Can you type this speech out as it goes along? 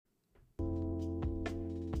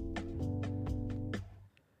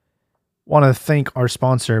Want to thank our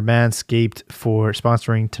sponsor, Manscaped, for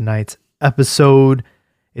sponsoring tonight's episode.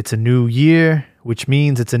 It's a new year, which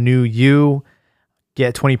means it's a new you.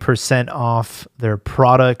 Get 20% off their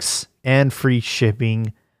products and free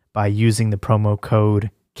shipping by using the promo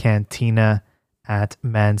code Cantina at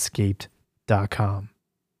manscaped.com.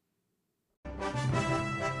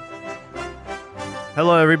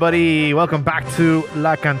 Hello, everybody. Welcome back to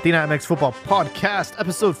La Cantina MX Football Podcast,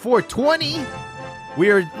 episode 420. We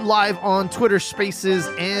are live on Twitter Spaces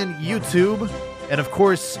and YouTube. And of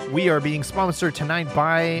course, we are being sponsored tonight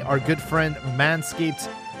by our good friend Manscaped.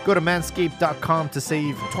 Go to manscaped.com to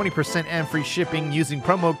save 20% and free shipping using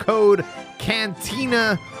promo code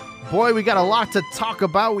Cantina. Boy, we got a lot to talk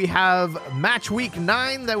about. We have match week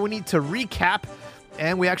 9 that we need to recap.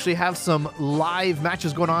 And we actually have some live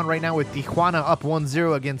matches going on right now with Tijuana up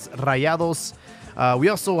 1-0 against Rayados. We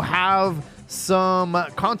also have some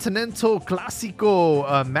Continental Clásico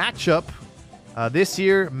matchup. This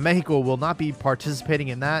year, Mexico will not be participating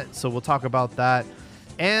in that, so we'll talk about that.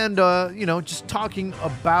 And, just talking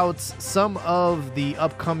about some of the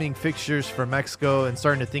upcoming fixtures for Mexico and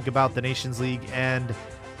starting to think about the Nations League and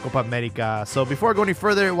Copa America. So before I go any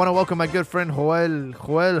further, I want to welcome my good friend Joel.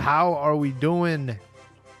 Joel, how are we doing?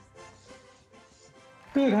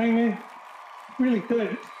 Good, Jaime. Really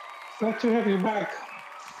good. Glad to have you back.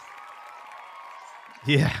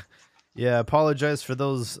 Yeah. Apologize for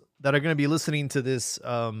those that are going to be listening to this.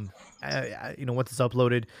 Once it's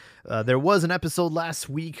uploaded, there was an episode last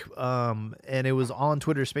week, and it was on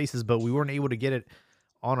Twitter Spaces, but we weren't able to get it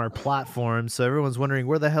on our platform. So everyone's wondering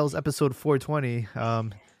where the hell's episode 420.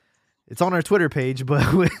 It's on our Twitter page, but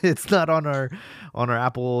it's not on our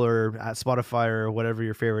Apple or at Spotify or whatever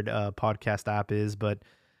your favorite podcast app is. But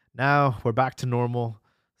now we're back to normal.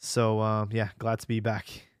 So glad to be back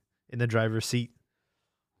in the driver's seat.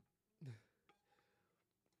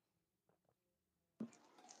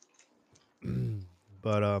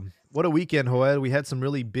 But what a weekend, Joel. We had some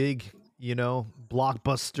really big,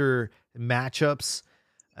 blockbuster matchups,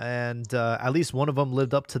 and at least one of them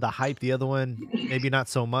lived up to the hype. The other one, maybe not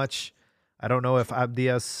so much. I don't know if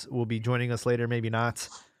Abdias will be joining us later, maybe not.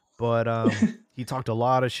 But he talked a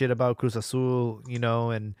lot of shit about Cruz Azul,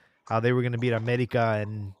 and how they were going to beat America,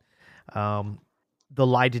 and the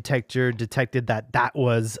lie detector detected that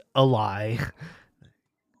was a lie.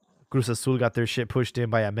 Cruz Azul got their shit pushed in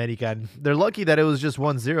by America. And they're lucky that it was just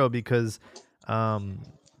 1-0 because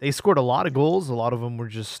they scored a lot of goals. A lot of them were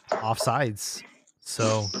just offsides.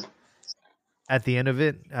 So at the end of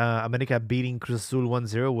it, America beating Cruz Azul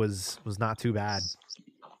 1-0 was not too bad.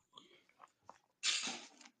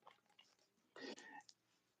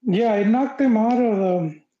 Yeah, it knocked them out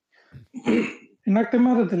of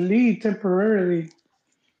the lead temporarily.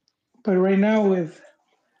 But right now with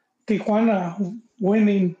Tijuana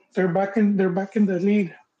winning, they're back in the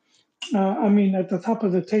lead. At the top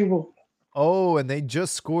of the table. Oh, and they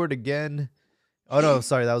just scored again. Oh no,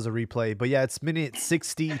 sorry, that was a replay. But yeah, it's minute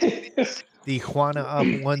 60. Tijuana up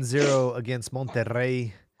 1-0 against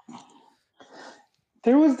Monterrey.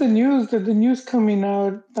 There was the news coming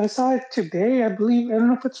out. I saw it today, I believe. I don't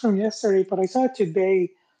know if it's from yesterday, but I saw it today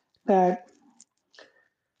that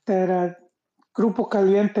Grupo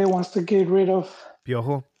Caliente wants to get rid of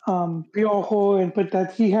Piojo, but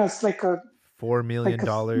that he has like a $4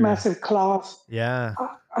 million massive clause. Yeah.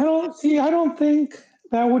 I don't think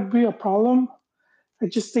that would be a problem. I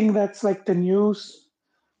just think that's like the news.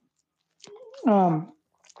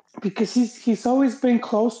 Because he's always been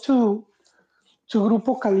close to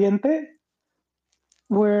Grupo Caliente,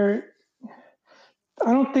 where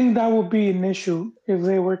I don't think that would be an issue if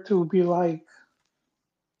they were to be like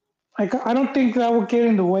I don't think that would get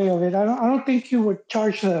in the way of it. I don't think he would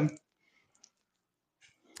charge them.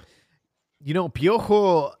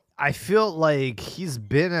 Piojo, I feel like he's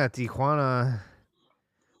been at Tijuana.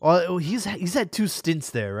 Well, he's had 2 stints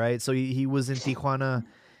there, right? So he was in Tijuana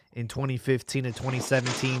in 2015 and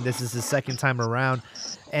 2017. This is his second time around.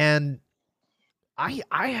 And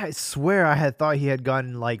I swear I had thought he had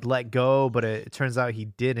gotten let go, but it turns out he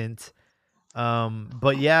didn't.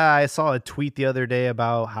 But yeah, I saw a tweet the other day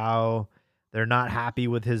about how they're not happy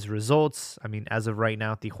with his results. I mean, as of right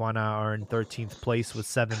now, Tijuana are in 13th place with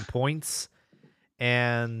 7 points.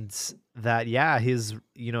 And that, his,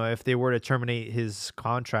 if they were to terminate his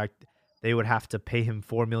contract, they would have to pay him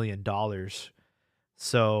 $4 million.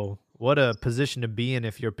 So what a position to be in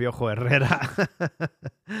if you're Piojo Herrera.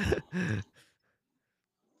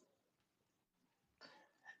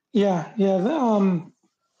 Yeah.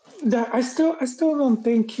 I still don't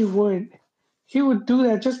think he would do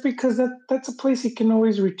that, just because that's a place he can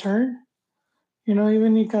always return.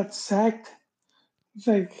 Even he got sacked. It's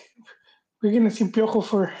like we're going to see Piojo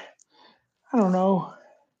for, I don't know,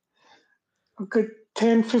 a good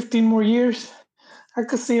 10, 15 more years. I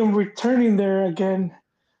could see him returning there again,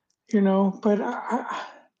 but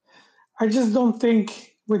I just don't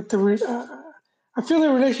think with I feel the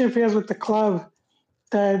relationship he has with the club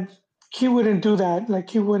that he wouldn't do that. Like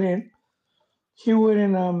he wouldn't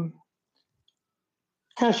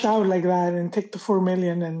cash out like that and take the 4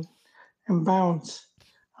 million and bounce.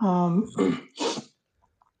 Um,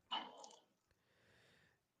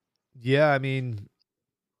 Yeah, I mean,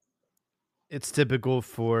 it's typical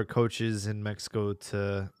for coaches in Mexico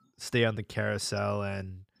to stay on the carousel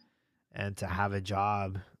and to have a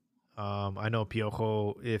job. I know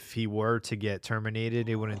Piojo, if he were to get terminated,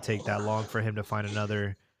 it wouldn't take that long for him to find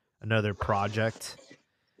another project.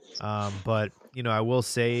 But I will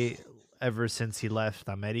say, ever since he left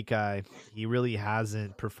America, he really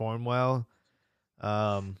hasn't performed well.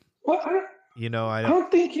 Um, well, I I don't.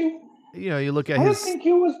 don't think you. You look at I don't his think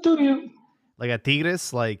he was doing. like at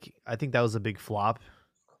Tigres, like I think that was a big flop.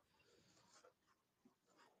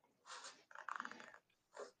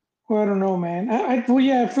 Well, I don't know, man. Well,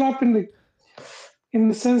 yeah, flop in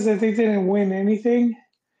the sense that they didn't win anything.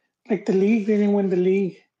 Like the league, they didn't win the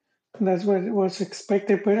league. That's what was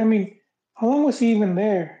expected. But I mean, how long was he even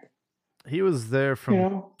there? He was there You from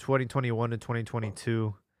know, 2021 to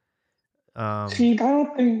 2022. Um, see, I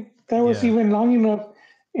don't think that was yeah, even long enough.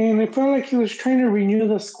 And it felt like he was trying to renew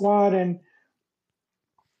the squad, and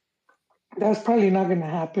that's probably not going to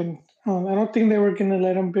happen. I don't think they were going to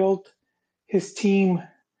let him build his team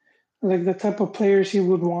like the type of players he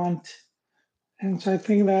would want. And so I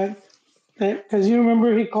think that because you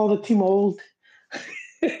remember he called the team old.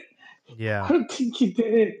 I yeah, don't think he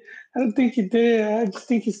did it. I don't think he did it. I just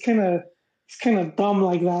think he's kind of dumb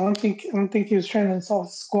like that. I don't think he was trying to insult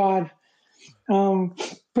the squad. Um,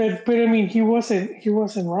 but I mean he wasn't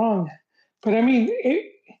wrong. But I mean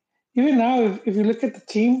even now if you look at the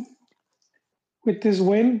team with this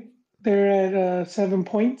win, they're at 7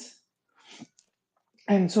 points,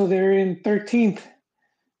 and so they're in 13th.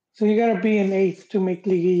 So you got to be in eighth to make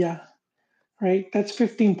Liguilla, right? That's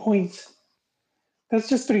 15 points. That's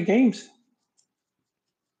just 3 games.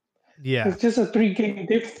 yeah, It's just a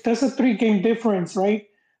that's a 3 game difference, right?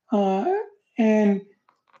 Uh, and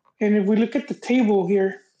and if we look at the table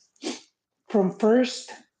here, from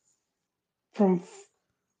first from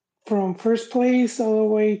from first place all the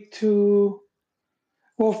way to,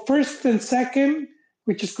 well, first and second,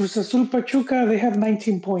 which is Cruz Azul, Pachuca, they have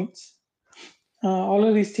 19 points. All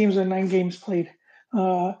of these teams are 9 games played.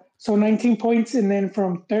 So 19 points, and then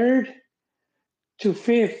from third to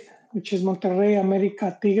fifth, which is Monterrey,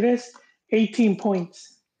 America, Tigres, 18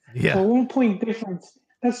 points. So yeah, 1 point difference.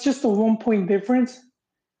 That's just a 1 point difference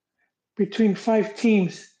between 5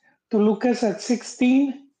 teams. Toluca's at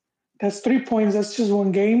 16. That's 3 points. That's just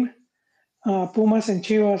one game. Pumas and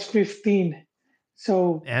Chivas 15.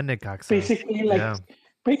 So and Necaxa. basically, Yeah,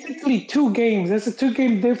 basically 2 games. That's a 2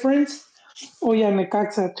 game difference. Oh yeah,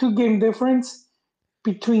 Necaxa, 2 game difference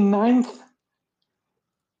between ninth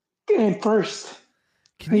and first.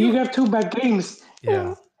 can And you you? have 2 bad games.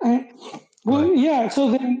 Yeah, Uh, go well, ahead. yeah. So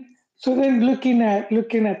then looking at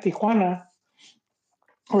Tijuana,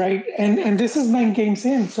 right? And this is 9 games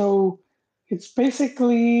in, so it's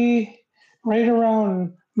basically right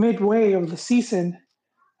around midway of the season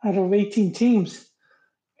out of 18 teams,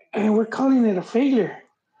 and we're calling it a failure.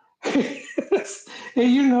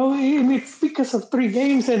 And it's because of 3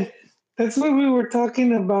 games, and that's what we were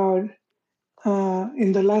talking about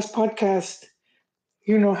in the last podcast.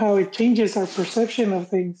 How it changes our perception of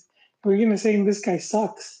things. We're gonna say this guy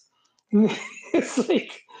sucks. It's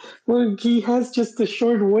like, well, he has just a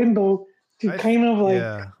short window to kind of like,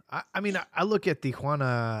 Yeah. I mean, I look at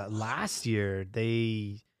Tijuana last year.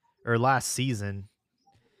 Or last season,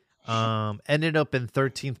 ended up in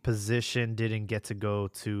 13th position. Didn't get to go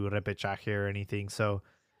to repechaje or anything. So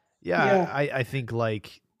yeah, yeah. I think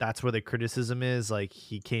like that's where the criticism is. Like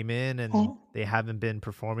he came in and Oh, they haven't been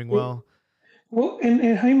performing it- well. well,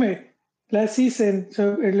 and Jaime, last season.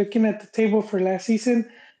 So looking at the table for last season,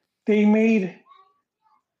 they made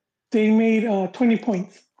 20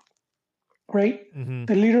 points, right? Hmm.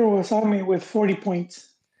 The leader was Army with 40 points.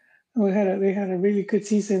 They had a really good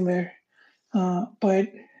season there, but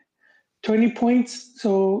 20 points.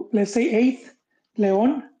 So let's say eighth,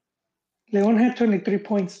 Leon. Leon had 23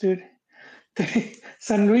 points, dude.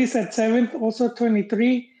 San Luis at seventh, also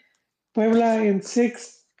 23. Puebla in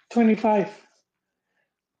sixth, 25.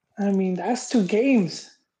 I mean, that's 2 games.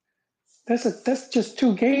 That's just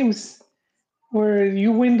 2 games. Where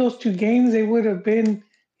you win those 2 games, they would have been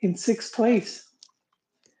in sixth place.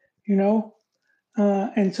 You know,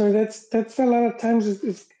 And so that's a lot of times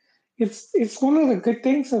it's one of the good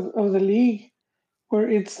things of the league where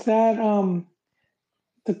it's that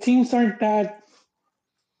the teams aren't that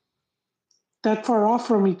far off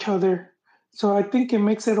from each other. So I think it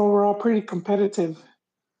makes it overall pretty competitive.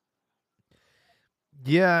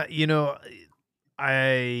 Yeah,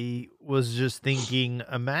 I was just thinking,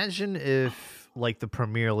 imagine if like the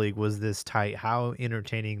Premier League was this tight, how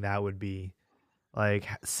entertaining that would be. Like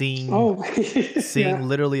seeing Oh, seeing yeah,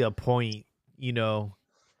 literally a point, you know,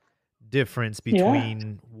 difference yeah,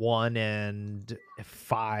 between 1 and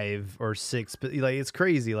 5 or 6, but like it's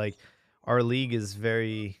crazy. Like our league is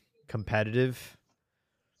very competitive.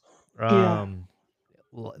 yeah, Um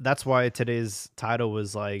that's why today's title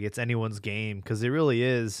was like it's anyone's game, cuz it really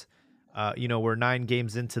is. We're 9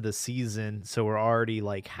 games into the season, so we're already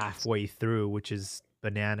like halfway through, which is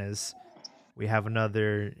bananas. We have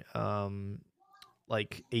another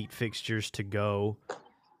like 8 fixtures to go.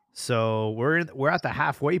 So we're at the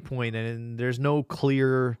halfway point, and there's no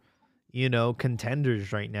clear,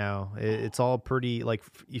 contenders right now. It's all pretty like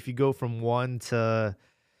if you go from 1 to,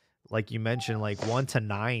 like you mentioned, like 1 to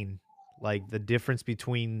 9, like the difference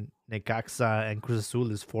between Necaxa and Cruz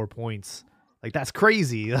Azul is 4 points. Like that's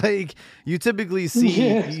crazy. Like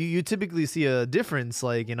yeah, you typically see a difference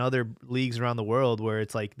like in other leagues around the world where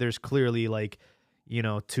it's like there's clearly like,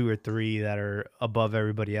 2 or 3 that are above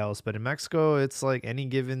everybody else. But in Mexico, it's like any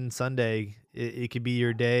given Sunday, it could be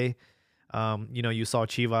your day. You saw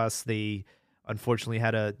Chivas, they unfortunately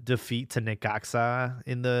had a defeat to Necaxa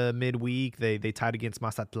in the midweek. They tied against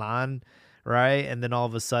Mazatlan, right? And then all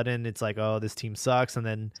of a sudden it's like, oh, this team sucks. And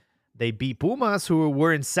then they beat Pumas, who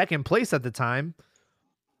were in second place at the time.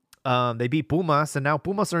 They beat Pumas, and now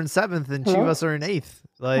Pumas are in seventh, and Chivas hello. are in eighth.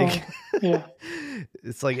 Like, Oh, yeah,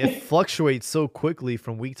 it's like it fluctuates so quickly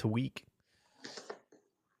from week to week.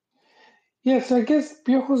 yes. I guess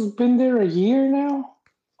Piojo's been there a year now.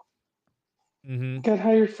 Hmm. Got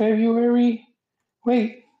hired February.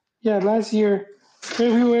 Wait, yeah, last year,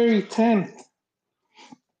 February 10th.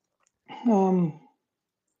 Um,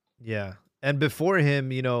 Yeah. And before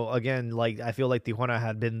him, again, like I feel like Tijuana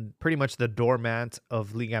had been pretty much the doormat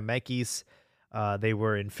of Liga MX. They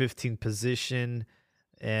were in 15th position,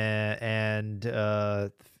 and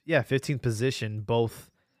yeah, 15th position, both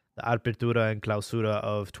the Apertura and Clausura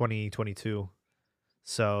of 2022.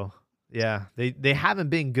 So yeah, they haven't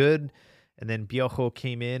been good. And then Piojo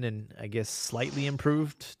came in and I guess slightly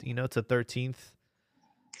improved, to 13th.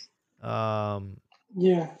 Um,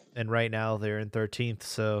 yeah. and right now they're in 13th.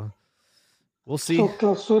 So we'll So see.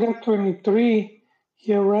 Clausura 23.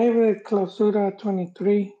 He arrived at Clausura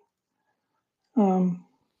 23. Um,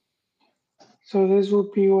 so this will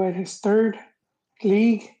be what his third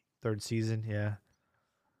league. Third season, yeah.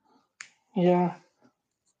 Yeah,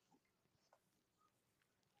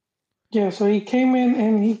 yeah. So he came in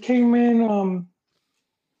and he came in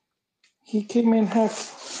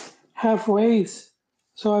halfways.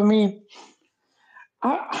 So I mean,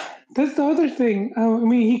 that's the other thing. I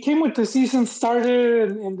mean, he came with the season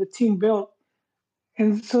started and the team built,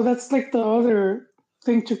 and so that's like the other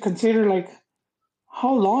thing to consider. Like,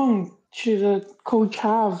 how long should a coach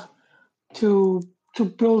have to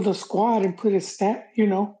build a squad and put a stamp?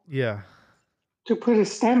 Yeah. To put a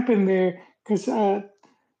stamp in there because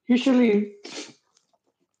usually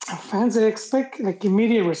fans they expect like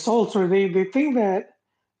immediate results or they think that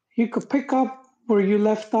you could pick up where you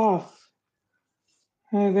left off.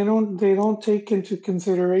 They don't take into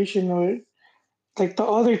consideration or like the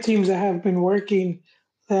other teams that have been working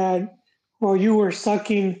that while you were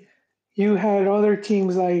sucking, you had other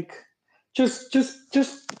teams like just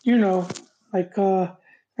like a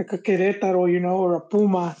Querétaro, or a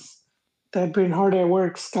Pumas that have been hard at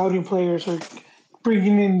work scouting players or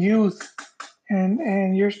bringing in youth,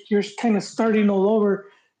 and you're kind of starting all over,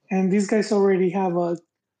 and these guys already have a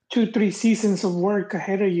 2-3 seasons of work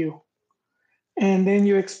ahead of you, and then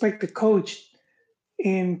you expect the coach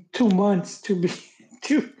in 2 months to be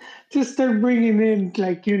to to start bringing in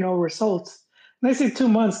like results. And I say 2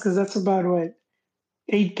 months because that's about what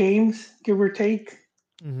 8 games, give or take.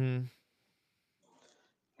 Mm-hmm.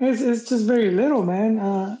 It's just very little,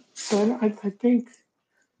 man. So I think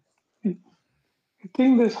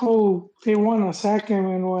this whole they want to sack him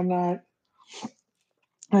and whatnot.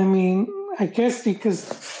 I mean, I guess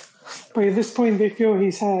because by this point they feel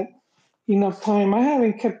he's had enough time. I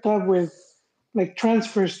haven't kept up with like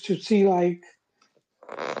transfers to see like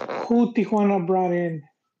who Tijuana brought in.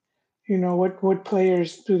 What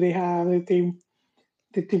players do they have? Did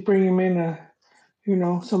they bring him in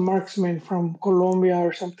some marksman from Colombia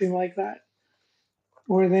or something like that?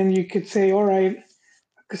 Or then you could say, all right,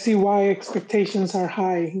 see why expectations are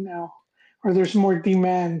high now, or there's more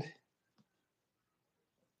demand.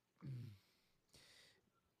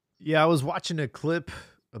 Yeah, I was watching a clip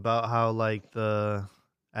about how like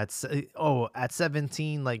at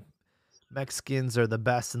 17 like Mexicans are the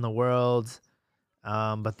best in the world.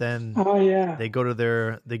 But then Oh yeah, they go to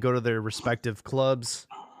their respective clubs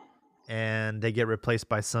and they get replaced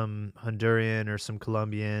by some Honduran or some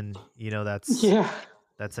Colombian, yeah.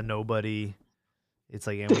 that's a nobody. It's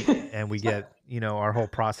like and we get, our whole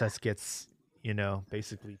process gets,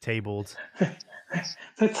 basically tabled.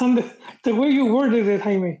 That's on the way you worded it,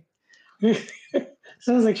 Jaime.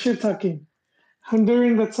 Sounds like shit talking.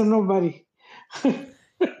 Honduran, that's a nobody.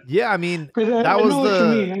 Yeah, I mean, But that I was know what you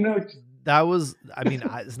mean. I know. I mean,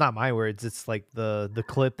 it's not my words. It's like the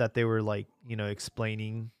clip that they were like,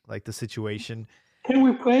 explaining like the situation. Can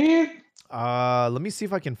we play it? Let me see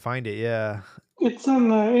if I can find it. Yeah. It's on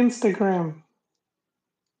Instagram.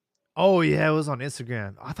 Oh yeah, it was on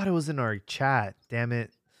Instagram. I thought it was in our chat. Damn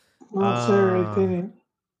it. No, sir, it didn't.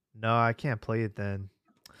 No, I can't play it then.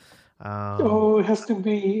 Oh, it has to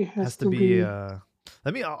be. It has to be.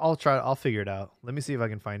 I'll try. I'll figure it out. Let me see if I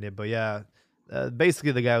can find it. But yeah,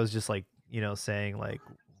 basically the guy was just like, saying like,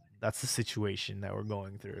 that's the situation that we're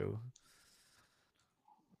going through.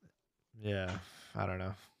 Yeah, I don't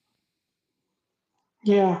know.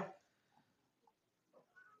 Yeah.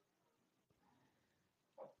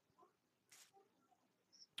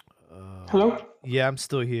 Hello? Yeah, I'm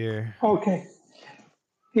still here. Okay.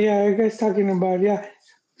 Yeah, you guys talking about, yeah.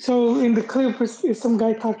 So in the clip is some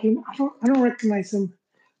guy talking. I don't recognize him,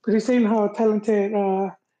 but he's saying how talented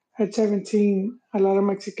at 17 a lot of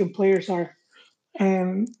Mexican players are,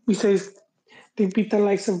 and he says they beat the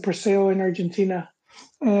likes of Brazil and Argentina,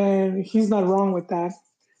 and he's not wrong with that.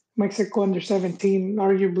 Mexico under 17,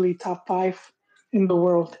 arguably top 5 in the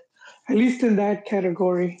world, at least in that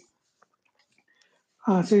category.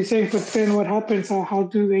 So he's saying, but then what happens? How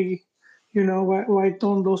do they, why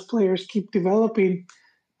don't those players keep developing?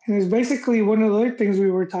 And it's basically one of the other things we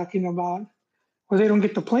were talking about, where they don't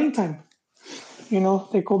get the playing time. They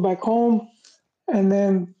go back home, and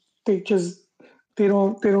then they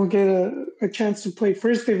don't get a chance to play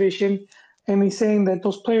first division. And he's saying that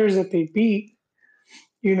those players that they beat,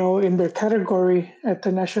 in their category at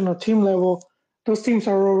the national team level, those teams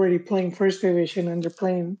are already playing first division and they're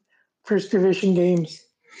playing first division games.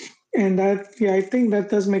 And I think that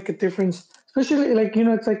does make a difference, especially like,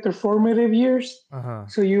 it's like their formative years. Uh-huh.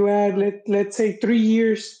 So you add, let's say 3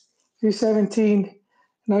 years, you're 17,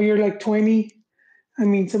 now you're like 20. I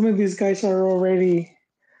mean, some of these guys are already,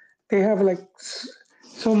 they have like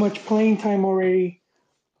so much playing time already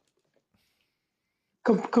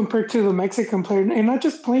compared to the Mexican player. And not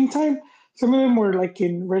just playing time, some of them were like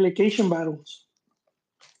in relegation battles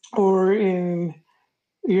or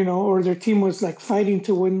or their team was like fighting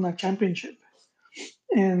to win a championship.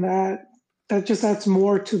 And that just adds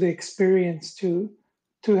more to the experience to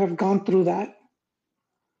have gone through that.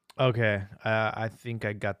 Okay, I think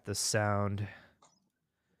I got the sound.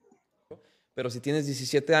 Pero si tienes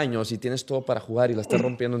 17 años y tienes todo para jugar y la estás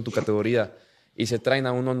rompiendo en tu categoría y se traen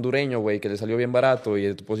a un hondureño, güey, que le salió bien barato y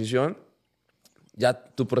de tu posición, ya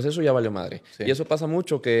tu proceso ya valió madre. Sí. Y eso pasa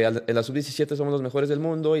mucho, que en la sub-17 somos los mejores del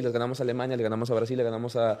mundo y les ganamos a Alemania, le ganamos a Brasil, le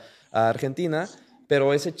ganamos a Argentina,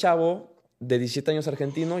 pero ese chavo de 17 años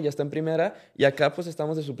argentino ya está en primera y acá pues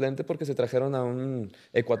estamos de suplente porque se trajeron a un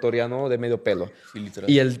ecuatoriano de medio pelo. Sí,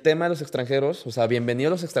 y el tema de los extranjeros, o sea, bienvenidos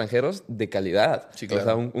los extranjeros de calidad. Sí, claro. O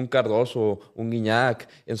sea, un Cardoso, un Guiñac,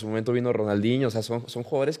 en su momento vino Ronaldinho, o sea, son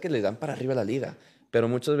jugadores que le dan para arriba a la liga, pero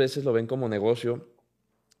muchas veces lo ven como negocio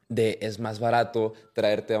es más barato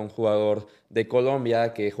traerte a un jugador de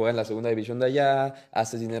Colombia que juega en la segunda división de allá,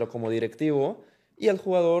 haces dinero como directivo, y al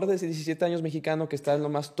jugador de 17 años mexicano que está en lo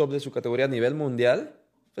más top de su categoría a nivel mundial,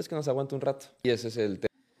 pues que nos aguante un rato. Y ese es el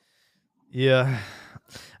tema. Yeah.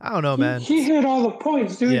 I don't know, man. He hit all the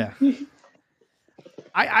points, dude. Yeah.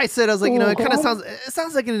 I said, I was like, it kind of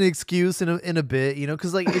sounds like an excuse in a bit,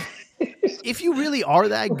 because like if you really are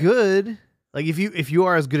that good, like if you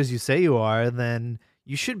are as good as you say you are, then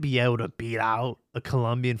you should be able to beat out a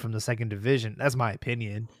Colombian from the second division. That's my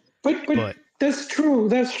opinion. But that's true.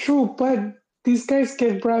 That's true. But these guys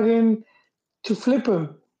get brought in to flip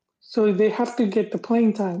them, so they have to get the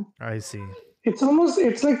playing time. I see. It's almost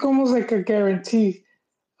like a guarantee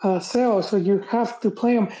sale. So you have to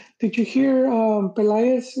play them. Did you hear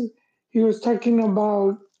Pelaez? He was talking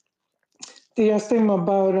about. They asked him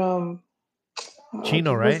about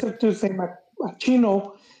Chino, right?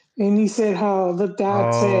 Chino. And he said how the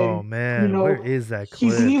dad said, "Oh man, where is that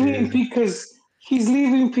clip? He's leaving because he's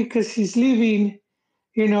leaving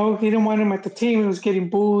He didn't want him at the team. He was getting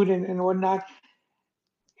booed and whatnot.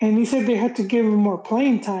 And he said they had to give him more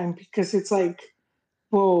playing time because it's like,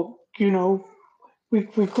 well, we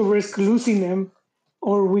could risk losing him,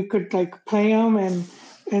 or we could like play him and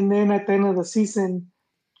then at the end of the season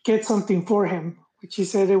get something for him, which he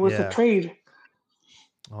said it was a trade.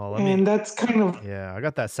 Oh, and that's kind of I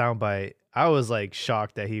got that soundbite. I was like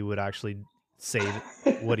shocked that he would actually say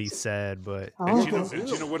what he said, but ¿El chino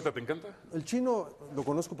Huerta te encanta? El chino lo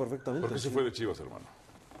conozco perfectamente. ¿Por qué se fue de Chivas, hermano?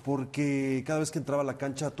 Porque cada vez que entraba a la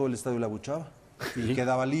cancha todo el estadio le abuchaba y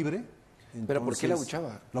quedaba libre. Entonces, ¿Pero por qué le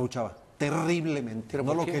abuchaba? Lo abuchaba terriblemente.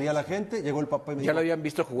 No lo quería la gente. Llegó el papá y me dijo... ¿Ya lo habían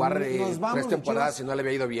visto jugar 3 temporadas y no le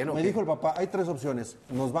había ido bien? Me dijo el papá, hay 3 opciones.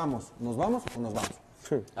 Nos vamos o nos vamos.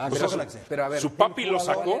 Pero a ver, ¿su papi lo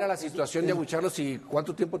sacó? ¿Cuál era la situación de abucharlos y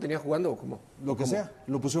cuánto tiempo tenía jugando o cómo? Lo que sea.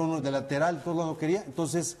 Lo pusieron de lateral, todo lo quería.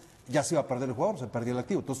 Entonces ya se iba a perder el jugador, se perdía el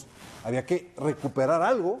activo. Entonces había que recuperar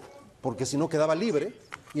algo porque si no quedaba libre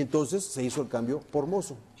y entonces se hizo el cambio por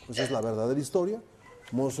Mozo. Esa es la verdadera historia.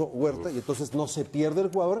 Mozo, Huerta, y entonces no se pierde el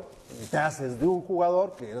jugador, te haces de un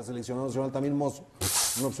jugador que era seleccionado nacional también Mozo,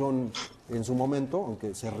 una opción en su momento,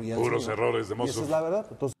 aunque se ría. Puros errores de Mozo. Esa es la verdad.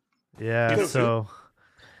 Entonces, so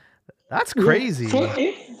that's crazy. So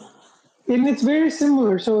and it's very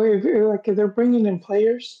similar. So if they're bringing in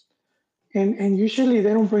players, and usually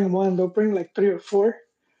they don't bring one, they'll bring like 3 or 4,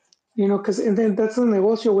 because and then that's the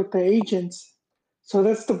negocio with the agents. So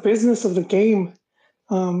that's the business of the game.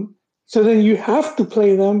 So then you have to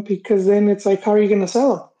play them because then it's like, how are you going to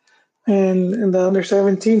sell them? And the under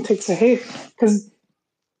 17 takes a hit because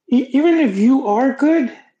even if you are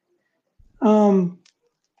good,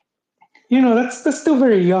 that's still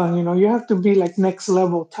very young. You have to be like next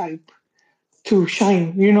level type to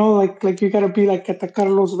shine. Like you got to be like at the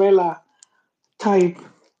Carlos Vela type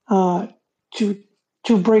to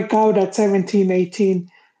break out at 17, 18.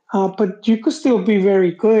 But you could still be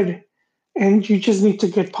very good. And you just need to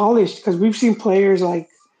get polished because we've seen players like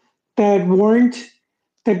that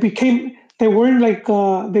they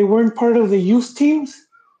weren't part of the youth teams,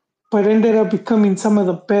 but ended up becoming some of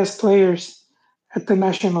the best players at the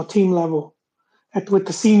national team level, with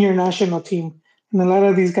the senior national team. And a lot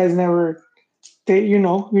of these guys you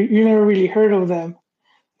never really heard of them.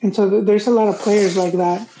 And so there's a lot of players like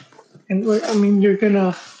that. And I mean, you're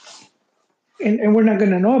gonna, and we're not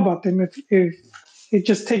gonna know about them if it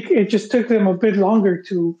just took them a bit longer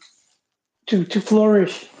to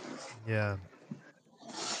flourish. Yeah.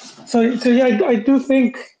 So yeah, I do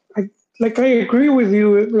think I agree with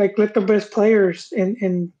you. Like, let the best players,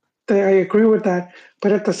 and I agree with that.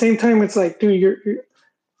 But at the same time, it's like, dude,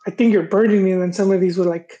 I think you're burdening them. Some of these were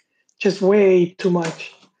like just way too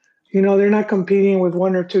much. They're not competing with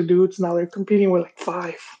 1 or 2 dudes now. They're competing with like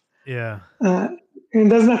 5. Yeah. And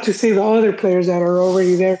that's not to say the other players that are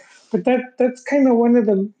already there. But that's kind of one of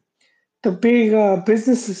the big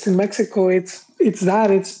businesses in Mexico. It's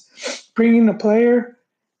bringing a player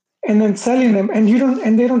and then selling them, and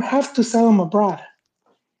they don't have to sell them abroad.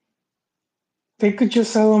 They could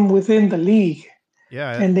just sell them within the league.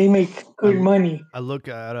 Yeah, and they make good money. I look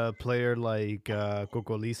at a player like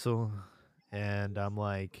Cocolizo, and I'm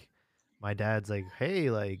like, my dad's like, hey,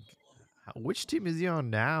 like, which team is he on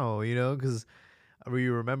now? Because we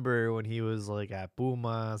remember when he was like at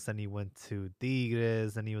Pumas, and he went to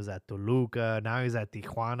Tigres, and he was at Toluca. Now he's at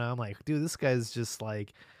Tijuana. I'm like, dude, this guy's just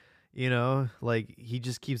like, like he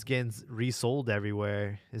just keeps getting resold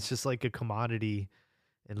everywhere. It's just like a commodity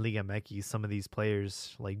in Liga MX. Some of these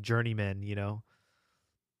players, like journeymen,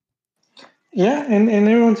 Yeah, and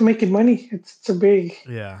everyone's making money. It's a big.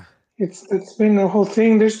 Yeah. It's been a whole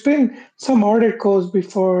thing. There's been some articles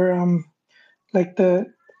before, like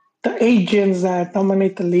the agents that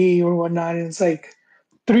dominate the league or whatnot. And it's like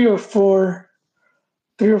 3 or 4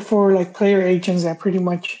 like player agents that pretty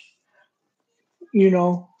much,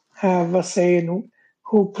 have a say in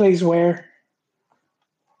who plays where.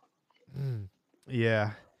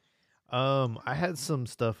 Yeah. I had some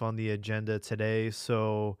stuff on the agenda today,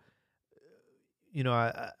 so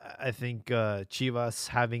I think Chivas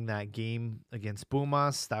having that game against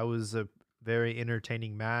Pumas, that was a very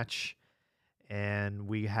entertaining match. And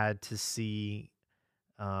we had to see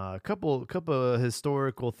a couple of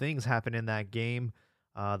historical things happen in that game.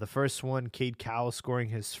 The first one, Cade Cowell scoring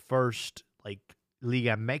his first like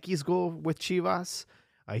Liga MX goal with Chivas.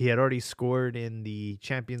 He had already scored in the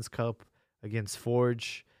Champions Cup against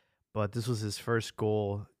Forge, but this was his first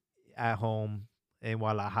goal at home in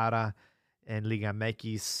Guadalajara and Liga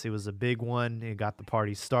MX. It was a big one. It got the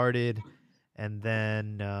party started, and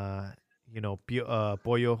then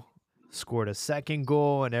Pollo scored a second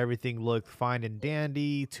goal, and everything looked fine and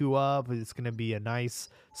dandy. 2 up. It's going to be a nice,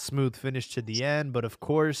 smooth finish to the end. But, of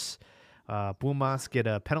course, Pumas get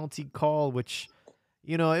a penalty call, which,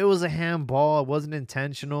 it was a handball. It wasn't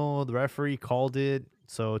intentional. The referee called it.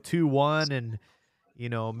 So 2-1, and,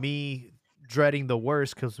 me dreading the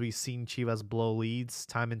worst because we've seen Chivas blow leads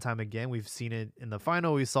time and time again. We've seen it in the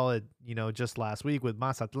final. We saw it, just last week with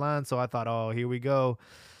Mazatlan. So I thought, oh, here we go.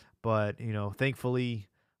 But, thankfully,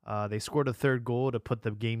 they scored a third goal to put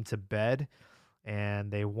the game to bed,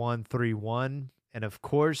 and they won 3-1. And, of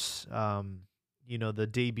course, the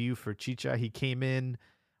debut for Chicha, he came in.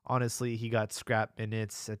 Honestly, he got scrap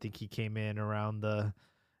minutes. I think he came in around the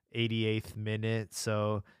 88th minute.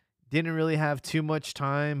 So didn't really have too much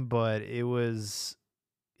time, but it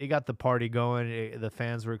got the party going. The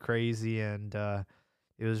fans were crazy, and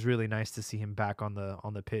it was really nice to see him back on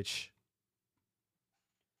the pitch.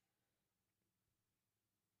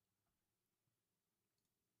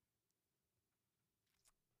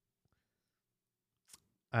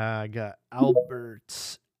 I got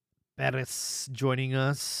Albert Perez joining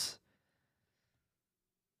us.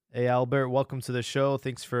 Hey, Albert, welcome to the show.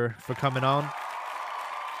 Thanks for coming on.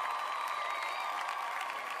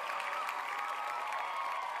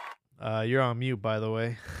 You're on mute, by the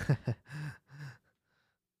way.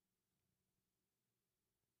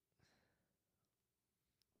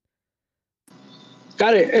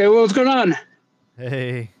 Got it. Hey, what's going on?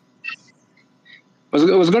 Hey.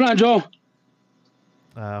 What's going on, Joe?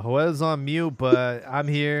 Joel's on mute, but I'm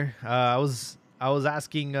here. I was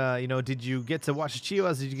asking, did you get to watch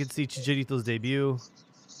Chivas? Did you get to see Chicharito's debut?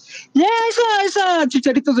 Yeah, I saw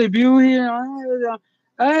Chicharito's debut here.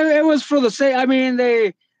 It was for the sake. I mean,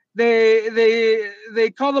 they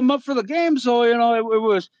called him up for the game, so it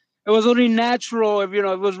was only natural if it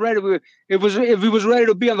was ready. If he was ready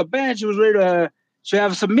to be on the bench, he was ready to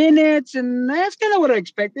have some minutes, and that's kind of what I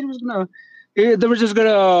expected. They were just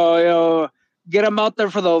gonna get him out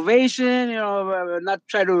there for the ovation, not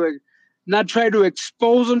try to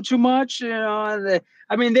expose him too much, And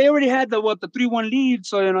they already had the 3-1 lead,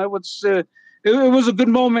 so it was a good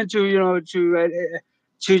moment to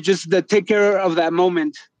just take care of that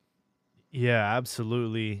moment. Yeah,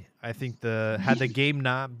 absolutely. I think had the game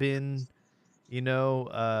not been,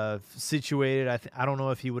 situated, I don't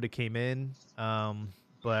know if he would have came in,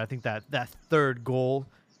 but I think that third goal.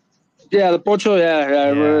 Yeah, the Pocho,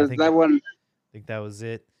 that one. I think that was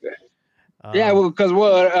it. Because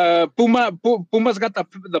Pumas got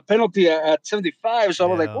the penalty at 75, so I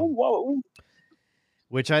was like, oh, whoa.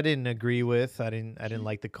 Which I didn't agree with. I didn't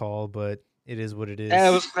like the call, but it is what it is. Yeah,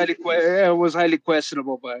 it was highly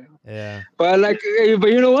questionable, but yeah. But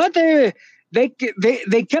you know what? They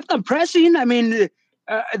kept on pressing. I mean,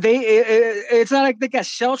 it's not like they got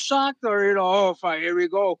shell shocked or oh, fine, here we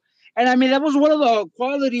go. And I mean, that was one of the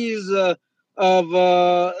qualities of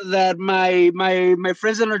that my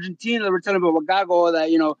friends in Argentina were telling me about Gago, that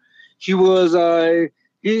he was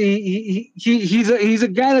he's a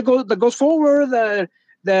guy that goes forward, that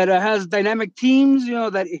has dynamic teams,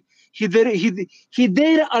 that he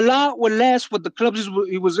did a lot with less with the clubs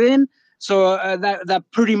he was in, so that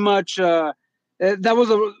pretty much that was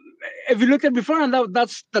if you look at before, and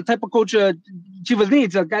that's the type of coach Chivas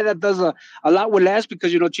needs, a guy that does a lot with less,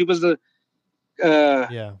 because Chivas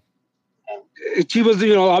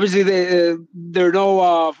Chivas, obviously they're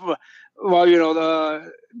no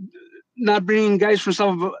not bringing guys from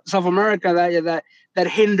South America that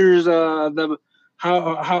hinders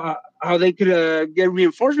how they could get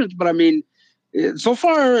reinforcements. But I mean, so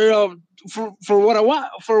far, for what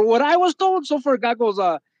I was told, so far Gago's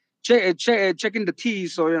checking the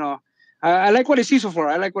T's. So I like what I see so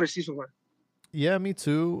far. Yeah, me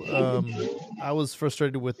too. I was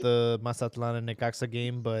frustrated with the Mazatlan and Necaxa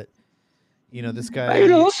game, but this guy.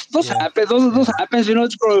 Those happen. Those happens.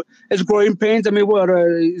 It's growing pains. I mean,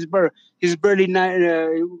 he's barely nine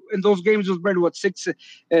in those games. He was barely 6,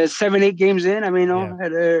 7, 8 games in. I mean,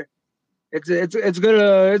 it's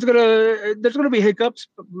gonna there's gonna be hiccups.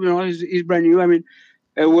 He's brand new. I mean,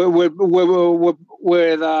 with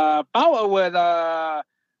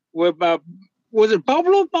was it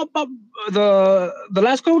Pablo the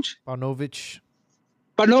last coach? Paunovic,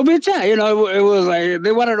 yeah. It was like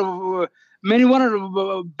many wanted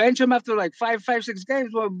to bench him after like 5, 6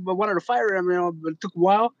 games, but wanted to fire him. But it took a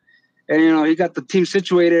while, and he got the team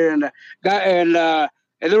situated, and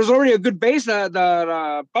there was already a good base that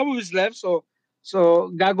Pavlovich left. So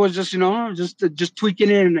Gago was just tweaking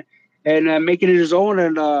it and making it his own.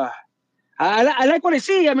 And I like what I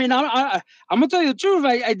see. I mean, I'm gonna tell you the truth.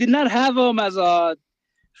 I did not have him as a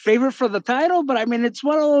favorite for the title, but I mean, it's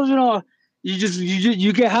one of those.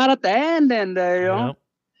 you get hot at the end, and you know,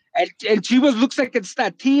 and Chivas looks like it's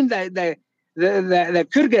that team that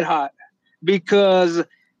could get hot because of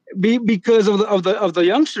the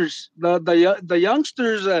youngsters, the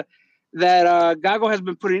youngsters that Gago has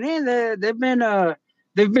been putting in. They've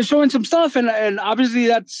been showing some stuff, and obviously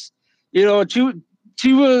that's, you know,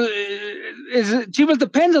 Chivas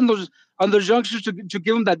depends on those youngsters to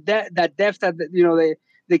give them that depth that, you know,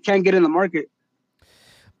 they can't get in the market.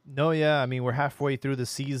 No, yeah. I mean, we're halfway through the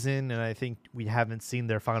season, and I think we haven't seen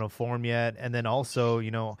their final form yet. And then also,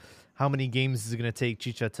 you know, how many games is it going to take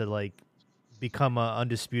Chicha to, like, become an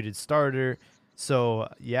undisputed starter? So,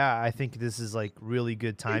 yeah, I think this is, like, really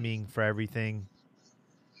good timing for everything.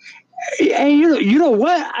 And you know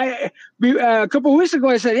what? A couple of weeks ago,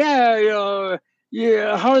 I said, how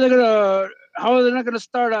are they not gonna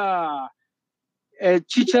start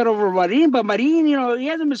Chicha over Marin? But Marin, you know, he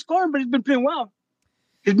hasn't been scoring, but he's been playing well.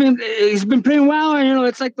 He's been playing well, and you know,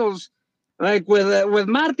 it's like those, like with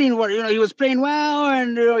Martin, where, you know, he was playing well,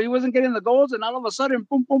 and you know, he wasn't getting the goals, and all of a sudden,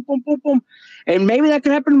 boom, boom, boom, boom, boom, and maybe that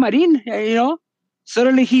could happen to Marin. You know,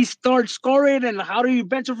 suddenly he starts scoring, and how do you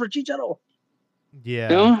bench him for Chicharo? Yeah,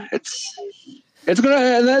 you know, it's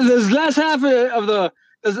gonna, this last half of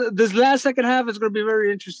this last second half is gonna be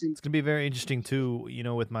very interesting. It's gonna be very interesting too. You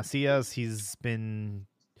know, with Macias, he's been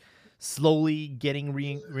slowly getting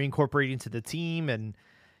reincorporated into the team, and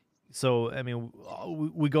so, I mean,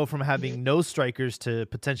 we go from having no strikers to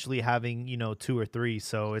potentially having, you know, 2 or 3.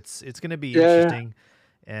 So it's going to be interesting.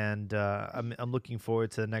 And I'm looking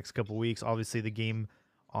forward to the next couple of weeks. Obviously, the game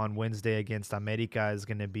on Wednesday against America is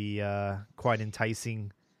going to be quite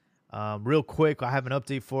enticing. Real quick, I have an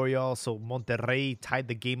update for y'all. So Monterrey tied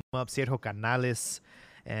the game up. Sergio Canales,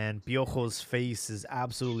 and Piojo's face is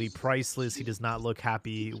absolutely priceless. He does not look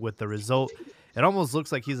happy with the result. It almost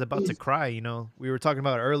looks like he's about to cry. You know, we were talking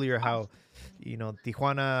about earlier how, you know,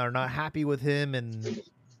 Tijuana are not happy with him and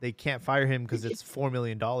they can't fire him because it's $4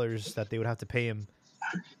 million that they would have to pay him.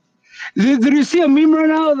 Did you see a meme right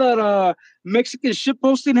now that Mexican ship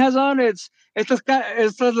posting has on? Esta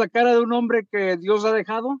es la cara de un hombre que Dios ha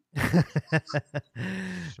dejado.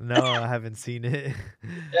 No, I haven't seen it.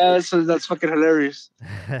 Yeah, that's fucking hilarious.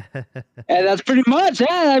 And that's pretty much.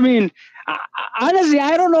 Yeah, I mean, honestly,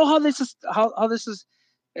 I don't know how this is.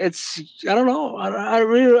 It's, I don't know. I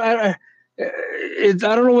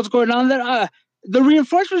don't know what's going on there. The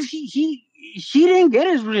reinforcements, he didn't get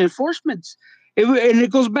his reinforcements. And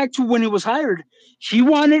it goes back to when he was hired. He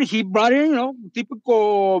brought in, you know,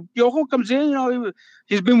 typical Piojo comes in, you know,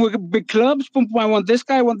 he's been with big clubs. I want this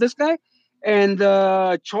guy, And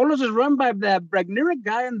Cholos is run by that Bragneric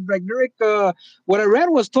guy, and Bragneric, what I read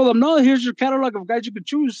was told him, no, here's your catalog of guys you could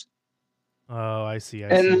choose. Oh, I see.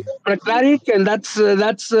 Bragneric, and that's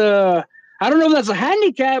I don't know if that's a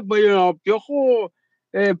handicap, but, you know,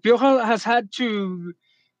 Piojo has had to,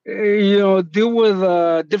 you know, deal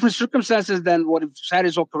with different circumstances than what he's had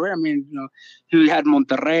his whole career. I mean, you know, he had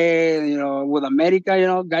Monterrey, you know, with America, you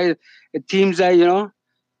know, guys, teams that, you know,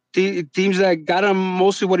 teams that got him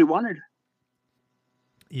mostly what he wanted.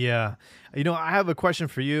 Yeah. You know, I have a question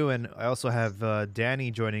for you, and I also have Danny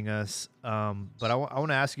joining us. But I want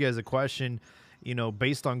to ask you guys a question. You know,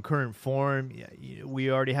 based on current form, we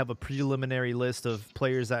already have a preliminary list of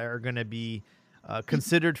players that are going to be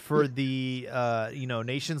considered for the, you know,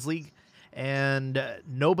 Nations League. And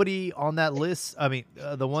nobody on that list, I mean,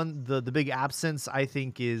 the big absence, I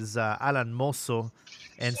think, is Alan Mozo,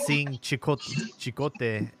 and seeing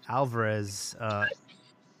Chicote Alvarez,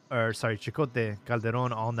 Chicote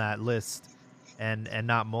Calderon on that list and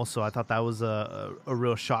not Mozo. I thought that was a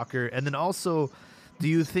real shocker. And then also, do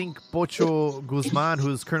you think Pocho Guzman,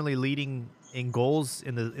 who's currently leading in goals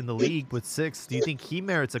in the league with 6, do you think he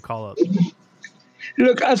merits a call-up?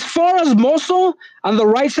 Look, as far as Mozo, on the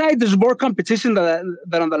right side, there's more competition than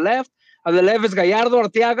on the left. On the left is Gallardo,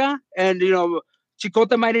 Arteaga, and, you know,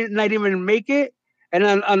 Chicote might not even make it. And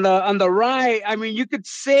on the right, I mean, you could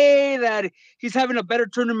say that he's having a better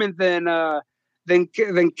tournament than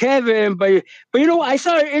Kevin. But you know, I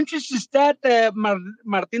saw an interesting stat that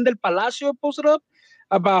Martin del Palacio posted up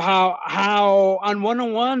about how on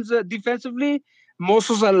one-on-ones defensively,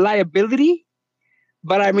 Mozo's a liability.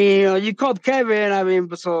 But I mean, you called Kevin. I mean,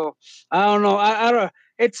 so I don't know. I don't.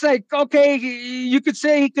 It's like, okay, you could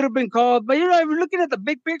say he could have been called, but you know, if you're looking at the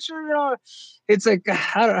big picture, you know, it's like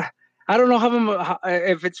I don't know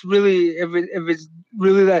if it's really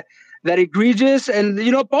that egregious. And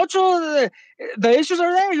you know, Pocho, the issues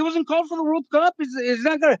are there. He wasn't called for the World Cup. He's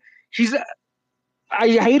not gonna. I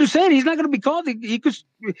hate to say it, he's not going to be called.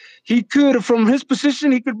 He could, from his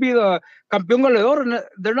position, he could be the campeón goleador, and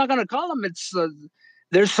they're not going to call him. It's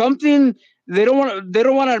there's something they don't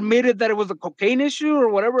want to admit it that it was a cocaine issue or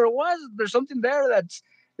whatever it was. There's something there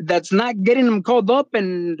that's not getting him called up,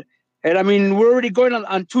 and I mean, we're already going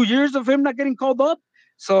on 2 years of him not getting called up.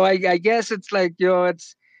 So I guess it's like,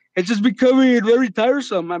 it's just becoming very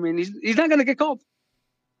tiresome. I mean, he's not gonna get called,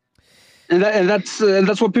 and that's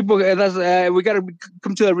what people. We got to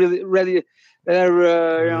come to that realization.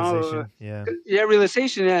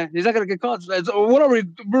 Realization. Yeah, he's not gonna get called. We're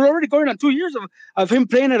already going on 2 years of him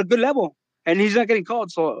playing at a good level, and he's not getting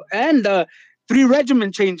called. So 3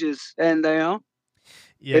 regimen changes, and yeah,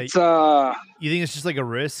 it's You think it's just like a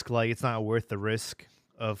risk? Like it's not worth the risk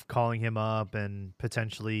of calling him up and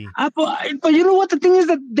potentially. But you know what? The thing is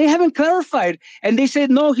that they haven't clarified, and they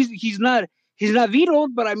said no, he's not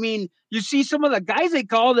vetoed. But I mean, you see some of the guys they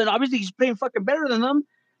called, and obviously he's playing fucking better than them.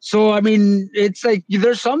 So I mean, it's like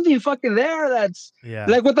there's something fucking there that's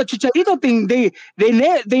like with the Chicharito thing. They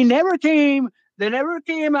never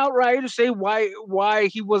came outright to say why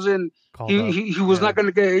he wasn't he was not going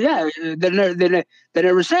to get they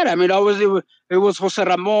never said. I mean, always it was Jose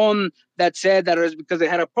Ramon that said that it was because they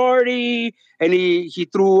had a party and he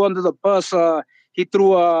threw under the bus. He threw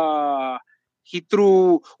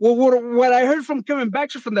what I heard from Kevin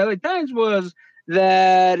Baxter from the LA Times was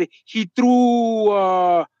that he threw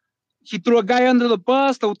a guy under the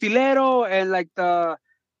bus, the utilero, and like the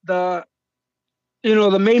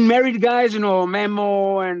main married guys,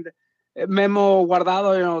 Memo and Memo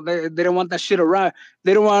Guardado, they didn't want that shit around.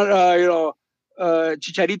 They don't want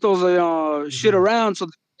Chicharito's shit around, so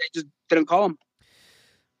they just didn't call him.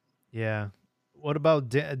 Yeah. What about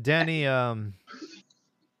Danny? You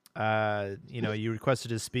requested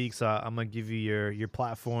to speak, so I'm gonna give you your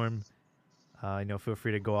platform. Feel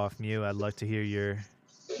free to go off mute. I'd like to hear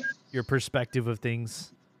your perspective of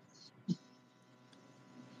things.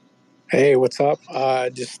 Hey, what's up?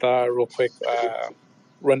 Just real quick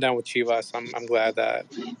rundown with Chivas. I'm glad that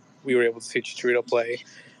we were able to see Chicharito play.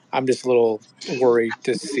 I'm just a little worried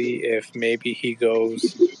to see if maybe he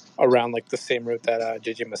goes around like the same route that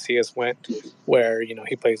JJ Macias went, where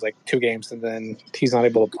he plays like 2 games and then he's not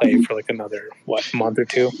able to play for like another month or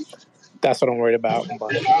 2. That's what I'm worried about.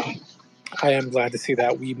 But I am glad to see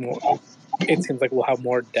that it seems like we'll have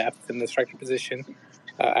more depth in the striker position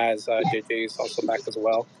as JJ is also back as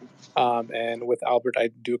well. And with Albert, I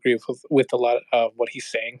do agree with a lot of what he's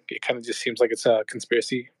saying. It kind of just seems like it's a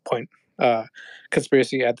conspiracy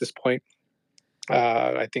at this point.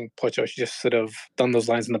 I think Pocho should just sort of done those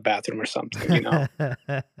lines in the bathroom or something,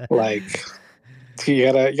 like you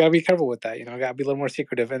gotta be careful with that, gotta be a little more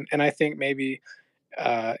secretive. And I think maybe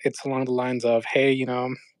it's along the lines of, hey,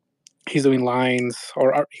 he's doing lines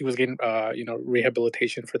or he was getting,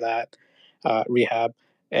 rehabilitation for that rehab.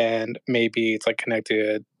 And maybe it's like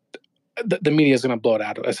connected. The media is going to blow it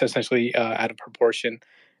out, essentially out of proportion.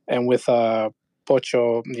 And with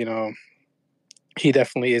Pocho, he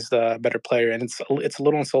definitely is the better player. And it's a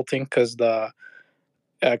little insulting because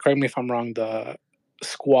correct me if I'm wrong, the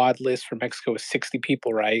squad list for Mexico is 60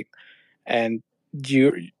 people, right? And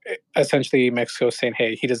essentially Mexico is saying,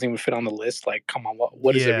 hey, he doesn't even fit on the list. Like, come on,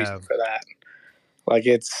 what is the reason for that? Like,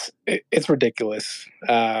 it's ridiculous.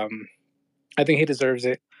 I think he deserves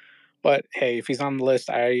it. But hey, if he's on the list,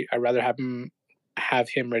 I'd rather have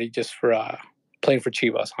him ready just for playing for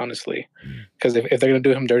Chivas, honestly. Because if they're going to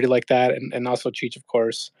do him dirty like that, and also Cheech, of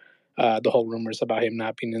course, the whole rumors about him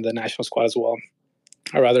not being in the national squad as well,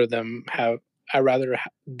 I'd rather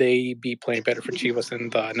they be playing better for Chivas than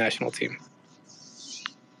the national team.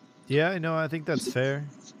 Yeah, I think that's fair.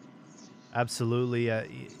 Absolutely.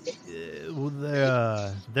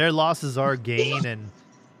 Their losses are gain, and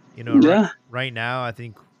right now, I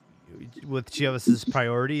think with Chivas'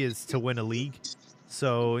 priority is to win a league.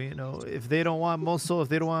 So, if they don't want Mozo, if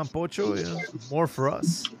they don't want Pocho, more for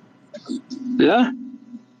us. Yeah.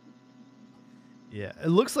 Yeah. It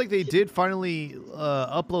looks like they did finally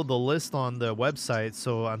upload the list on the website.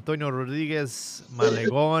 So, Antonio Rodriguez,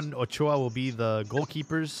 Malegon, Ochoa will be the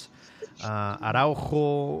goalkeepers.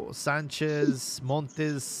 Araujo, Sanchez,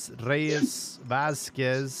 Montes, Reyes,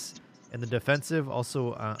 Vasquez in the defensive.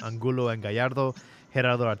 Also, Angulo and Gallardo.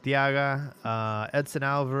 Gerardo Arteaga, Edson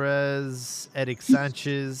Alvarez, Eric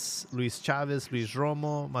Sanchez, Luis Chavez, Luis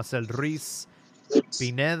Romo, Marcel Ruiz,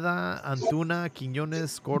 Pineda, Antuna,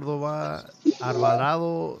 Quiñones, Córdoba,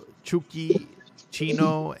 Alvarado, Chucky,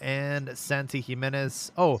 Chino, and Santi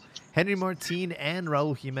Jimenez. Oh, Henry Martin and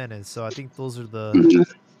Raul Jimenez. So I think those are the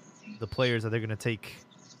players that they're going to take.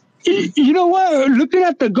 You know what? Looking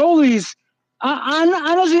at the goalies,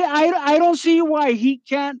 I don't see why he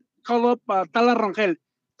can't call up Tala Rangel.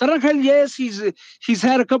 Tala Rangel, yes, he's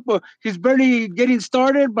had a couple. He's barely getting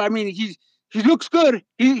started, but I mean, he looks good.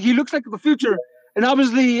 He looks like the future. And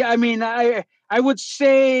obviously, I mean, I would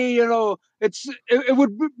say, it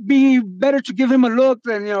would be better to give him a look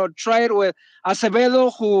than, try it with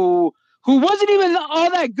Acevedo, who wasn't even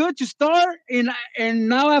all that good to start. And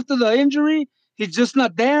now after the injury, he's just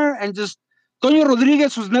not there. And just Toño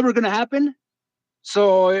Rodriguez was never going to happen.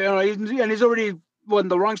 So, and he's already on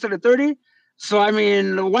the wrong side of 30. So, I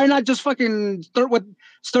mean, why not just fucking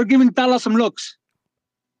start giving Tala some looks?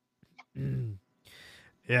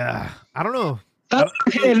 Yeah, I don't know. Tala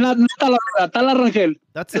Rangel.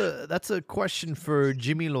 That's a question for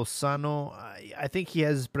Jimmy Lozano. I think he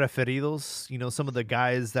has preferidos, some of the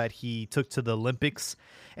guys that he took to the Olympics.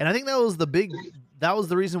 And I think that was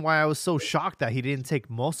the reason why I was so shocked that he didn't take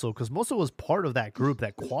Mozo, because Mozo was part of that group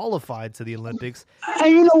that qualified to the Olympics.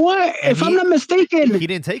 And you know what? If I'm not mistaken, he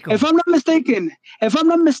didn't take him. If I'm not mistaken,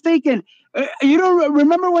 you don't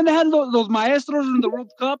remember when they had those maestros in the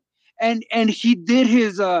World Cup, and he did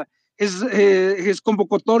his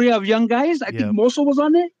convocatoria of young guys. I think Mozo was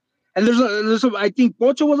on it, and there's I think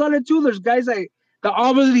Pocho was on it too. There's guys that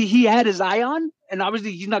obviously he had his eye on, and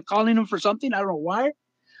obviously he's not calling him for something. I don't know why.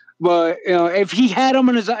 But if he had him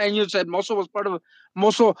in his eye, and you said Mozo was part of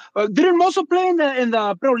Mozo, didn't Mozo play in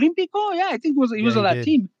the Pre-Olímpico? Yeah, I think he was on that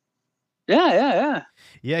team. Yeah.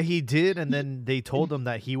 Yeah, he did, and then they told him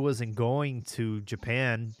that he wasn't going to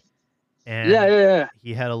Japan, and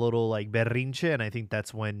he had a little like berrinche, and I think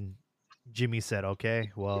that's when Jimmy said,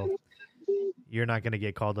 "Okay, well, you're not going to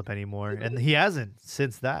get called up anymore," and he hasn't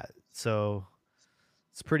since that. So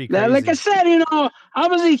it's pretty crazy. Like I said,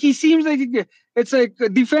 obviously he seems like it's like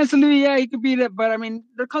defensively, he could be that. But I mean,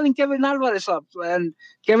 they're calling Kevin Alvarez up, and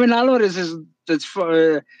Kevin Alvarez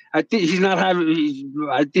I think he's not having.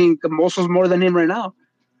 I think Mozo's more than him right now.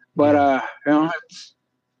 But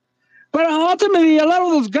but ultimately, a lot of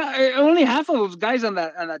those guys, only half of those guys on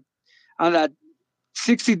that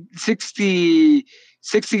 60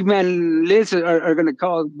 man list are going to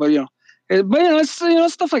call. But it's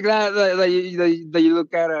stuff like that you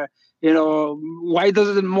look at. Why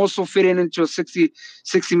doesn't Mozo fit into a 60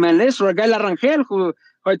 man list, or a guy like Rangel, who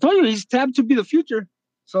I told you he's tapped to be the future.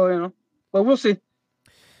 So but we'll see.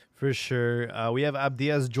 For sure. We have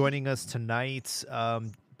Abdias joining us tonight.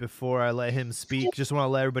 Before I let him speak, just want to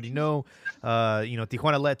let everybody know,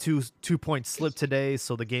 Tijuana let two points slip today,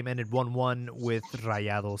 so the game ended 1-1 with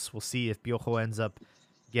Rayados. We'll see if Piojo ends up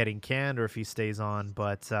getting canned or if he stays on.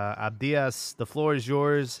 But Abdias, the floor is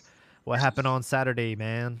yours. What happened on Saturday,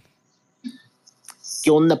 man? ¿Qué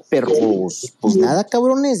onda, perros? Pues nada,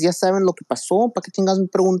 cabrones, ya saben lo que pasó. ¿Para qué chingados me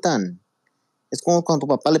preguntan? Es como cuando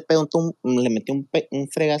tu papá le metió un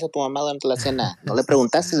fregazo a tu mamá durante la cena. No le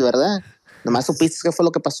preguntaste, ¿verdad? Nomás supiste qué fue lo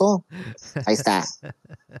que pasó. Ahí está.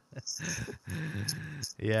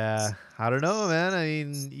 Yeah, I don't know, man. I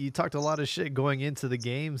mean, you talked a lot of shit going into the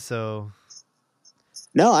game, so.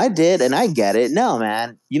 No, I did, and I get it. No,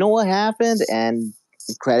 man. You know what happened? And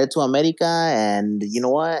credit to America. And you know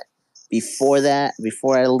what? Before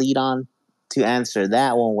I lead on to answer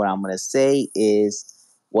that one, what I'm going to say is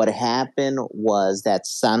what happened was that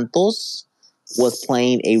Santos was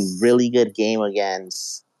playing a really good game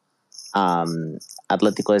against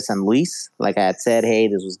Atlético de San Luis. Like I had said, hey,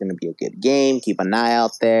 this was going to be a good game. Keep an eye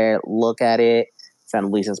out there. Look at it. San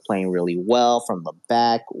Luis is playing really well from the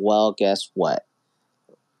back. Well, guess what?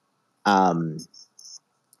 Was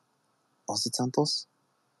it Santos?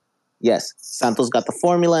 Yes, Santos got the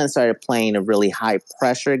formula and started playing a really high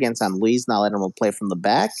pressure against San Luis, not letting them play from the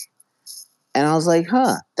back. And I was like,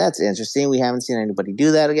 that's interesting. We haven't seen anybody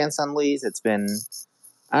do that against San Luis. It's been,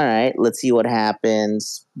 all right, let's see what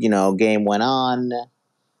happens. Game went on.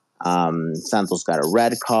 Santos got a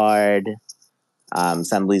red card.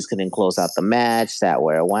 San Luis couldn't close out the match. That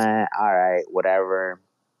where it went. All right, whatever.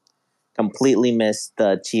 Completely missed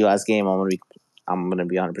the Chivas game. I'm gonna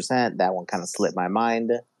be 100%. That one kind of slipped my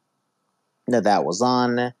mind. That was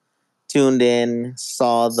on. Tuned in,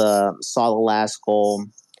 saw the last goal.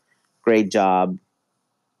 Great job.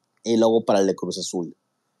 Y luego para el de Cruz Azul.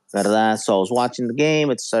 ¿Verdad? So I was watching the game.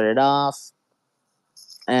 It started off.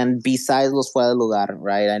 And besides los fuera de lugar,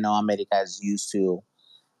 right? I know America is used to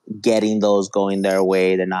getting those going their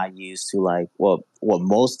way. They're not used to what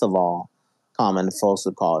most of all common folks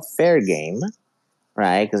would call a fair game,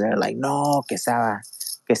 right? Because they're like, no, que estaba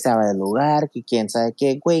de lugar, que quién sabe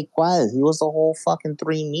qué. Güey, ¿cuál? He was the whole fucking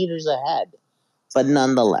 3 meters ahead. But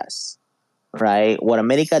nonetheless, right? What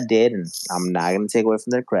America did, and I'm not going to take away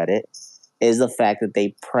from their credit, is the fact that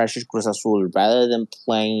they pressured Cruz Azul rather than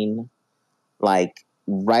playing right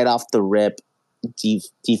off the rip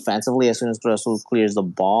defensively. As soon as Cruz Azul clears the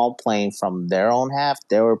ball, playing from their own half,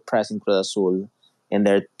 they were pressing Cruz Azul in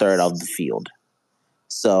their third of the field.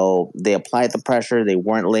 So they applied the pressure. They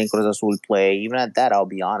weren't letting Cruz Azul play. Even at that, I'll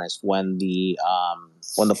be honest, when the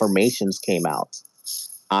formations came out,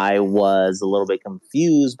 I was a little bit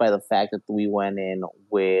confused by the fact that we went in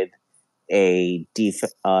with a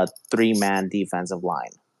 3-man defensive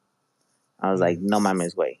line. I was like, no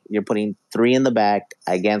mames, way. You're putting 3 in the back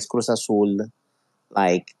against Cruz Azul.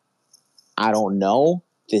 Like, I don't know.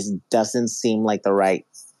 This doesn't seem like the right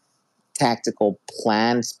tactical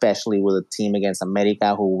plan, especially with a team against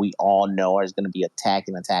America, who we all know is going to be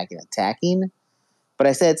attacking. But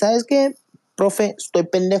I said, ¿sabes qué? Profe, estoy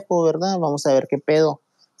pendejo, ¿verdad? Vamos a ver qué pedo.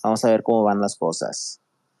 Vamos a ver cómo van las cosas.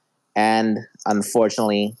 And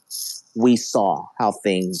unfortunately, we saw how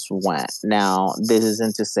things went. Now, this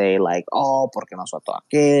isn't to say like, oh, porque no soltó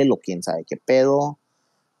aquel, o quién sabe qué pedo.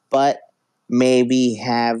 But maybe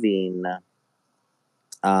having,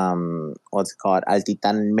 what's it called,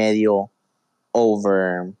 Altitan Medio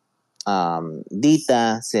over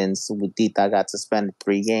Dita, since Dita got suspended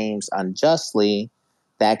 3 games unjustly,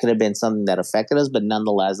 that could have been something that affected us. But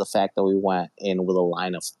nonetheless, the fact that we went in with a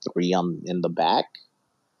line of 3 in the back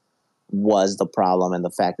was the problem, and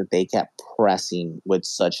the fact that they kept pressing with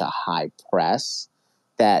such a high press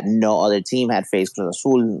that no other team had faced Cruz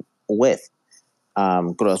Azul with.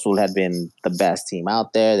 Cruz Azul had been the best team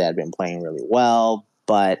out there. They had been playing really well,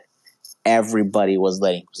 but everybody was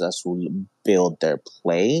letting Cruz Azul build their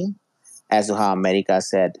play, as to how America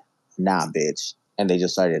said, nah, bitch. And they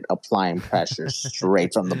just started applying pressure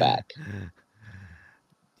straight from the back.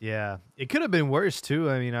 Yeah, it could have been worse too.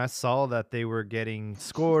 I mean, I saw that they were getting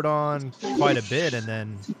scored on quite a bit, and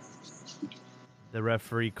then the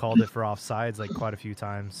referee called it for offsides like quite a few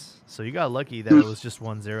times. So you got lucky that it was just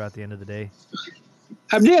 1-0 at the end of the day.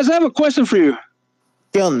 Abdias, I have a question for you.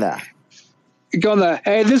 ¿Qué onda?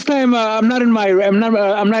 Hey, this time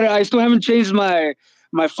I still haven't changed my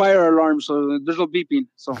fire alarm, so there's no beeping.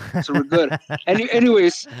 So we're good.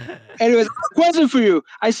 Anyways, question for you.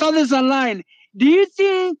 I saw this online. Do you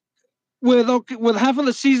think with half of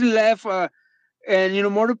the season left, and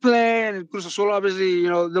more to play, and Cruz Azul obviously,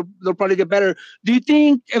 they'll probably get better. Do you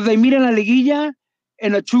think if they meet in La Liguilla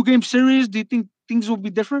in a 2-game series, do you think things will be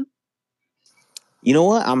different? You know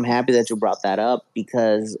what? I'm happy that you brought that up,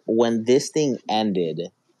 because when this thing ended,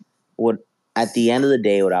 at the end of the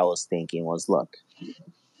day, what I was thinking was, look,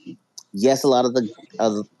 yes, a lot of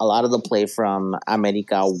the play from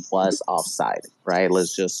America was offside, right?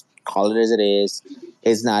 Let's just call it as it is.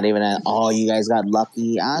 It's not even you guys got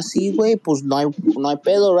lucky. Sí, güey, pues no hay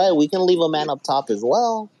pedo, right? We can leave a man up top as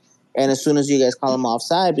well. And as soon as you guys call him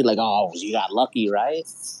offside, be like, oh, you got lucky, right?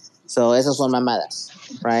 So esas son mamadas,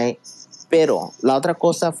 right? Pero la otra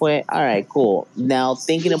cosa fue, all right, cool. Now,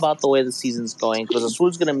 thinking about the way the season's going, because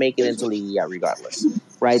Azul's going to make it into Liguilla regardless,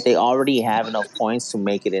 right? They already have enough points to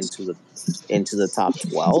make it into the top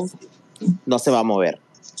 12. No se va a mover.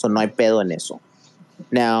 So no hay pedo en eso.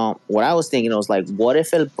 Now, what I was thinking was like, what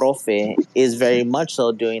if El Profe is very much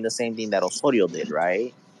so doing the same thing that Osorio did,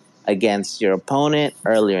 right? Against your opponent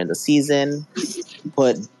earlier in the season,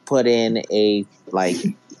 put in a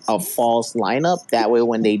false lineup. That way,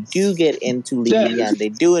 when they do get into Liguilla and they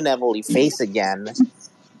do inevitably face again,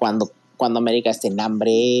 cuando América esté en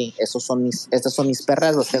hambre, estas son mis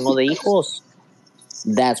perras, las tengo de hijos.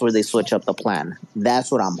 That's where they switch up the plan. That's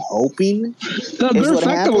what I'm hoping. Very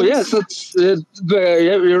effective. Yes,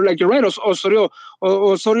 you're right. Osorio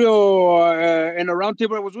in a round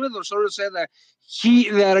table I was with, Osorio said that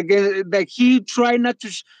he tried not to.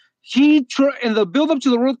 In the build up to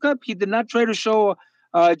the World Cup, he did not try to show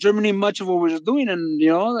Germany much of what we were doing, and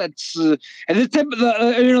that's and this type of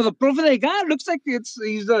the profile they got looks like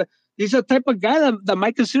he's a type of guy that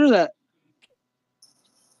might consider that.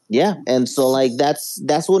 Yeah, and so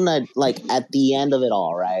that's when I at the end of it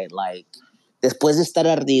all, right? Like después de estar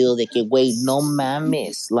ardido de que güey, no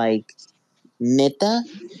mames, neta,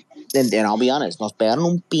 and I'll be honest, nos pegaron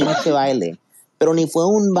un pinche baile, pero ni fue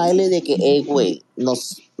un baile de que güey,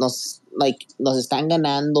 nos están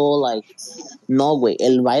ganando, no güey,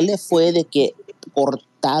 el baile fue de que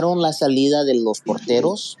cortaron la salida de los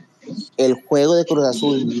porteros. El juego de Cruz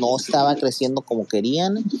Azul no estaba creciendo como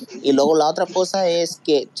querían. Y luego la otra cosa es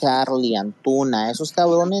que Charlie, Antuna, esos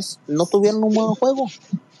cabrones no tuvieron un buen juego.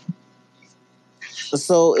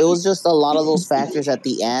 So it was just a lot of those factors at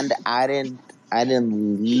the end. I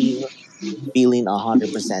didn't leave feeling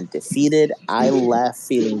 100% defeated. I left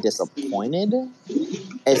feeling disappointed,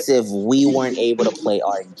 as if we weren't able to play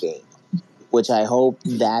our game. Which I hope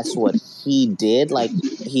that's what he did.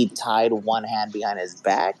 He tied one hand behind his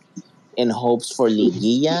back in hopes for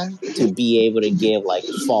Liguilla to be able to give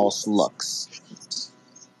false looks.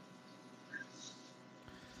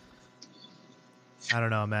 I don't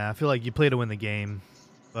know, man. I feel like you play to win the game,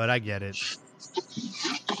 but I get it.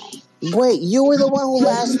 Wait, you were the one who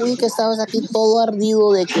last week estabas aquí todo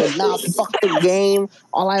ardido de que nah, fuck the game.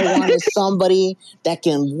 All I want is somebody that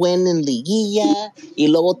can win in liguilla. Y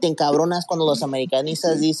luego te encabronas cuando los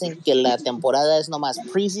americanistas dicen que la temporada es nomás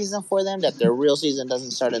preseason for them, that their real season doesn't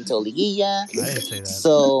start until liguilla. I didn't say that.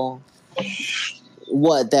 So,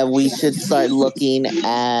 what, that we should start looking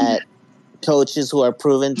at coaches who are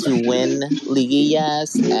proven to win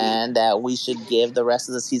liguillas and that we should give the rest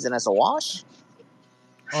of the season as a wash?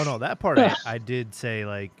 Oh no, that part I did say,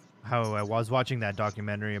 like how I was watching that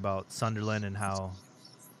documentary about Sunderland and how,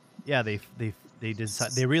 yeah, they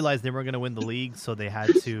realized they weren't going to win the league, so they had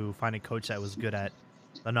to find a coach that was good at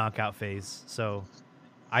the knockout phase. So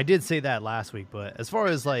I did say that last week, but as far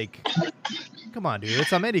as like, come on, dude,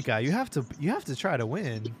 it's America. You have to try to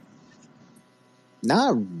win.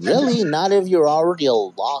 Not really. Not if you're already a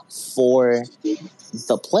lock for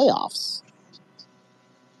the playoffs.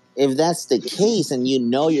 If that's the case and you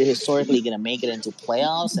know you're historically going to make it into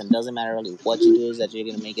playoffs and doesn't matter really what you do is that you're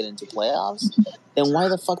going to make it into playoffs, then why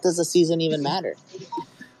the fuck does the season even matter?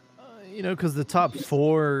 Because the top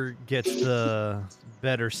 4 gets the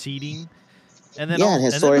better seeding. And then and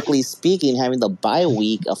historically speaking, having the bye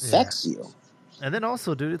week affects you. And then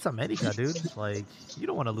also, dude, it's America, dude. Like, you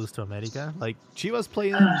don't want to lose to America. Like, Chivas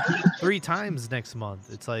play them 3 times next month.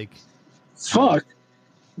 It's like, fuck.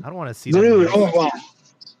 I don't want to see them. Dude, oh wow.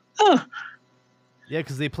 Yeah,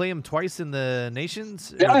 because they play them twice in the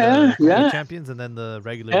Nations, the champions, and then the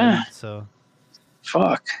regular league. So,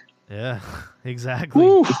 fuck. Yeah, exactly.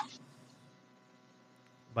 Woo.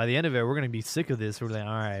 By the end of it, we're gonna be sick of this. We're like, all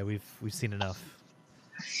right, we've seen enough.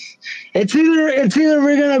 It's either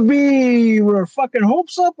we're gonna be we're fucking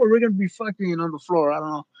hopes up or we're gonna be fucking on the floor. I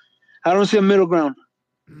don't know. I don't see a middle ground.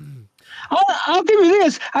 I'll give you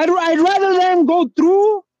this. I'd rather them go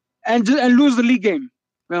through and lose the league game.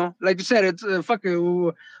 You know, like you said, it's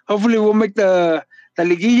fucking. Hopefully, we'll make the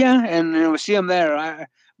liguilla and see them there.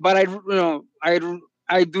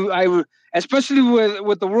 Especially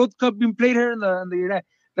with the World Cup being played here in the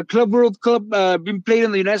Club World Cup being played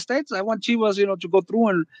in the United States. I want Chivas, to go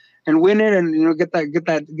through and win it and get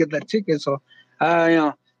that ticket. So,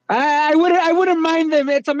 I wouldn't mind them.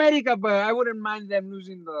 It's America, but I wouldn't mind them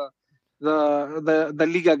losing the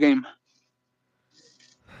Liga game.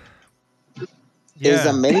 Yeah. Is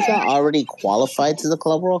America already qualified to the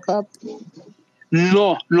Club World Cup?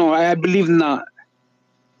 No, I believe not.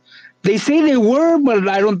 They say they were, but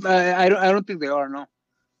I don't think they are. No.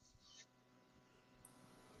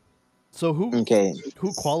 So who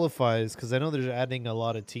qualifies? Because I know they're adding a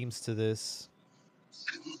lot of teams to this.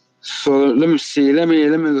 So let me see. Let me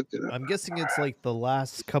look it up. I'm guessing it's like the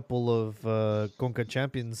last couple of Conca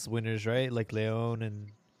Champions winners, right? Like León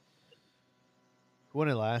and who won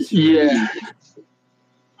it last year? Yeah.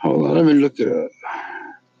 Hold on, let me look it up.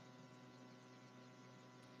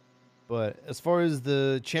 But as far as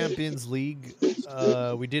the Champions League,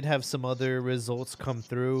 we did have some other results come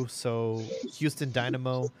through. So Houston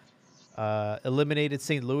Dynamo eliminated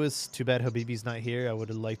St. Louis. Too bad Habibi's not here. I would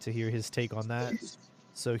have liked to hear his take on that.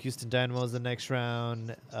 So Houston Dynamo is the next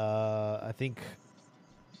round. I think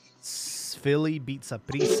Philly beat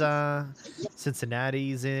Saprissa.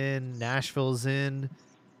 Cincinnati's in. Nashville's in.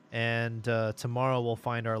 And tomorrow we'll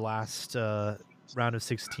find our last round of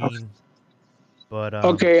 16. But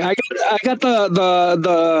okay, I got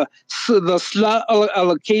the slot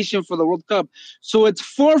allocation for the World Cup. So it's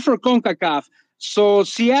 4 for CONCACAF. So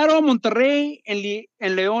Seattle, Monterrey, and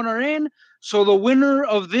León are in. So the winner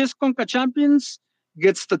of this CONCA Champions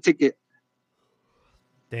gets the ticket.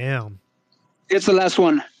 Damn. It's the last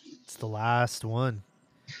one. It's the last one.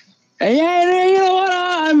 And yeah, you know what?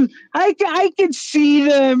 I can see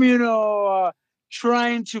them,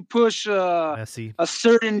 trying to push a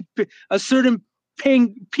certain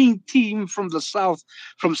pink team from the South,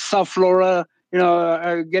 from South Florida,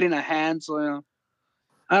 getting a hand. So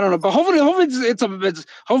I don't know, but hopefully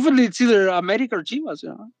it's either America or Chivas.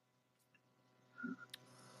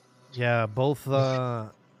 Yeah, both.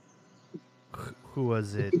 Who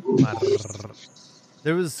was it?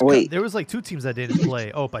 There was like 2 teams that didn't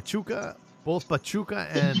play. Oh, Pachuca. Both Pachuca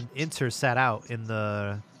and Inter sat out in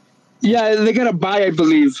the. Yeah, they got a bye, I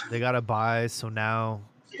believe. They got a bye, so now.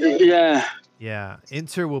 Yeah. Yeah,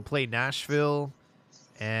 Inter will play Nashville,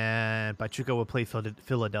 and Pachuca will play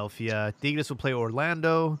Philadelphia. Tigres will play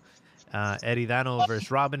Orlando. Eridano versus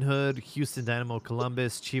Robin Hood. Houston Dynamo,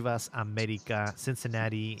 Columbus, Chivas, America,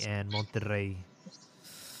 Cincinnati, and Monterrey.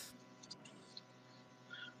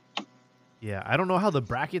 Yeah, I don't know how the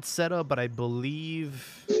bracket's set up, but I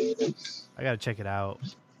believe I gotta check it out.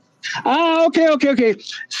 Okay.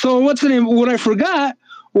 So what's the name? What I forgot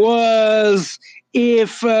was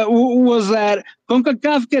was that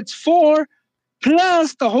CONCACAF gets 4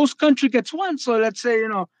 plus the host country gets 1. So let's say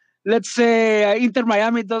Inter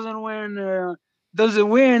Miami doesn't win,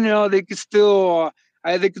 they could still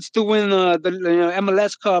win the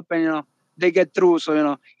MLS Cup, and they get through.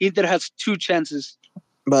 So Inter has 2 chances.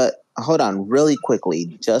 But hold on, really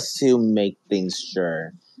quickly, just to make things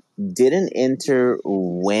sure. Didn't Inter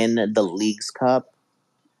win the Leagues Cup?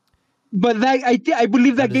 But I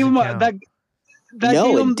believe that gave him that.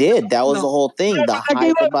 No, it did. That was the whole thing. The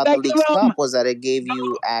hype about the Leagues Cup was that it gave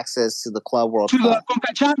you access to the Club World Cup. To the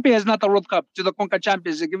Conca Champions, not the World Cup. To the Conca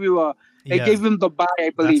Champions, it gave him the bye, I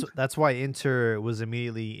believe. That's why Inter was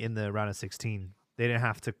immediately in the round of 16. They didn't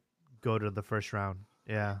have to go to the first round.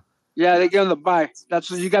 Yeah. Yeah, they gave him the bye.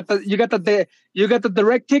 That's what you got the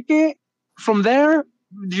direct ticket from there.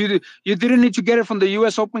 You didn't need to get it from the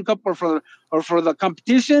U.S. Open Cup or for the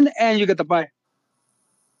competition, and you get the bye.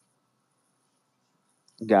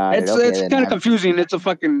 Got it. It's kind of confusing. It's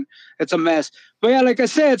a mess. But yeah, like I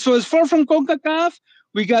said, so as far from CONCACAF,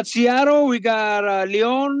 we got Seattle, we got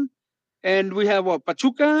Leon, and we have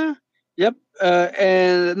Pachuca. Yep.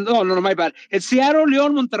 And no, my bad. It's Seattle,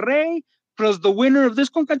 Leon, Monterrey, plus the winner of this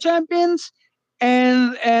Conca Champions,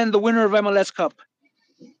 and the winner of MLS Cup.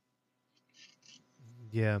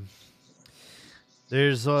 Yeah.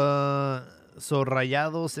 There's so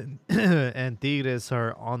Rayados and Tigres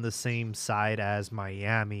are on the same side as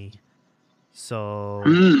Miami. So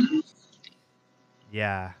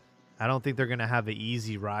yeah, I don't think they're gonna have an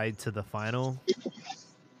easy ride to the final,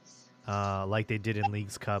 like they did in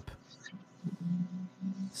Leagues Cup.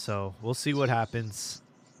 So we'll see what happens.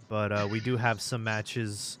 But we do have some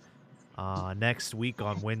matches next week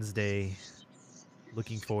on Wednesday.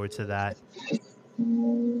 Looking forward to that.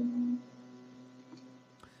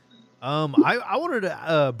 I wanted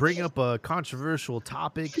to bring up a controversial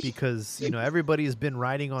topic because everybody's been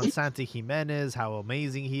writing on Santi Giménez, how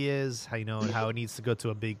amazing he is, how he needs to go to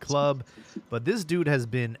a big club, but this dude has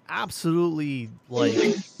been absolutely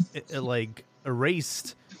like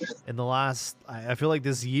erased in the last. I feel like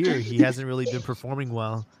this year he hasn't really been performing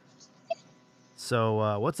well.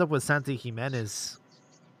 So what's up with Santi Giménez?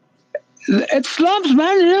 It's slumps,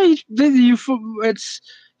 man. It's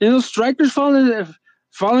strikers fall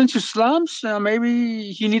into slumps.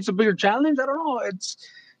 Maybe he needs a bigger challenge. I don't know. It's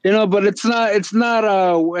but it's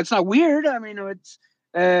not weird. I mean,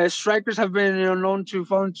 it's strikers have been known to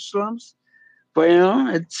fall into slumps, but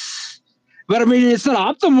it's not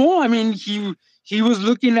optimal. I mean, he was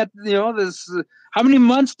looking at this. How many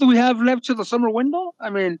months do we have left to the summer window?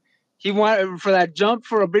 I mean, he wanted for that jump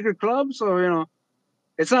for a bigger club, so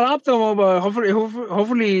it's not optimal. But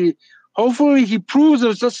hopefully he proves it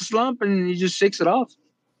was just a slump and he just shakes it off.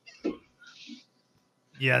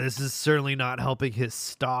 Yeah, this is certainly not helping his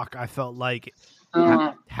stock. I felt like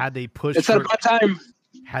had they pushed it's at a bad time.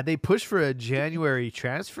 Had they pushed for a January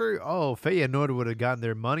transfer, Feyenoord would have gotten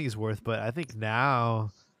their money's worth. But I think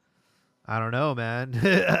now, I don't know, man.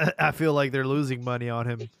 I feel like they're losing money on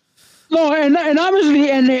him. No, and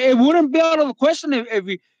obviously, and it wouldn't be out of the question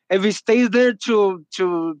if he stays there till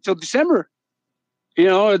December.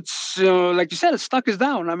 It's like you said, his stock is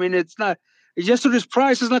down. I mean, it's yesterday's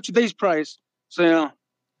price is not today's price. So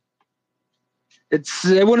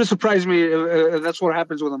it wouldn't surprise me if that's what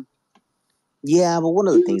happens with him. Yeah, but one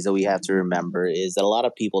of the things that we have to remember is that a lot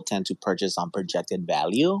of people tend to purchase on projected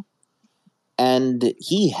value. And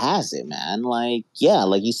he has it, man. Like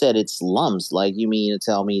you said, it's lumps. Like, you mean to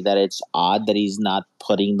tell me that it's odd that he's not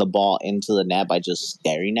putting the ball into the net by just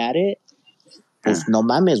staring at it? Because no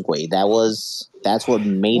mames, güey. That's what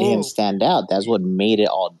made him stand out. That's what made it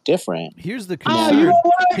all different. Here's the concern.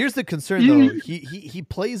 Here's the concern, though. He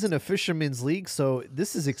plays in a fisherman's league, so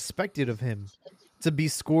this is expected of him to be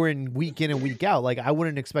scoring week in and week out. Like, I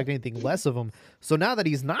wouldn't expect anything less of him. So now that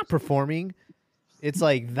he's not performing, it's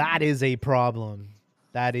like that is a problem.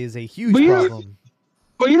 That is a huge problem.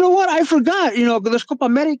 But you know what? I forgot. There's Copa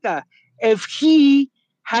America. If he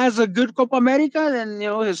has a good Copa America, then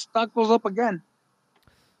his stock goes up again.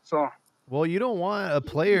 So. Well, you don't want a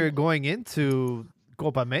player going into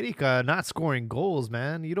Copa America not scoring goals,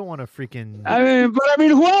 man. You don't want to freaking.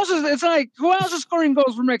 Who else is? It's like who else is scoring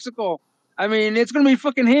goals for Mexico? I mean, it's gonna be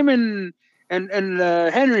fucking him and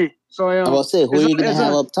Henry. So I will say, who are you gonna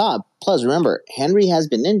have up top? Plus, remember, Henry has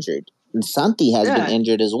been injured, and Santi has been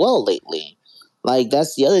injured as well lately. Like,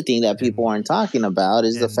 that's the other thing that people aren't talking about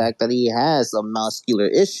is the fact that he has a muscular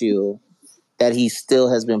issue that he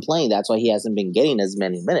still has been playing. That's why he hasn't been getting as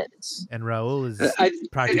many minutes. And Raul is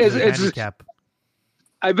practically handicapped.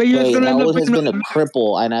 I bet you it's gonna end up Raul has being been a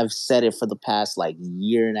cripple, and I've said it for the past like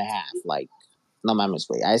year and a half. Like, no mames,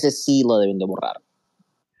 güey. A ese sí lo deben de borrar.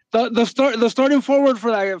 The starting forward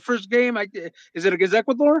for that first game. Is it against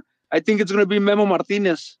Ecuador? I think it's gonna be Memo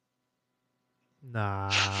Martinez.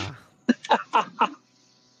 Nah.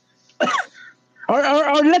 Or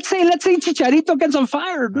let's say Chicharito gets on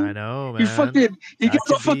fire, dude. I know, man. He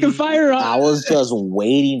gets on fucking fire. I was just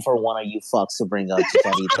waiting for one of you fucks to bring up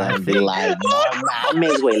Chicharito and be like, no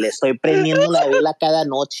mames, güey, le estoy prendiendo la vela cada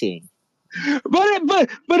noche. But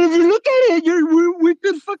if you look at it, we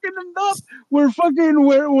could fucking end up where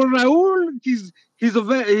Raul he's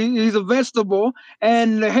a vegetable,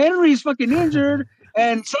 and Henry's fucking injured,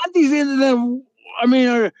 and Santi's in the. I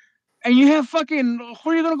mean, and you have fucking, who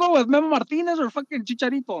are you going to go with? Memo Martinez or fucking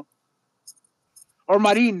Chicharito? Or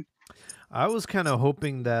Marin? I was kind of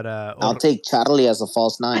hoping that... I'll take Charlie as a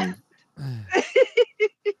false nine.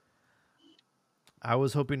 I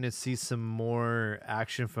was hoping to see some more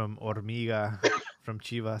action from Hormiga from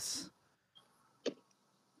Chivas.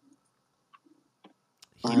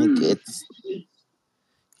 I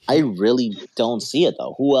really don't see it,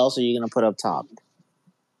 though. Who else are you going to put up top?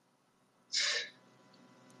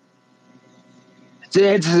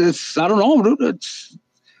 It's I don't know, dude.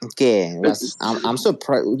 Okay, I'm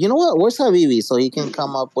surprised. You know what? Where's Habibi so he can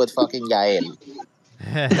come up with fucking Yael?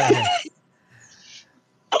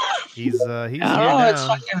 He's here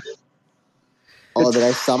now. Oh, did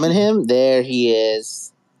I summon him? There he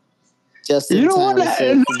is. Just in time to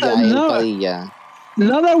save Yael Padilla.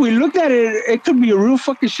 Now that we look at it, it could be a real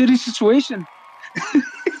fucking shitty situation.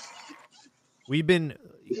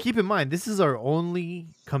 Keep in mind, this is our only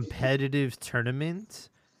competitive tournament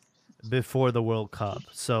before the World Cup.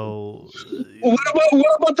 So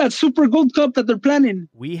what about that Super Gold Cup that they're planning?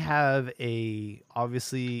 We have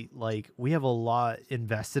obviously we have a lot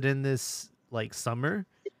invested in this summer,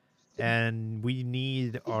 and we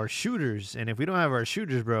need our shooters. And if we don't have our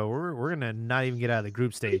shooters, bro, we're gonna not even get out of the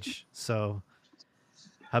group stage. So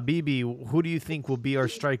Habibi, who do you think will be our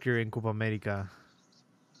striker in Copa America?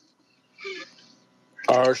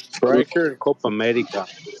 Our striker in Copa America.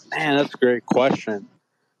 Man, that's a great question.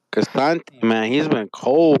 Because Santi, man, he's been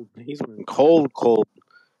cold. He's been cold.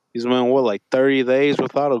 He's been, 30 days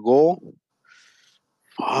without a goal?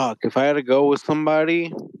 Fuck, if I had to go with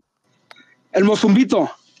somebody... El Mozumbito.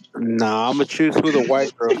 Nah, I'm going to choose who the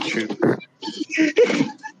white girls choose.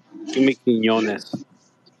 Give me Quiñones.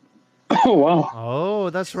 Oh, wow. Oh,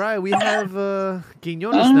 that's right. We have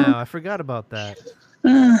Quiñones now. I forgot about that.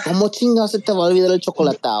 ¿Cómo chingados se te va a olvidar el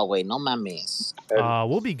chocolatao, güey? No mames.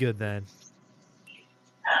 We'll be good then.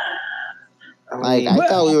 I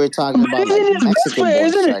thought we were talking about Mexican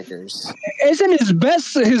strikers. Isn't his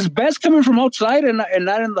best coming from outside and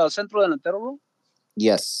not in the central delantero role?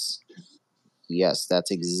 Yes, that's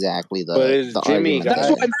exactly the. But it's Jimmy.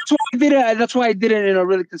 That's why I didn't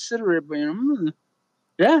really consider it. But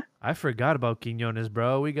yeah. I forgot about Quiñones,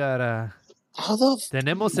 bro. We got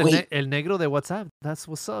Tenemos el negro de WhatsApp. That's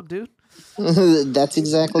what's up, dude. That's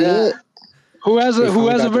exactly it. Who has a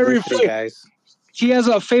very guys. He has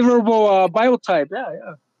a favorable biotype.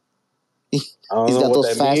 Yeah. He's got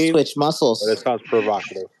those fast twitch muscles. But it sounds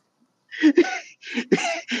provocative.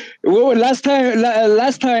 Well, last time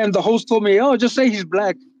the host told me, "Oh, just say he's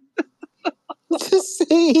black." Just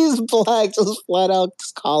say he's black. Just flat out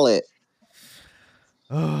call it.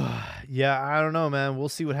 Yeah, I don't know, man. We'll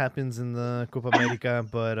see what happens in the Copa America,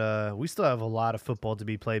 but we still have a lot of football to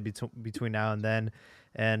be played between now and then.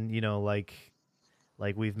 And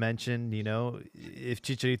like we've mentioned, if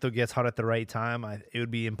Chicharito gets hot at the right time, it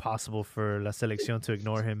would be impossible for La Selección to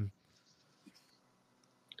ignore him.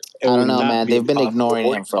 I don't know, man. They've been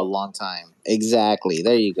ignoring him for a long time. Exactly.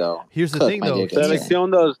 There you go. Here's the thing, though.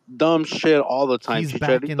 Selección does dumb shit all the time.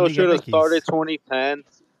 Chicharito should have started 2010.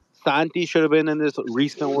 Santi should have been in this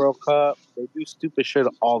recent World Cup. They do stupid shit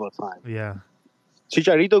all the time. Yeah.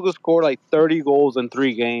 Chicharito could score 30 goals in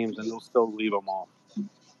 3 games and they'll still leave him off.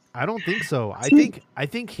 I don't think so. I think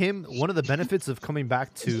one of the benefits of coming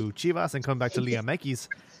back to Chivas and coming back to Liga MX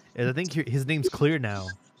is I think his name's clear now.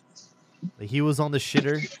 He was on the shit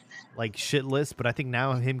list, but I think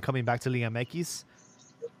now him coming back to Liga MX,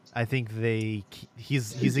 I think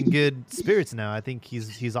he's in good spirits now. I think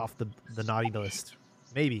he's off the naughty list.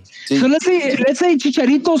 Maybe. So let's say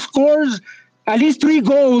Chicharito scores at least 3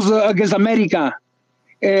 goals against America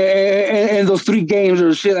in those 3 games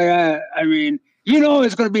or shit like that. I mean,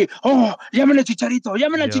 it's going to be, llámale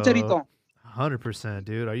Chicharito. 100%,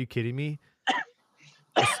 dude. Are you kidding me?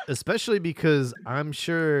 Especially because I'm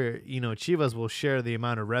sure, Chivas will share the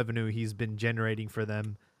amount of revenue he's been generating for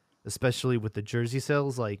them especially with the jersey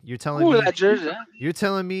sales. Like you're telling Ooh, me, that jersey. you're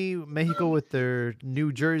telling me Mexico with their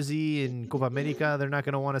new jersey in Copa America, they're not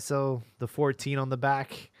going to want to sell the 14 on the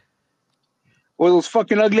back. Or those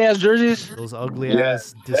fucking ugly ass jerseys. Those ugly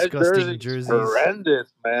ass, disgusting jerseys. Horrendous,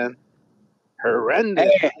 man.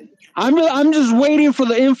 Horrendous. Hey, I'm just waiting for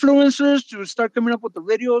the influencers to start coming up with the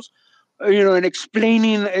videos, and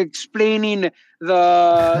explaining the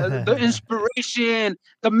inspiration,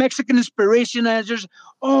 the Mexican inspiration, and just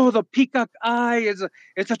the peacock eye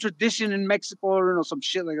it's a tradition in Mexico, or some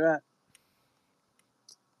shit like that.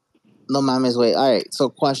 No mames, wait. All right. So,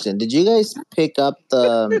 question: did you guys pick up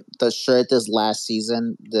the shirt this last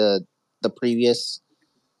season? The previous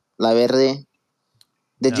La Verde.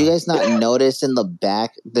 Did you guys not notice in the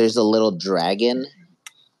back there's a little dragon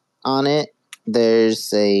on it?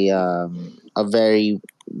 There's a very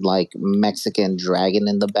like Mexican dragon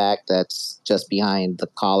in the back that's just behind the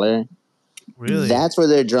collar. Really? That's where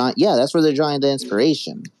they're drawing. Yeah, that's where they're drawing the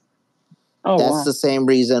inspiration. Oh, that's the same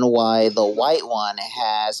reason why the white one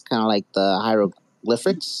has kind of like the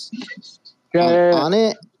hieroglyphics on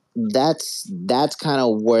it. That's kind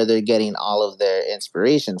of where they're getting all of their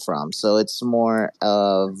inspiration from. So it's more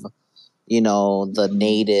of, the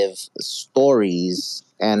native stories,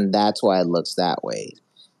 and that's why it looks that way.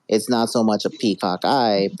 It's not so much a peacock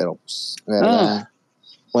eye, but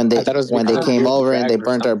when they came over and they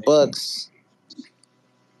burnt our books.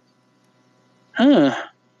 I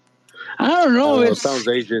don't know. It sounds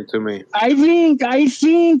Asian to me. I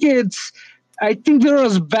think they're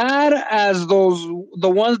as bad as the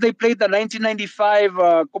ones they played the 1995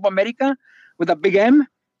 Copa America with a big M.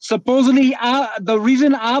 Supposedly, the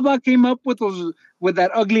reason ABBA came up with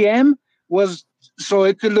that ugly M was so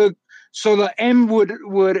it could look, so the M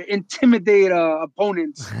would intimidate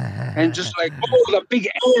opponents, and just like, the big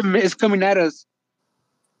M is coming at us.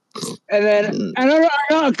 And then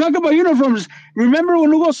I talk about uniforms. Remember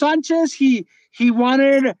when Hugo Sanchez he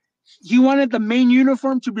wanted the main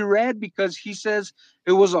uniform to be red because he says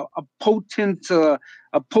it was a potent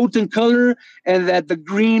color, and that the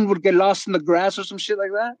green would get lost in the grass or some shit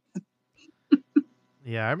like that.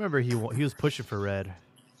 Yeah, I remember he was pushing for red.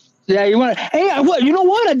 Yeah, you know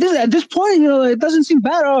what? At this point, it doesn't seem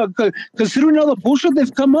bad. Considering all the bullshit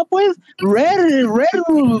they've come up with, red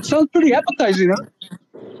sounds pretty appetizing, huh?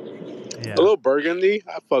 Yeah. A little burgundy,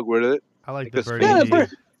 I fuck with it. I like the burgundy.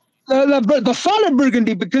 Yeah, the solid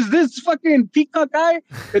burgundy, because this fucking peacock eye,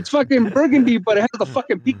 it's fucking burgundy, but it has the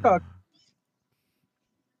fucking peacock.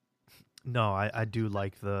 No, I do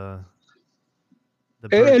like the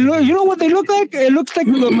you know what they look like? It looks like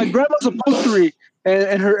my grandma's upholstery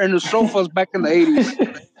and her sofas back in the 80s.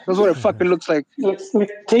 That's what it fucking looks like. Looks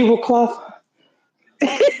like tablecloth.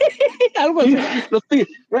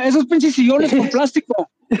 Esos pinches sillones con plástico.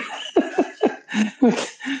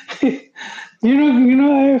 You know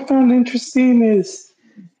what I found interesting is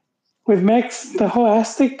with Mex, the whole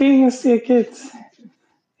Aztec thing is it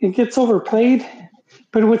gets overplayed.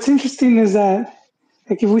 But what's interesting is that,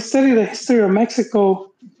 like, if we study the history of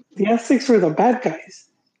Mexico, the Aztecs were the bad guys.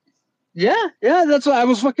 Yeah, that's what I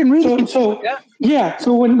was fucking reading. So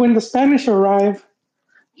when the Spanish arrived,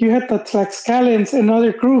 you had the Tlaxcalans and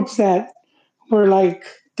other groups that were like,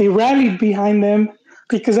 they rallied behind them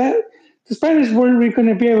because the Spanish weren't really going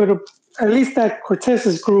to be able to, at least that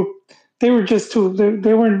Cortez's group, they were just two,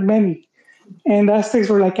 they weren't many. And the Aztecs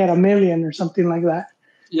were like at 1 million or something like that.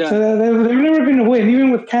 Yeah. So they were never going to win,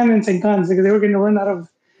 even with cannons and guns, because they were going to run out of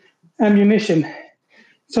ammunition.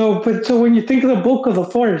 So when you think of the bulk of the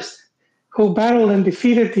force who battled and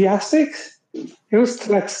defeated the Aztecs, it was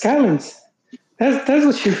Tlaxcalans. That's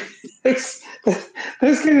what you. That's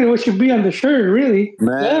kind of what should be on the shirt, really.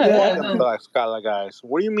 Man, Tlaxcala guys.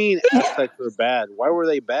 What do you mean Aztecs were bad? Why were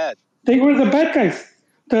they bad? They were the bad guys.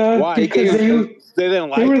 Why? Because they didn't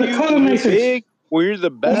like they were the colonizers. We're the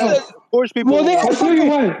best. Of course, people. Well, they had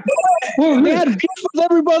beef with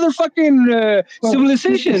every other fucking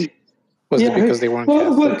civilization. Was it because they weren't?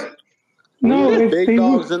 No, big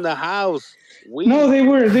dogs in the house.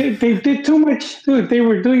 They did too much. Dude, they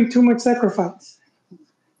were doing too much sacrifice,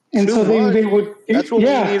 and so they would. That's what we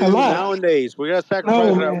need to do nowadays. We gotta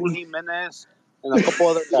sacrifice Raúl Jiménez and a couple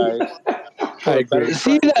other guys. I agree.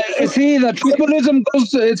 See that tribalism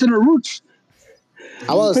goes. It's in the roots.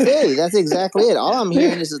 I will say that's exactly it. All I'm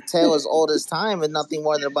hearing is a tale as old as time, and nothing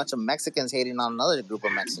more than a bunch of Mexicans hating on another group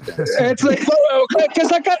of Mexicans. It's like, ¿qué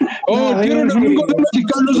sacan?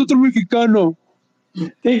 Mexicano.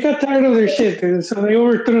 They got tired of their shit, dude, so they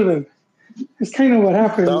overthrew them. It's kind of what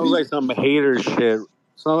happened. Sounds like some hater shit.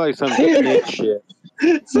 Sounds like some shit.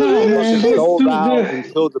 No, man. Sold out and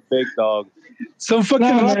killed the big dog. Some fucking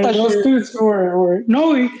No, man, rata those shit. dudes were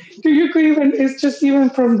no. Dude, you could even. It's just even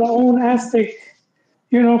from the own Aztec,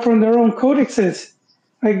 from their own codexes,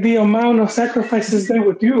 like the amount of sacrifices they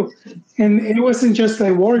would do, and it wasn't just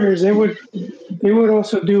like warriors. They would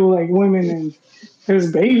also do like women and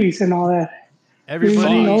there's babies and all that.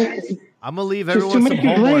 Everybody, I'm gonna leave just to everyone some make it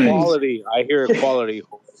rain. homework. Quality. I hear equality.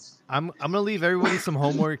 I'm gonna leave everybody some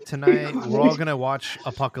homework tonight. We're all gonna watch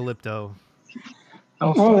Apocalypto.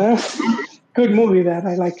 Oh, that's good movie. That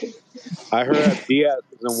I like it. I heard that Diaz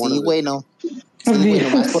is in one Sí, of güey, them. no. Sí, güey,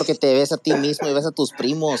 nomás porque te ves a ti mismo y ves a tus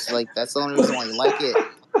primos. Like, that's the only reason why you like it.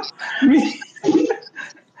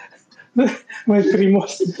 My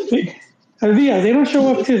primos. Al día, they don't show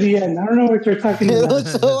up to the end. I don't know what you're talking They about. don't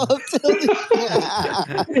show up till the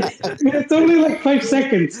It's only like 5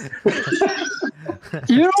 seconds.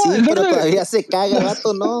 You know, Sí, pero todavía se caga el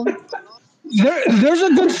vato, ¿no? there's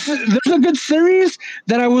a good series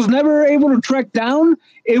that I was never able to track down.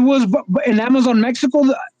 It was in Amazon Mexico.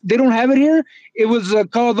 They don't have it here. It was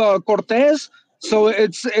called Cortez. So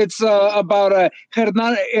it's about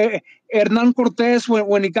Hernan Cortez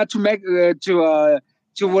when he got to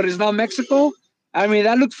what is now Mexico. I mean,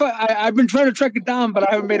 that looks fun. I've been trying to track it down, but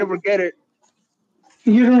I haven't been able to get it.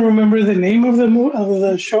 You don't remember the name of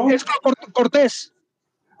the show? It's called Cortez.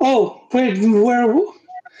 Oh, wait, where?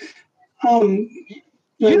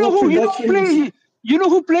 You know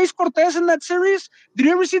who plays Cortez in that series? Did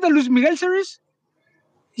you ever see the Luis Miguel series?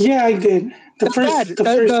 Yeah, I did. The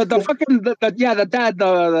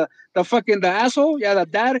asshole. Yeah, the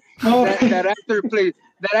dad. Oh. That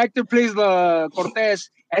actor plays the Cortez,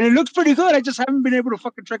 and it looks pretty good. I just haven't been able to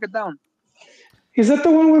fucking track it down. Is that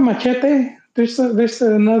the one with Machete? There's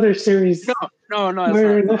another series. No. No,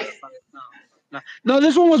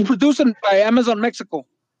 this one was produced by Amazon Mexico.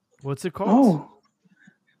 What's it called? Oh,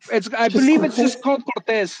 I believe it's just called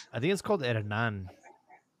Cortez. I think it's called Hernan.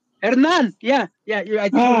 Hernan, yeah. I think you're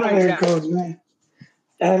right. There it goes, man.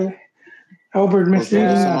 Albert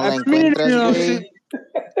misleading.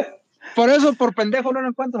 Por eso, por pendejo, no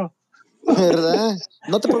lo encuentro. ¿Verdad?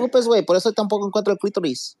 No te preocupes, güey. Por eso tampoco encuentro el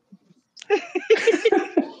clítoris.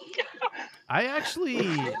 I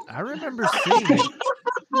remember seeing it.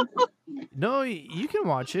 No, you can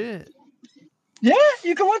watch it. Yeah,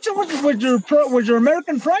 you can watch it with your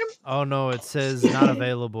American Prime. Oh no, it says not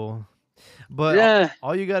available. But yeah.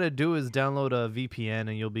 all you gotta do is download a VPN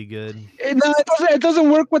and you'll be good. It doesn't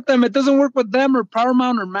work with them. It doesn't work with them or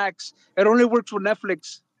Paramount or Max. It only works with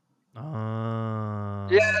Netflix. Yeah,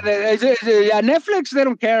 Netflix, they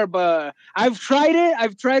don't care, but I've tried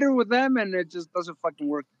it with them, and it just doesn't fucking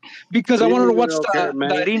work because I wanted to watch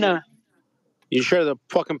the Arena. You share the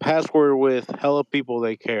fucking password with hella people,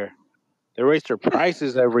 they care. They raise their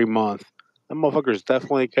prices every month. Them motherfuckers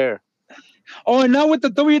definitely care. Oh, and now with the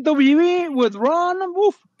WWE with Raw,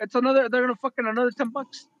 woof, it's they're gonna fucking another $10.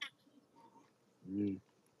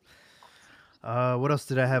 What else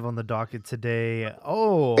did I have on the docket today?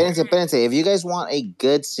 Oh, Espérense. If you guys want a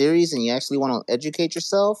good series and you actually want to educate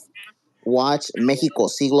yourself, watch México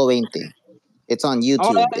Siglo XX. It's on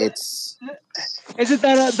YouTube. Is it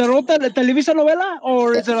the old Televisa novela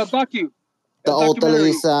or is it a docu? The old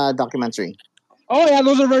Televisa documentary. Oh yeah,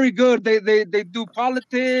 those are very good. They do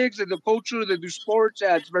politics, they do culture, they do sports.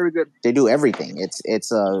 Yeah, it's very good. They do everything.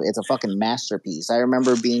 It's a fucking masterpiece. I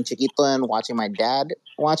remember being chiquito and watching my dad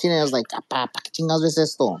watching it. I was like, "Pa, ¿qué chingados ves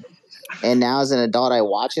esto?" And now as an adult, I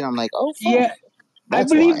watch it. I'm like, "Oh, fuck." Yeah. I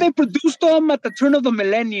believe they produced them at the turn of the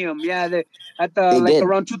millennium. Yeah,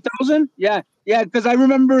 around 2000. Yeah, because I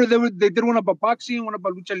remember they did one about boxing, one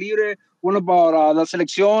about lucha libre, one about la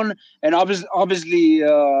selección, and obviously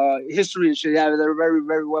history and shit. Yeah, they're very,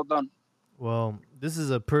 very well done. Well, this is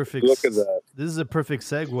a perfect. Look at that. This is a perfect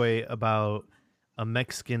segue about a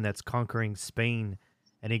Mexican that's conquering Spain.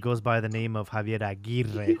 And he goes by the name of Javier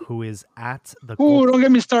Aguirre, who is at the don't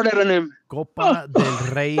get me started on him. Copa del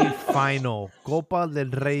Rey final. Copa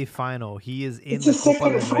del Rey final. He is in the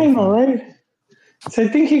Copa del Rey final, right? So I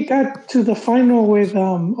think he got to the final with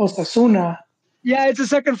Osasuna. Yeah, it's the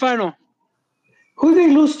second final. Who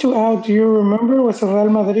they lose to out? Do you remember? Was it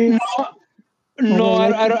Real Madrid? No,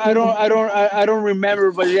 I don't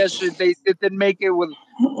remember. But yes, they did make it with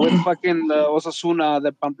fucking Osasuna,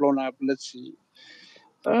 the Pamplona. Let's see.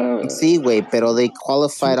 Sí, güey, pero they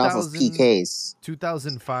qualified off of PKs.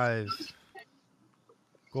 2005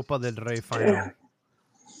 Copa del Rey final.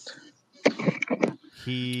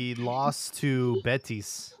 He lost to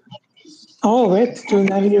Betis. Oh, Betis,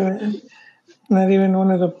 not even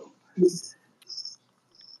one of the.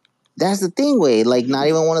 That's the thing, way. Like, not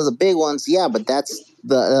even one of the big ones. Yeah, but that's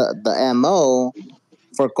the MO.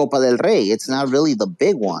 for Copa del Rey. It's not really the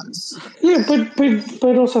big ones. Yeah, but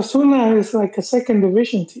Osasuna is like a second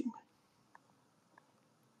division team.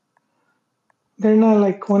 They're not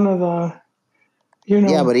like one of the,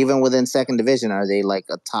 Yeah, but even within second division, are they like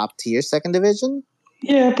a top tier second division?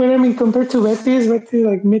 Yeah, but I mean, compared to Betis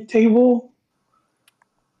like mid-table.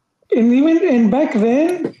 And back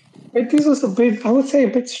then, Betis was I would say a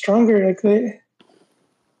bit stronger. Like they.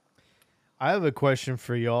 I have a question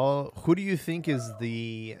for y'all. Who do you think is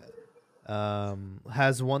the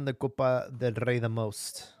has won the Copa del Rey the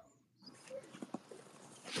most?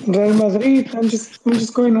 Real Madrid. I'm just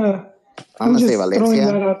going to. I'm just throwing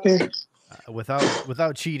that out there.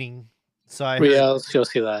 Without cheating. So I Real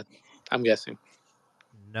Sociedad, I'm guessing.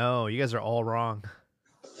 No, you guys are all wrong.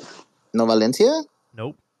 No Valencia?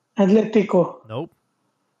 Nope. Atlético. Nope.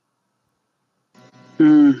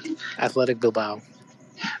 Athletic Bilbao.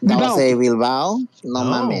 No say Bilbao? No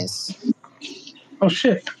mames. Oh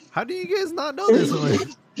shit. How do you guys not know this one?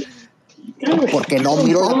 Porque no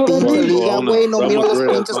miro la pinche liga, güey. No miro los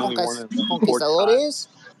pinches conquistadores.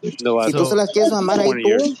 No, y tú se las quieres mamar ahí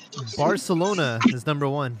tú. Barcelona is number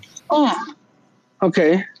 1. Oh,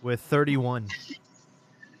 okay. With 31.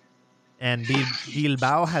 And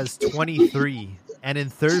Bilbao has 23. And in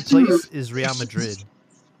third place is Real Madrid.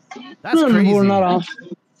 That's crazy.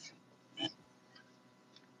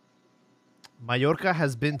 Mallorca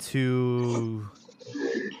has been to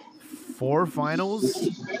 4 finals.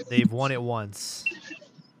 They've won it once.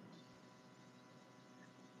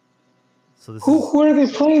 So this who are they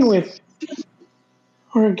playing with?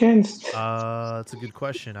 Or against? That's a good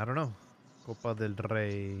question. I don't know. Copa del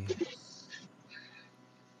Rey.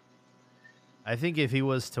 I think if he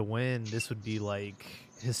was to win, this would be like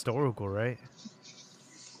historical, right?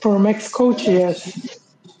 For an ex-coach, yes.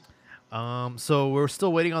 So we're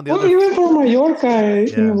still waiting on the other. Even for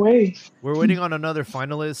Mallorca, in a way. We're waiting on another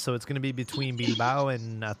finalist, so it's going to be between Bilbao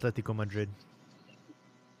and Atletico Madrid.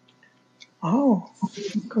 Oh.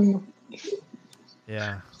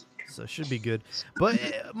 Yeah. So it should be good. But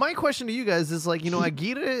my question to you guys is like,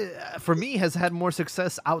 Aguirre, for me, has had more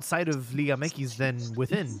success outside of Liga MX than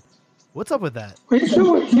within. What's up with that?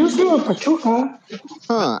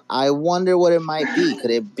 I wonder what it might be.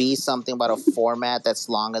 Could it be something about a format that's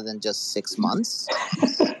longer than just 6 months?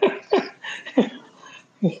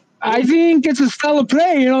 I think it's a style of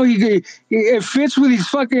play. It fits with these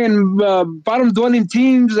fucking bottom-dwelling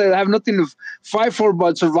teams that have nothing to fight for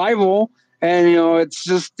but survival. And, it's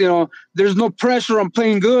just, there's no pressure on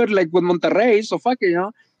playing good like with Monterrey. So, fuck it,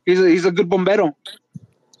 he's a good bombero.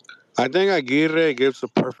 I think Aguirre gives a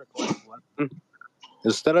perfect lesson.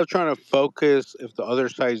 Instead of trying to focus if the other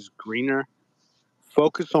side's greener,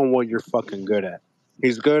 focus on what you're fucking good at.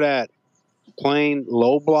 He's good at playing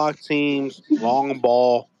low block teams, long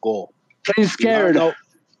ball, goal. Playing scared.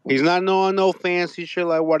 He's not knowing no fancy shit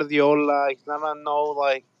like Guardiola. He's not on no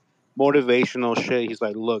like motivational shit. He's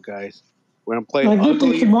like, look, guys, we're gonna play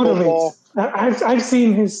ugly football. I've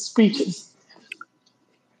seen his speeches.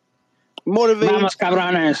 Motivate. Vamos,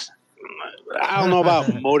 cabrones. I don't know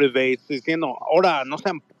about motivate. Diciendo, ahora no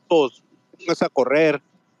sean putos, a correr.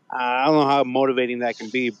 I don't know how motivating that can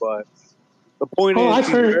be, but the point is he's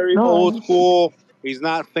very old school. He's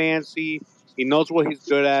not fancy. He knows what he's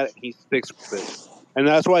good at. He sticks with it. And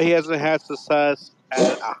that's why he hasn't had success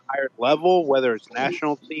at a higher level, whether it's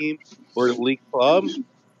national team or league club,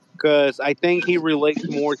 because I think he relates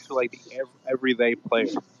more to like the everyday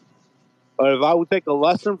player. But if I would take a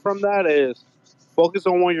lesson from that is focus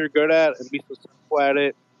on what you're good at and be successful at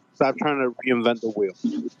it. Stop trying to reinvent the wheel.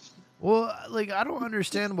 Well, I don't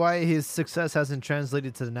understand why his success hasn't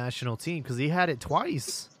translated to the national team because he had it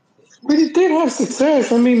twice. But he did have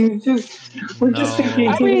success. I mean, we're just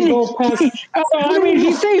thinking.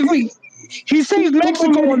 He saved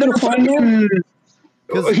Mexico when they were fucking.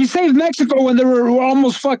 He saved Mexico when they were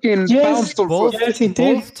almost fucking bounced. Yes, he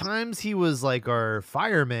did. Both times he was like our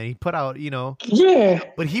fireman. He put out, Yeah.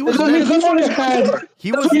 But he was never had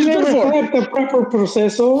the proper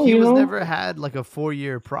proceso. He was never had like a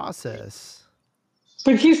 4-year process.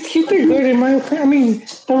 But he did good in my opinion. I mean,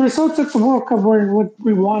 the results at the World Cup were what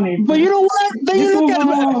we wanted. But you know what? Then you look at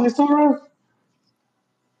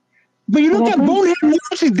But you look at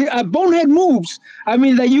bonehead moves. I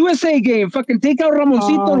mean, the USA game, fucking take out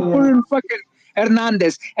Ramoncito and put in fucking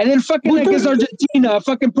Hernandez. And then fucking against Argentina,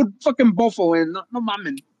 fucking put fucking Bofo in. No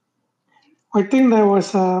mames. I think that was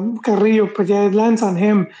Carrillo, but yeah, it lands on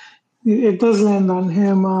him. It does land on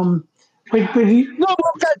him. Carrillo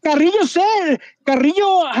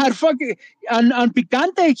had fucking, on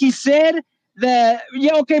Picante, he said that,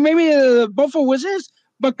 maybe Bofo was his,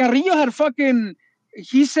 but Carrillo had fucking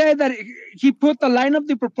he said that he put the lineup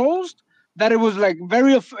they proposed, that it was like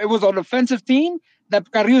it was an offensive team,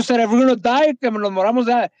 that Carrillo said, if we're going to die, que nos moramos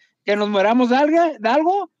de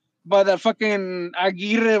algo, but the fucking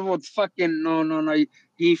Aguirre was fucking, no.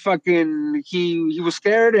 He was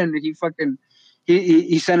scared, and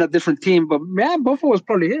he sent a different team. But man, Buffalo was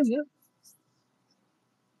probably his, yeah.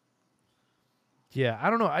 Yeah, I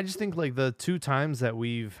don't know. I just think like the 2 times that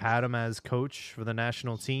we've had him as coach for the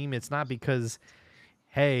national team, it's not because,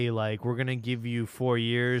 hey, like, we're going to give you 4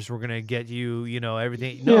 years, we're going to get you,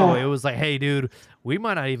 everything. No, It was like, hey, dude, we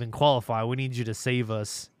might not even qualify. We need you to save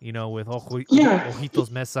us, with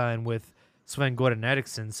Ojitos Mesa and with Sven-Goran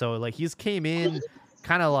Eriksson. So, like, he's came in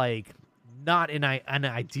kind of like not in an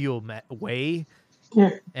ideal way. Yeah.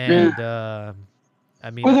 And,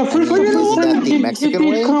 I mean, well, the first time he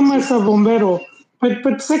did come as a bombero,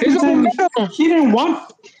 but second time he didn't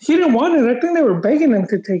want it. I think they were begging him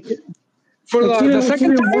to take it. For the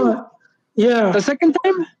second time? Yeah. The second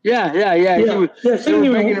time? Yeah. They were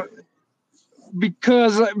begging him.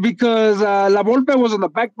 Because La Volpe was on the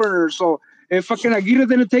back burner, so if fucking Aguirre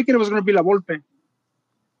didn't take it, it was going to be La Volpe.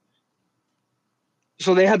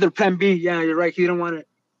 So they had their plan B. Yeah, you're right. He didn't want it.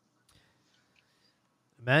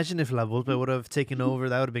 Imagine if La Volpe would have taken over.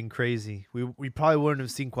 That would have been crazy. We probably wouldn't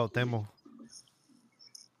have seen Cuauhtemoc.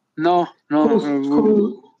 No.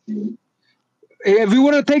 If we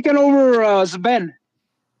would have taken over Sven.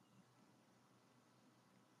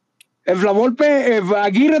 If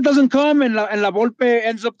Aguirre doesn't come and La Volpe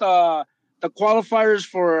ends up the qualifiers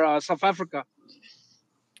for South Africa.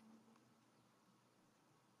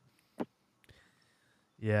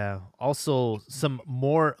 Yeah. Also, some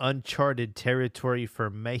more uncharted territory for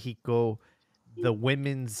Mexico. The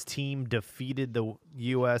women's team defeated the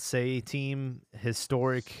USA team.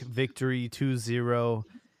 Historic victory, 2-0.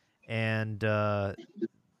 And the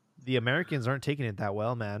Americans aren't taking it that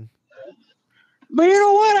well, man. But you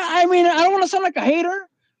know what? I mean, I don't want to sound like a hater,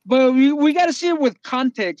 but we got to see it with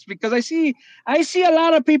context, because I see a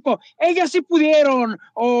lot of people, ellas sí pudieron,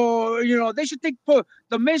 or, they should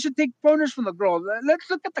the men should take pointers from the girls. Let's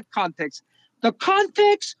look at the context. The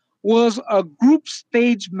context was a group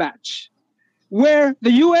stage match where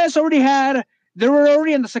the U.S. they were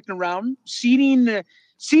already in the second round. Seeding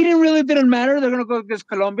really didn't matter. They're going to go against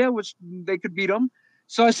Colombia, which they could beat them.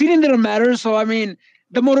 So seeding didn't matter. So, I mean,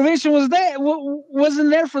 the motivation wasn't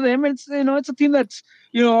there for them. It's it's a team that's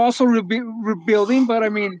also rebuilding, but I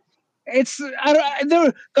mean,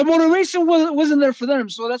 the motivation wasn't there for them.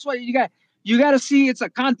 So that's why you got to see it's a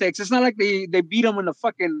context. It's not like they beat them in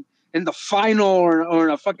the final or in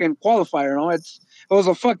a fucking qualifier. It was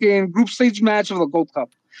a fucking group stage match of the Gold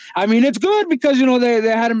Cup. I mean, it's good because they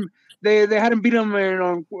hadn't beat them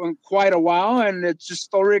in quite a while, and it's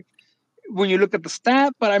historic when you look at the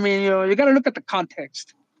stat, but I mean, you got to look at the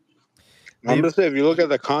context. I'm going to say, if you look at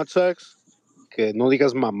the context, que no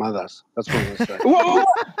digas mamadas. That's what I'm going to say.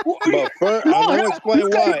 But first, I'm going to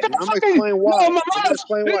explain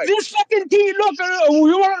why. This fucking team, look,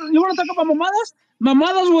 you want to talk about mamadas?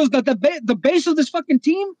 Mamadas was that the base of this fucking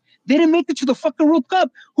team didn't make it to the fucking World Cup.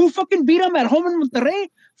 Who fucking beat them at home in Monterrey?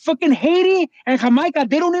 Fucking Haiti and Jamaica.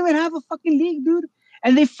 They don't even have a fucking league, dude.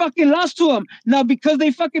 And they fucking lost to them. Now, because they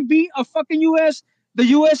fucking beat the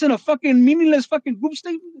U.S. in a fucking meaningless fucking group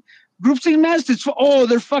stage match,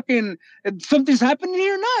 they're fucking, something's happening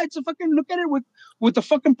here? No, it's a fucking, look at it with the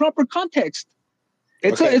fucking proper context.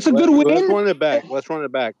 It's a good win. Let's run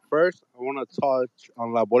it back. First, I want to touch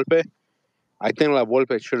on La Volpe. I think La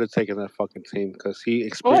Volpe should have taken that fucking team because he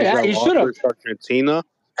experienced he should have. Argentina.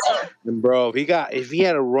 And bro, if he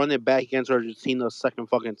had to run it back against Argentina a second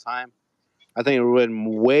fucking time, I think it would have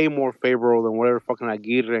been way more favorable than whatever fucking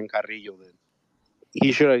Aguirre and Carrillo did.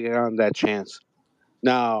 He should have gotten that chance.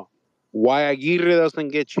 Now, why Aguirre doesn't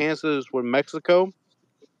get chances with Mexico,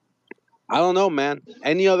 I don't know, man.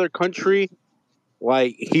 Any other country,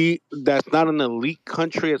 that's not an elite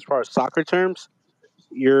country as far as soccer terms,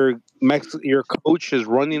 your coach is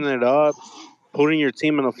running it up, putting your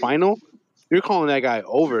team in the final, you're calling that guy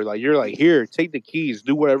over. Like, you're like, here, take the keys,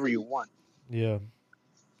 do whatever you want. Yeah.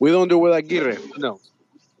 We don't do it with Aguirre. No.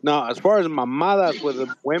 Now, as far as mamadas with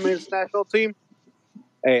the women's national team,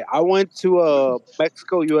 hey, I went to a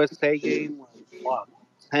Mexico-USA game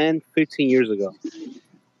 10, 15 years ago.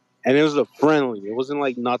 And it was a friendly. It wasn't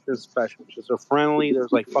like nothing special. Just a friendly. There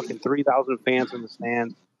was like fucking 3,000 fans in the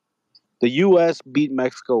stands. The U.S. beat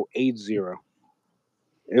Mexico 8-0.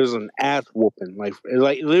 It was an ass whooping.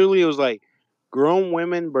 Literally, it was like grown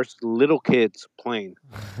women versus little kids playing.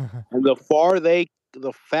 And the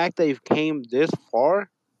fact they came this far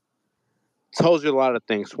tells you a lot of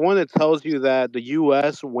things. One, it tells you that the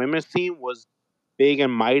U.S. women's team was big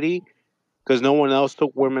and mighty because no one else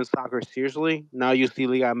took women's soccer seriously. Now you see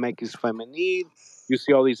Liga MX Femenil. You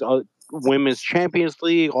see all these other women's Champions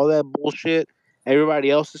League, all that bullshit.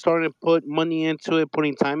 Everybody else is starting to put money into it,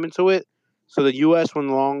 putting time into it. So the U.S.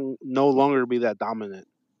 will no longer be that dominant.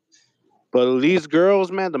 But these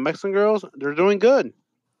girls, man, the Mexican girls, they're doing good.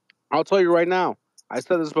 I'll tell you right now. I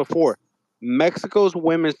said this before. Mexico's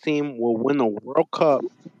women's team will win the World Cup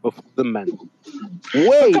before the men.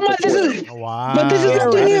 Way come on, Wow, but this is that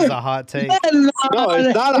nothing is new. a hot take. No,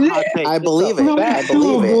 it's not a hot take. I believe it. No, I it's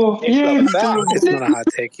believe it. doable. Yeah, It's not a hot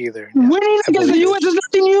take either. Winning against the U.S. is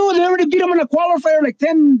nothing new. They already beat them in a qualifier like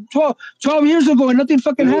 10, 12 years ago, and nothing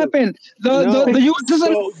fucking happened. The U.S. is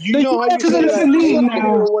So you know how you say there's a league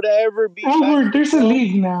now. or whatever. Albert, there's a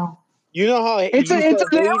league now. You know how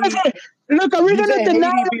Look, are we going to deny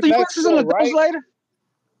that the U.S. is in the goal slide?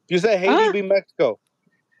 You said Haiti beat Mexico.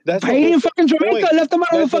 That's Haiti and fucking Jamaica left them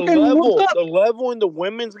out of the fucking World Cup. The level in the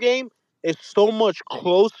women's game is so much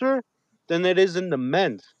closer than it is in the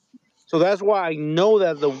men's. So that's why I know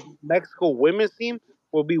that the Mexico women's team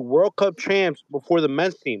will be World Cup champs before the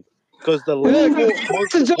men's team. Because the level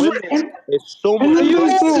amongst women is so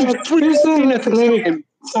much There's an athletic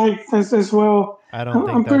side as well.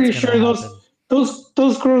 I'm pretty sure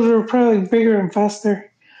those girls are probably bigger and faster.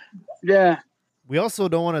 Yeah. We also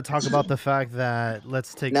don't want to talk about the fact that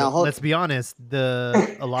let's be honest, a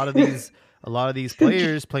lot of these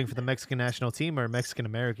players playing for the Mexican national team are Mexican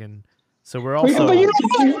American. So we're also. I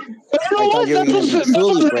thought you were going to be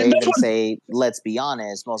truly brave and say, let's be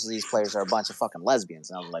honest, most of these players are a bunch of fucking lesbians.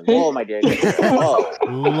 And I was like, whoa, my dear. Whoa.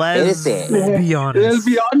 Let's be honest.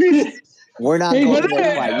 We're not going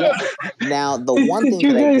there quite yet. Now, the one thing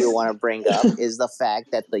that I do want to bring up is the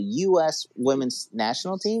fact that the U.S. women's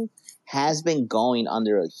national team has been going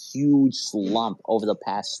under a huge slump over the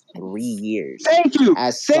past 3 years. Thank you.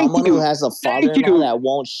 As someone who has a father-in-law that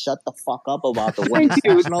won't shut the fuck up about the women's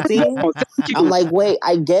national team, I'm like, wait,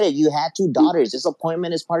 I get it. You had 2 daughters.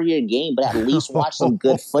 Disappointment is part of your game, but at least watch some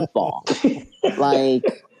good football.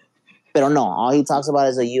 Pero no, all he talks about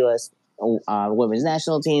is the U.S. Women's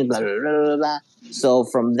national team, blah, blah, blah, blah, blah. So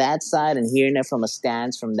from that side and hearing it from a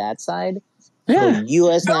stance from that side, the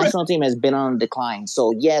U.S. national team has been on decline.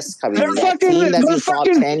 So, yes, Javier, that team that you saw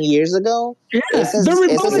 10 years ago, esas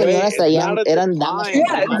señoras eran damas.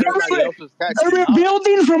 They're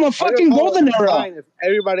rebuilding from a fucking golden era. If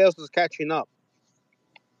everybody else is catching up.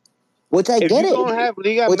 Which I get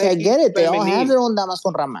it. They all have their own damas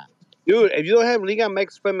con rama. Dude, if you don't have Liga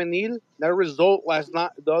MX Femenil, that result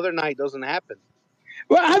the other night doesn't happen.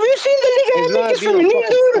 Well, have you seen the Liga MX Femenil,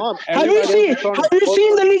 dude? Have you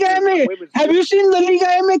seen the Liga MX? Have you seen the Liga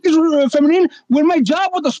MX Femenil? When my job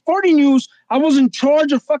with the Sporting News, I was in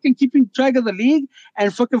charge of fucking keeping track of the league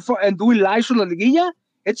and doing lives for La Liguilla.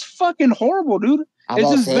 It's fucking horrible, dude. I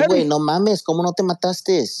was saying, güey, no mames, ¿cómo no te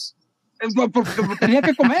mataste? Porque tenía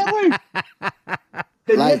que comer, güey.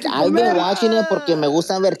 Like, I've been watching it porque me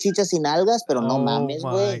gustan ver chichas y nalgas, pero no mames,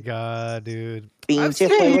 güey. Oh my God, dude. Pinche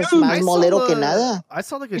juego es más molero que nada. I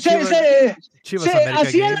saw like a Chivas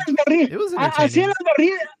America game. It was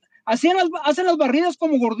entertaining. Hacen las barridas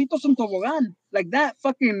como gorditos en tobogán. Like that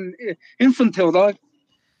fucking infantile, dog.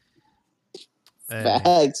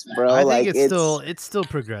 Facts, bro. I think it's still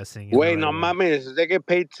progressing. Wait, no mames. They get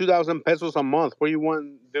paid 2,000 pesos a month. What do you want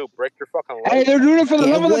to do? Break your fucking life? Hey, they're doing it for the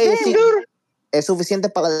love of the game, dude. Es suficiente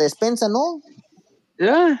para la despensa, ¿no?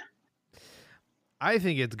 Yeah. I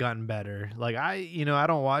think it's gotten better. Like I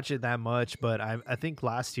don't watch it that much, but I think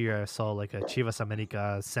last year I saw like a Chivas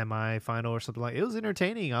America semi-final or something like. It was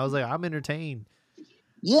entertaining. I was like, I'm entertained.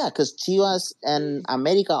 Yeah, because Chivas and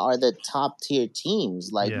America are the top tier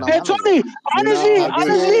teams. Like, no, hey, Tony,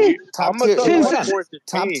 honestly, top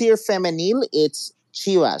tier femenil, it's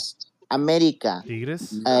Chivas, America,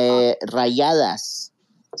 Tigres, Rayadas,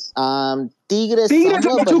 Tigres and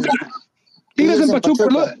Pachuca. Tigres and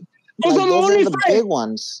Pachuca. Those are the only big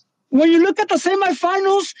ones. When you look at the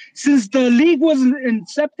semifinals, since the league was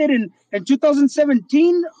incepted in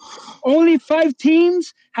 2017, only 5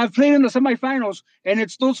 teams have played in the semifinals, and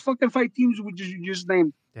it's those fucking 5 teams we just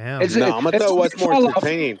named. Damn. I'm gonna tell you what's more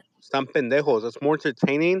entertaining. Están pendejos. It's more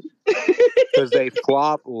entertaining because they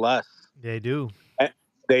flop less. They do.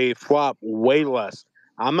 They flop way less.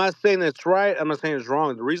 I'm not saying it's right. I'm not saying it's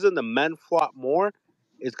wrong. The reason the men flop more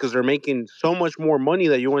is because they're making so much more money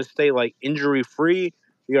that you want to stay like injury free.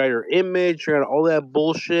 You got your image, you got all that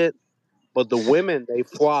bullshit. But the women, they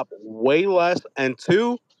flop way less. And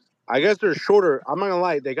 2, I guess they're shorter. I'm not gonna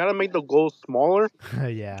lie, they gotta make the goals smaller.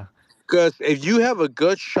 Yeah. Because if you have a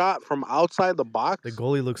good shot from outside the box, The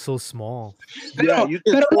goalie looks so small. yeah, you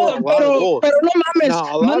can score a lot of goals. Pero no mames.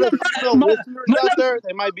 Now, a lot of female listeners out there,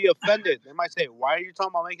 they might be offended. They might say, "Why are you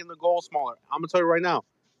talking about making the goal smaller?" I'm gonna tell you right now,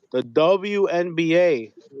 the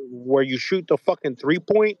WNBA, where you shoot the fucking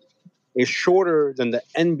 3-point, is shorter than the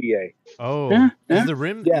NBA. Oh, Yeah, is the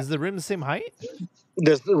rim the same height?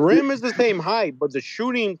 The rim is the same height, but the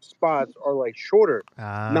shooting spots are like shorter.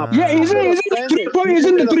 Now, Yeah, isn't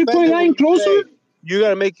the 3-point line closer? You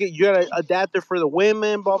gotta make it. You gotta adapt it for the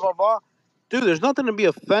women. Blah blah blah. Dude, there's nothing to be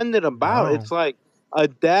offended about. No. It's like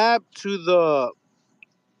adapt to the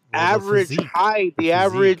average physique. height, the Physique,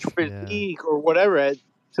 average yeah. physique, or whatever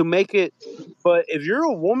to make it. But if you're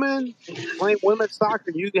a woman playing women's soccer,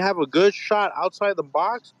 and you can have a good shot outside the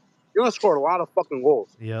box, you're gonna score a lot of fucking goals.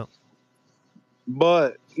 Yep.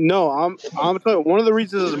 But no, I'm telling you, one of the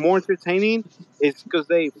reasons it's more entertaining is because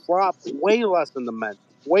they flop way less than the men.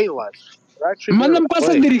 Way less. They're actually better Mandan to pases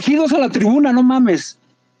play. dirigidos a la tribuna, no mames.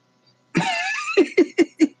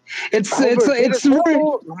 it's very,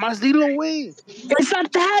 Nomás dilo, güey. it's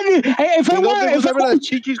not that. Hey, if I Y no want, te gusta ver las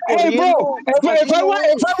chichis corriendo.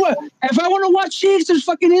 if I want to watch chicks, there's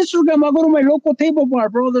fucking Instagram. I'll go to my local table bar,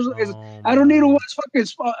 bro. I don't need to watch fucking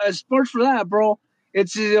sports for that, bro.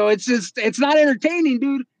 It's it's not entertaining,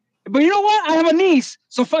 dude. But you know what? I have a niece,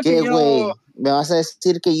 so fucking ¿Qué, güey? ¿Me vas a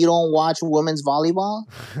decir que you don't watch women's volleyball?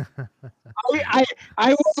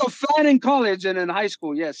 I was a fan in college and in high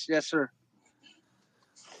school. Yes, sir.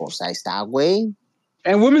 Pues ahí está, güey.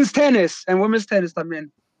 And women's tennis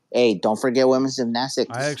también. Hey, don't forget women's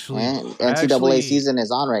gymnastics. NCAA season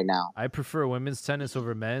is on right now. I prefer women's tennis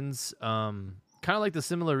over men's. Kind of like the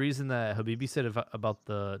similar reason that Habibi said about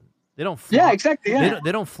they don't flop. Yeah, exactly. Yeah.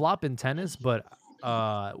 They don't flop in tennis, but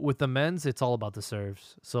with the men's, it's all about the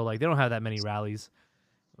serves. So like they don't have that many rallies.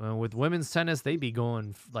 With women's tennis, they be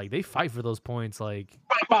going like they fight for those points. Like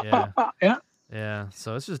yeah.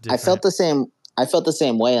 So it's just different. I felt the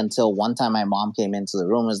same way until one time my mom came into the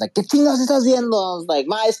room and was like, ¿Qué chingados estás viendo? I was like,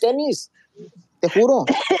 Ma, es tenis. Te juro.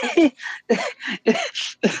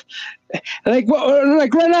 like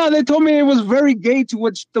right now, they told me it was very gay to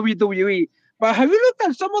watch WWE. But have you looked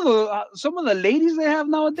at some of the ladies they have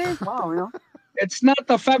nowadays? Wow, it's not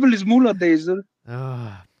the fabulous Moolah days, dude.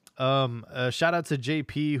 Shout out to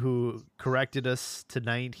JP who corrected us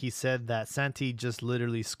tonight. He said that Santi just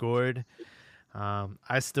literally scored.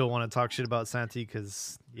 I still want to talk shit about Santi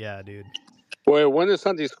because, yeah, dude. Wait, when did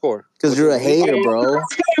Santi score? Because you're a hater, bro.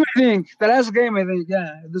 The last game, I think,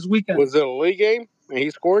 yeah, this weekend. Was it a league game and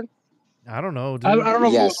he scored? I don't know, dude. I don't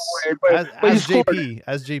know yes. who but as JP.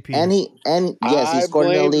 As JP. And yes, he scored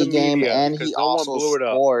in the league game, and he also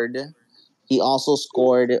scored. He also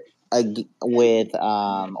scored with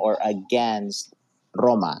or against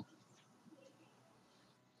Roma.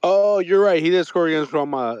 Oh, you're right. He did score against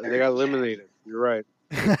Roma. They got eliminated. You're right.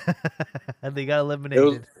 They got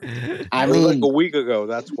eliminated. It was like a week ago.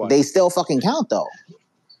 That's why. They still fucking count, though.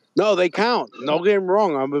 No, they count. Don't get me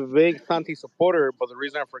wrong. I'm a big Santi supporter, but the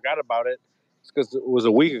reason I forgot about it is because it was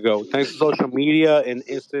a week ago. Thanks to social media and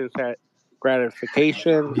instant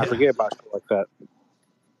gratification, I forget about shit like that.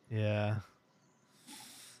 Yeah.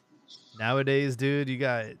 Nowadays, dude, you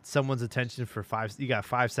got someone's attention for 5. You got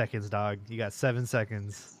 5 seconds, dog. You got 7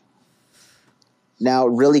 seconds. Now,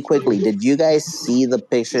 really quickly, did you guys see the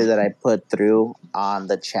picture that I put through on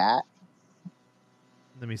the chat?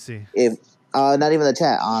 Let me see. Not even the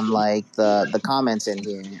chat, on like the comments in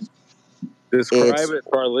here. Describe it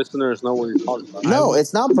so our listeners know what you're talking about. No,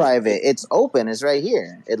 it's not private. It's open. It's right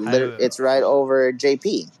here. It's right over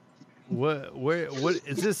JP. What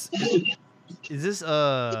is this? Is this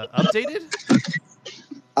updated?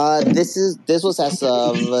 This was as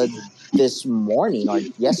of this morning or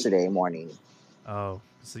yesterday morning. Oh,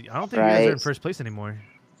 so I don't think you guys are in first place anymore.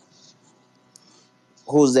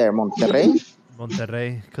 Who's there? Monterrey?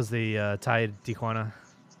 Monterrey, because they tied Tijuana.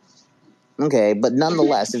 Okay, but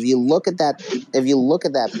nonetheless, if you look at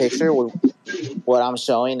that picture with what I'm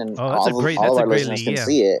showing, and all of our listeners can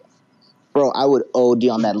see it, bro, I would OD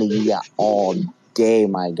on that Liga all day,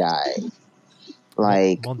 my guy.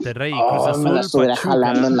 Like, Monterrey, me la estuviera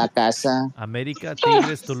jalando en la casa. América,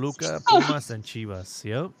 Tigres, Toluca, Pumas, and Chivas.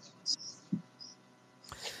 Yep.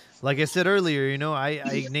 Like I said earlier,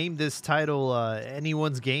 I named this title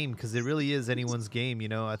anyone's game because it really is anyone's game.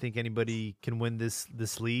 I think anybody can win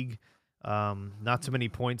this league. Not too many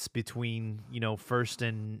points between, first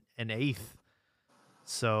and eighth.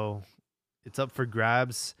 So it's up for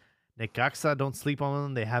grabs. Necaxa, don't sleep on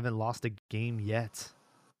them. They haven't lost a game yet.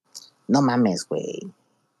 No mames, güey.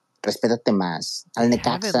 Respétate más. Al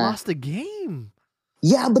Necaxa. Haven't lost a game.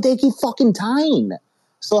 Yeah, but they keep fucking tying.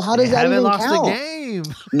 So how does that even lost count? The game.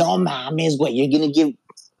 No, mames, wait, you're gonna give.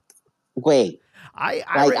 Wait,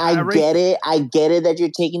 I get it. I get it that you're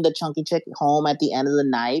taking the chunky check home at the end of the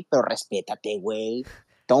night, but respétate, güey.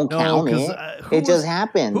 Don't count it. It just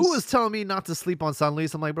happens. Who was telling me not to sleep on San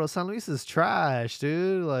Luis? I'm like, bro, San Luis is trash,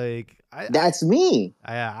 dude. Like, that's me.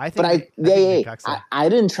 I think. But I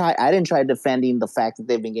didn't try defending the fact that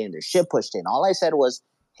they've been getting their shit pushed in. All I said was,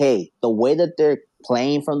 hey, the way that they're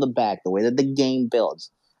playing from the back, the way that the game builds.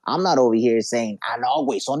 I'm not over here saying, no,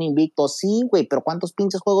 güey, son invictos. Sí, güey, pero ¿cuántos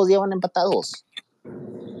pinches juegos llevan empatados?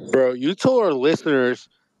 Bro, you told our listeners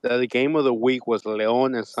that the game of the week was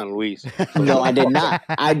León and San Luis. No, I did not.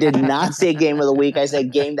 I did not say game of the week. I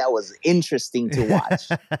said game that was interesting to watch.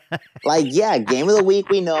 Like, yeah, game of the week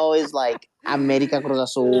we know is like América, Cruz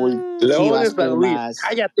Azul, León Chivas, Pumas.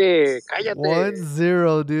 Cállate.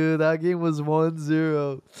 1-0, dude. That game was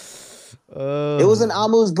 1-0. It was an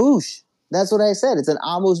amuse-bouche. That's what I said. It's an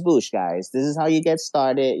amuse-bouche, guys. This is how you get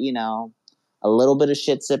started, you know. A little bit of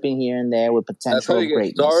shit sipping here and there with potential that's how you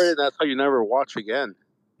greatness. Get started. That's how you never watch again.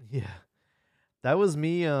 Yeah, that was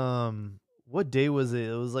me. What day was it?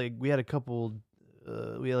 It was like we had a couple.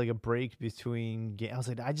 We had like a break between games. I was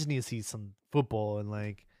like, I just need to see some football, and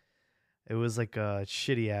like, it was like a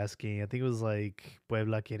shitty ass game. I think it was like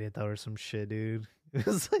Puebla Querétaro or some shit, dude. It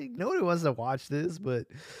was like nobody wants to watch this, but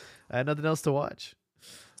I had nothing else to watch.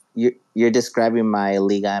 You're describing my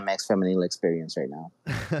Liga MX femenil experience right now.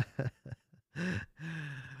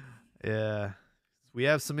 Yeah. We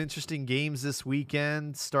have some interesting games this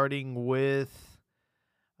weekend, starting with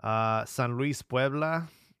San Luis Puebla.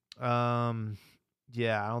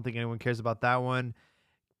 Yeah, I don't think anyone cares about that one.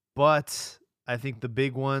 But I think the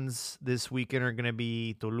big ones this weekend are going to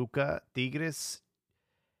be Toluca Tigres,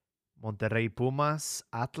 Monterrey Pumas,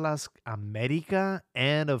 Atlas América,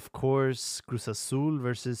 and of course Cruz Azul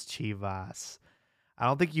versus Chivas. I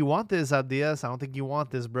don't think you want this, Abdias. I don't think you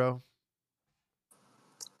want this, bro.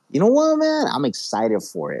 You know what, man? I'm excited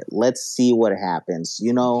for it. Let's see what happens.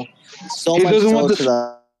 You know, so much so to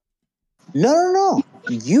the... No.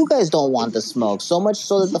 You guys don't want the smoke. So much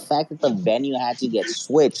so that the fact that the venue had to get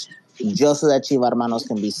switched just so that Chiva Hermanos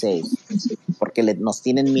can be safe. Porque nos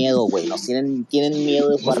tienen miedo, güey. Tienen miedo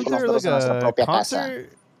de jugar con nosotros en nuestra propia casa.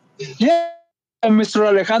 Yeah, Mr.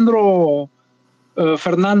 Alejandro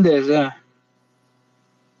Fernández, yeah.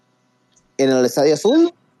 ¿En el Estadio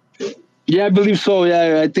Azul? Yeah, I believe so.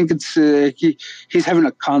 Yeah, I think it's he's having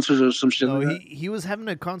a concert or some shit. No, like he was having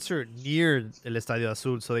a concert near El Estadio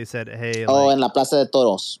Azul, so they said, "Hey." En la Plaza de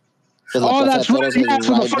Toros. That's right. Yeah,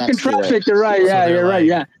 for the fucking traffic. You're right. Yeah, you're right.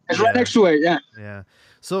 Yeah, it's right next to it. Yeah. Yeah.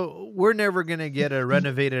 So we're never gonna get a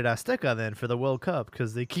renovated Azteca then for the World Cup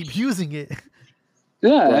because they keep using it.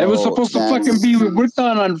 Yeah, it was supposed to fucking be worked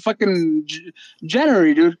on fucking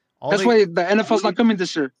January, dude. That's why the NFL's not coming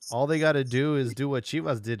this year. All they got to do is do what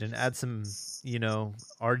Chivas did and add some,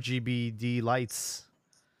 RGBD lights,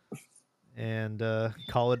 and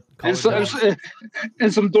call it. And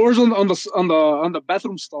some doors on the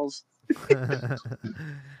bathroom stalls.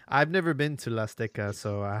 I've never been to La Azteca,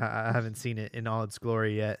 so I haven't seen it in all its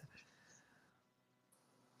glory yet.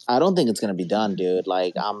 I don't think it's gonna be done, dude.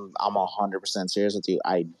 Like I'm 100% serious with you.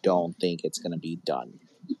 I don't think it's gonna be done.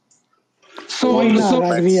 So why not?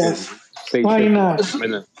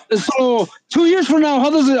 So 2 years from now, how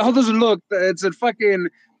does it look? It's a fucking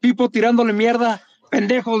people tirándole mierda,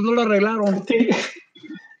 pendejos, no lo arreglaron.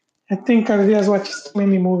 I think Cardias watches too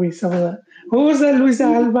many movies of that. What was that? Luis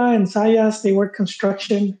Alba and Sayas, they work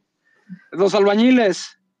construction. Los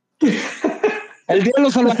albañiles. El día de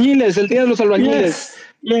los albañiles.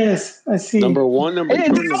 Yes, I see. Number 1, number 2.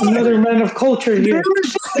 Another man of culture here.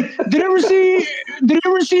 Did you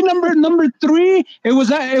ever see number 3? It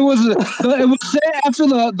was after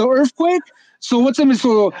the earthquake. So what's the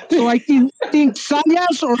so I think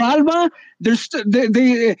Sayas or Alba, there's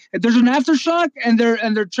an aftershock and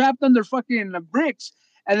they're trapped under fucking bricks,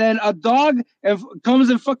 and then a dog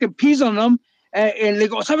comes and fucking pees on them. And le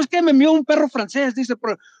digo, ¿sabes qué? Me mió un perro francés. Dice,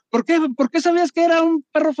 ¿por qué sabías que era un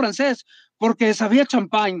perro francés? Porque sabía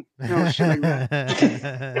champán. No, shit like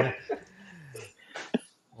that.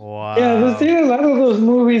 Wow. Yeah, there's a lot of those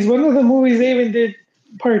movies. One of the movies they even did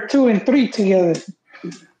part 2 and 3 together.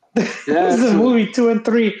 This is a movie 2 and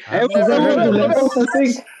 3. I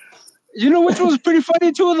think. You know which was pretty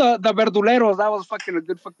funny too? The Verduleros. That was fucking a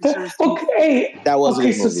good fucking series too. Okay. That was a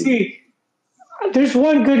good movie. See, there's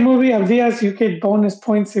one good movie, Abdias, you get bonus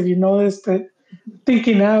points if you know this, but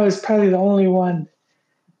thinking now is probably the only one.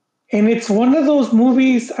 And it's one of those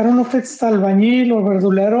movies, I don't know if it's Albañil or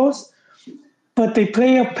Verduleros, but they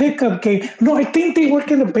play a pickup game. No, I think they work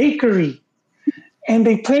in a bakery. and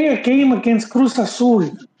they play a game against Cruz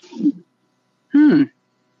Azul. No,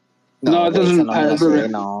 it doesn't.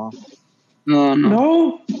 No.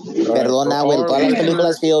 No. Perdona, güey. Todas las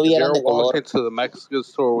películas que yo vi eran de color. Walking to the Mexican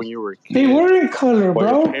store when you were a kid. They were in color, while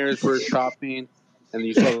bro. your parents were shopping, and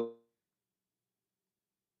you saw.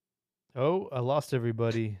 Oh, I lost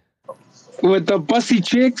everybody. With the bussy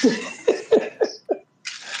chicks.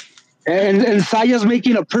 and Saya's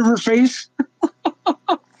making a pervert face.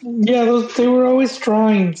 Yeah, they were always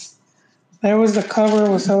drawings. That was the cover.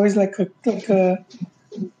 Was always like a.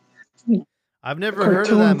 I've never heard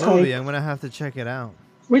of that cartoon movie. type. I'm gonna have to check it out.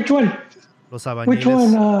 Which one? Los Albañiles. Which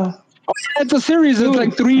one? It's a series. It's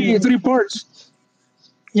like three parts.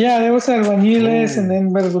 Yeah, there was Albañiles and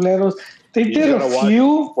then Verduleros. They You did gotta a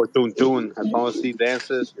few. For Toon Toon. As long as he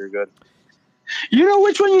dances, you're good. You know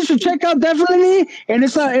which one you should check out definitely, and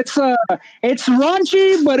it's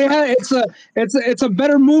raunchy, but it's a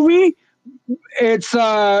better movie. It's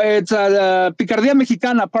Picardía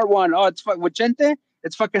Mexicana Part 1. Oh, it's with Chente.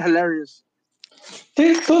 It's fucking hilarious.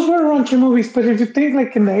 Those were raunchy movies, but if you think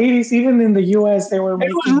like in the 80s, even in the US, they were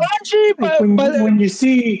making. It was raunchy, like when you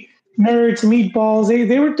see Nerds, Meatballs,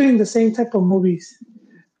 they were doing the same type of movies.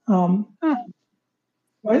 Wait,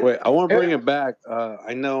 I want to bring it back.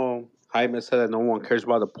 I know Jaime said that no one cares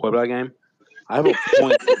about the Puebla game. I have a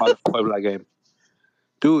point about the Puebla game.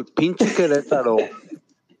 Dude, pinche Querétaro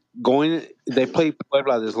they played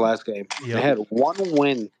Puebla this last game. Yep. They had one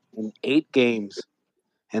win in 8 games,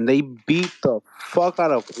 and they beat the fuck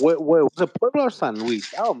out of was it Puebla or San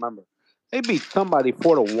Luis? I don't remember. They beat somebody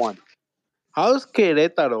 4-1. How does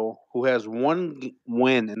Querétaro, who has one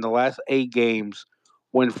win in the last 8 games,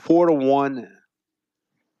 win 4-1?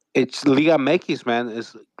 It's Liga MX, man.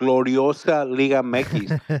 It's Gloriosa Liga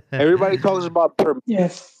MX. Everybody talks about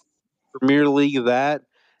Premier League, that.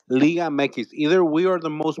 Liga MX. Either we are the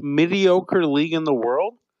most mediocre league in the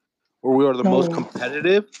world, or we are the most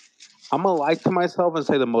competitive. I'm going to lie to myself and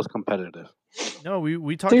say the most competitive. No,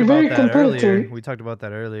 we talked about that earlier. We talked about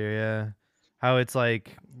that earlier, yeah. How it's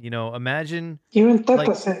like, imagine even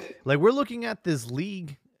Tata said. Like we're looking at this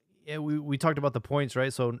league. Yeah, we talked about the points,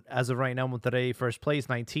 right? So as of right now, Monterrey first place,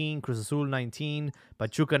 19, Cruz Azul 19,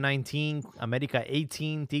 Pachuca 19, America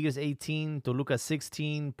 18, Tigres 18, Toluca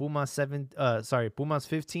 16, Pumas 15,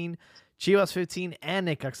 Chivas 15, and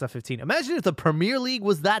Necaxa 15. Imagine if the Premier League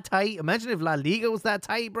was that tight. Imagine if La Liga was that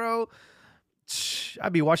tight, bro.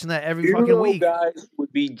 I'd be watching that every fucking week. Guys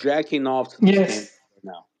would be jacking off to this game right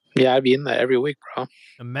now. Yeah, I'd be in that every week, bro.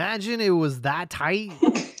 Imagine it was that tight.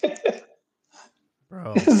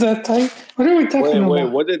 Bro. Is that tight? What are we talking about? Wait,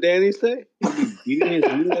 what did Danny say? He'd be beating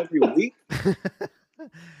his meat every week?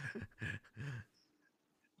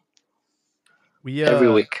 Every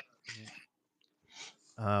week.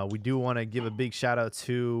 We do want to give a big shout out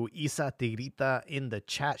to Isa Tigrita in the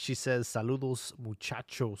chat. She says, "Saludos,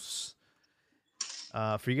 muchachos."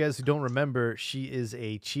 For you guys who don't remember, she is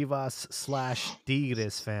a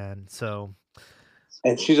Chivas/Tigres fan. So,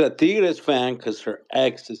 and she's a Tigres fan because her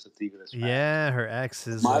ex is a Tigres fan. Yeah, her ex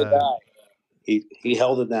is my guy. He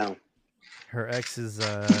held it down. Her ex is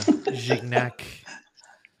Gignac.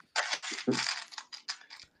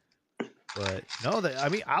 But no,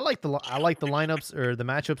 I like the lineups or the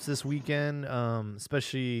matchups this weekend,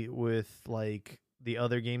 especially with like the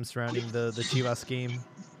other games surrounding the Chivas game.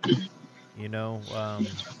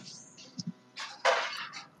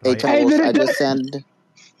 Hey, Carlos, I just sent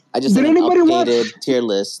an updated tier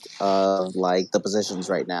list of like the positions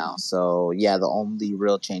right now. So yeah, the only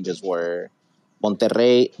real changes were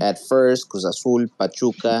Monterrey at first, Cruz Azul,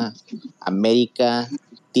 Pachuca, America,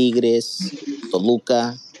 Tigres,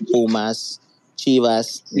 Toluca, Pumas,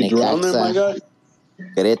 Chivas, Necaxa,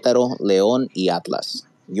 Querétaro, León y Atlas.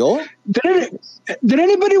 ¿Yo? Did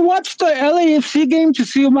anybody watch the LAFC game to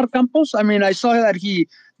see Omar Campos? I mean, I saw that he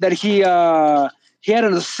had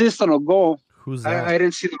an assist on a goal. Who's that? I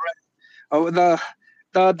didn't see the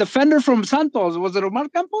defender from Santos. Was it Omar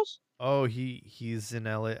Campos? Oh, he's in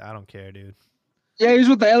LA. I don't care, dude. Yeah, he's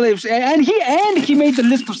with the LAFC, and he made the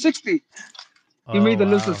list of 60. He made the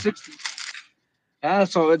list of 60. Yeah,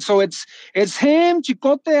 so it's him,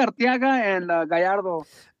 Chicote, Arteaga, and Gallardo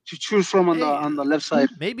to choose from on the left side.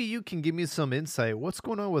 Maybe you can give me some insight. What's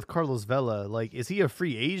going on with Carlos Vela? Like, is he a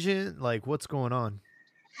free agent? Like, what's going on?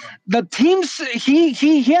 The teams he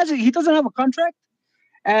doesn't have a contract,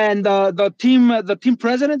 and the team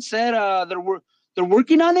president said they're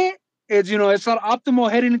working on it. It's it's not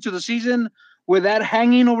optimal heading into the season with that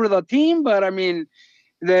hanging over the team, but I mean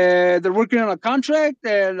they're working on a contract,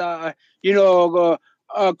 and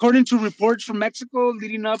according to reports from Mexico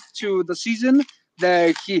leading up to the season,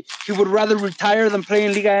 that he would rather retire than play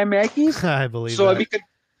in Liga MX. I believe so that.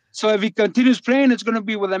 If he continues playing, it's going to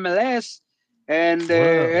be with MLS. And What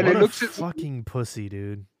a it looks fucking pussy,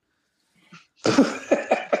 dude.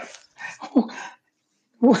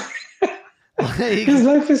 His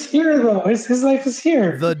life is here, though. His life is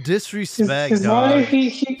here. The disrespect, his dog. wife,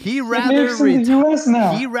 he rather lives in the US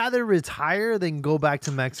now. He rather retire than go back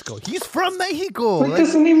to Mexico. He's from Mexico. He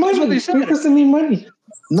doesn't need money. He doesn't need money.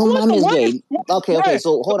 No mames, güey. Okay.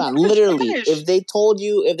 So hold on. Literally, if they told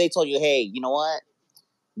you, hey, you know what?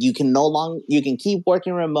 You can keep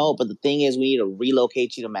working remote, but the thing is, we need to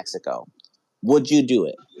relocate you to Mexico. Would you do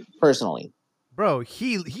it personally? Bro,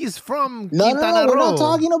 he's from No, Quintana we're Roo. not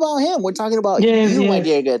talking about him. We're talking about you, my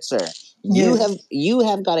dear good sir. You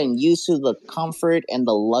have gotten used to the comfort and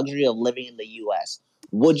the luxury of living in the U.S.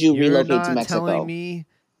 Would you relocate to Mexico? Telling me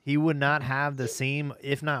he would not have the same,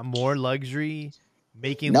 if not more, luxury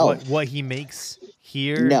making what he makes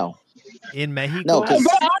here? No. In Mexico?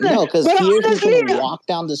 No, because here he can walk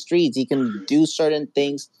down the streets. He can do certain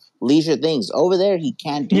things, leisure things. Over there, he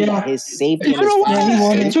can't do that. His safety and his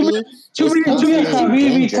family's safety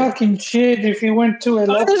We'd be talking shit if he went to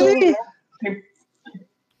El Honestly,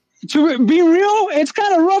 to be real, it's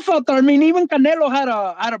kind of rough out there. I mean, even Canelo had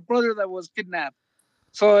a brother that was kidnapped.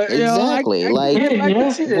 So exactly,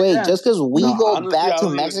 just because we go back to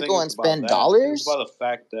Mexico and spend dollars. About the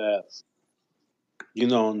fact that in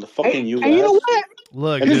the fucking U.S. And you know what?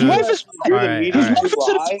 Look, his wife is an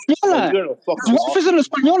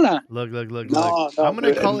Española. Look. I'm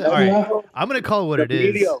gonna call it. All right, I'm gonna call it what it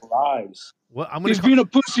is. Media lies. He's being a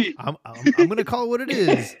pussy. I'm gonna call it what it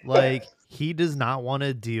is. Like, he does not want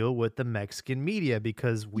to deal with the Mexican media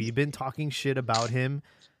because we've been talking shit about him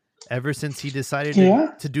ever since he decided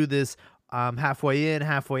to do this halfway in,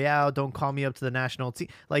 halfway out. Don't call me up to the national team.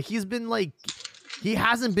 Like, he's been like, he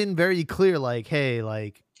hasn't been very clear. Like, hey,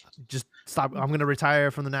 like, just stop. I'm gonna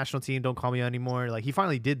retire from the national team. Don't call me anymore. Like, he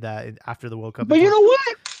finally did that after the World Cup. But you know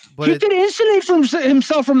what? He could insulate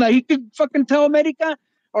himself from that. He could fucking tell America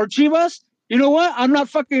or Chivas, you know what? I'm not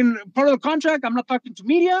fucking part of the contract. I'm not talking to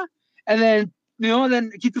media. And then,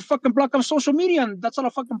 then he could fucking block off social media, and that's not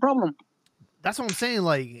a fucking problem. That's what I'm saying.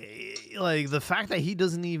 Like the fact that he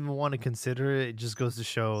doesn't even want to consider it just goes to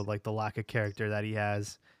show like the lack of character that he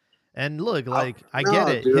has. And look, like, I get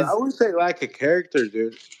it. Dude, I wouldn't say lack of character,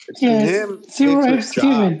 dude. Him, it's a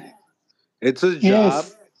job. It's a job,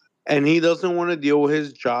 and he doesn't want to deal with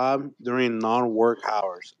his job during non-work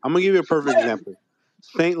hours. I'm gonna give you a perfect example.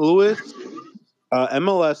 St. Louis,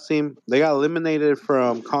 MLS team, they got eliminated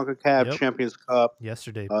from CONCACAF Champions Cup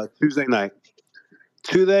yesterday, Tuesday night.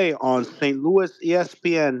 Today on St. Louis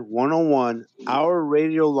ESPN 101, our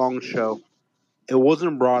radio long show, it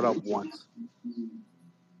wasn't brought up once.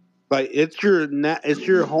 Like, it's your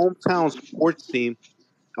hometown sports team.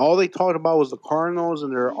 All they talked about was the Cardinals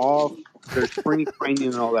and their spring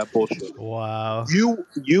training and all that bullshit. Wow.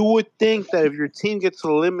 You would think that if your team gets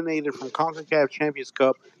eliminated from CONCACAF Champions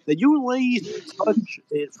Cup, that you would at least touch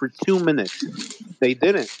it for 2 minutes. They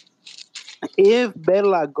didn't. If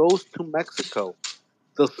Vela goes to Mexico,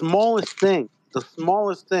 the smallest thing,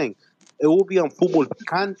 it will be on Fútbol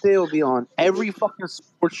Picante, it will be on every fucking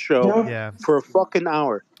sports show for a fucking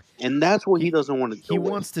hour. And that's what he doesn't want to do. He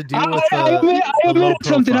wants to deal with I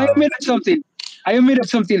admitted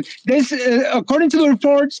something. This, according to the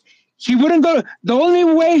reports, he wouldn't go. The only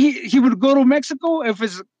way he would go to Mexico if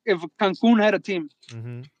Cancun had a team.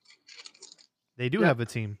 Mm-hmm. They do have a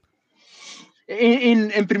team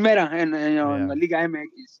in Primera and in the Liga MX.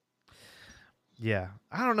 Yeah,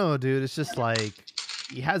 I don't know, dude. It's just like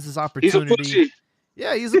he has this opportunity. He's a pussy.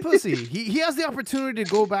 Yeah, he's a pussy. He has the opportunity to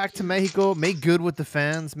go back to Mexico, make good with the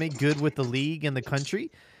fans, make good with the league and the country,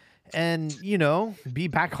 and be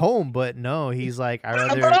back home. But no, he's like, I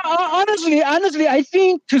rather. Honestly, I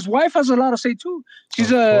think his wife has a lot to say too.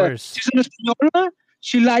 She's an Española.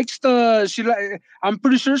 I'm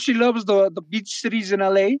pretty sure she loves the beach cities in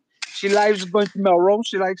LA. She likes going to Melrose.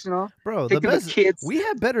 She likes, bro, taking the kids. We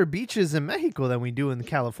have better beaches in Mexico than we do in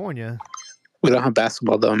California. We don't have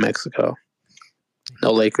basketball though in Mexico.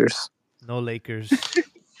 No Lakers. No Lakers.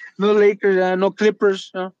 No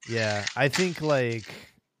Clippers. Yeah, I think like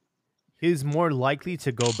he's more likely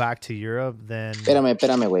to go back to Europe than.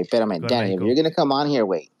 Espérame, Danny, if you're gonna come on here,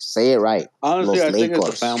 say it right. Honestly, I think it's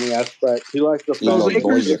a family aspect. He likes the family.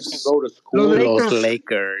 Lakers can go to school. Los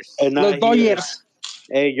Lakers. And Los Dodgers.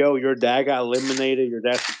 Hey, yo, your dad got eliminated. Your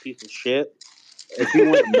dad's a piece of shit. If he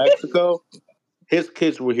went to Mexico, his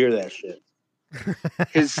kids would hear that shit.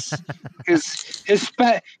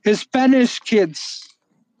 his Spanish kids.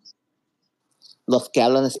 Los que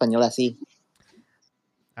hablan español así.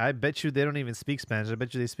 I bet you they don't even speak Spanish. I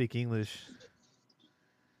bet you they speak English.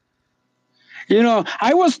 You know,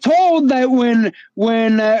 I was told that when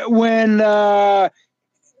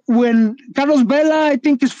Carlos Vela, I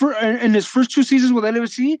think in his first 2 seasons with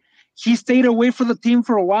LAFC, he stayed away from the team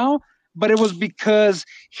for a while, but it was because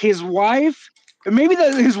his wife, maybe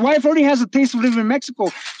his wife already has a taste of living in Mexico.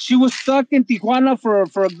 She was stuck in Tijuana for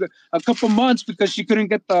a couple months because she couldn't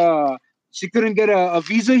get a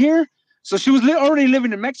visa here. So she was already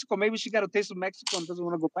living in Mexico. Maybe she got a taste of Mexico and doesn't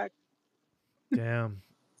want to go back. Damn.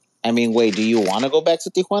 I mean, wait, do you want to go back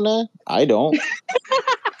to Tijuana? I don't.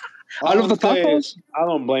 I love the tacos. I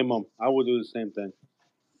don't blame him. I would do the same thing.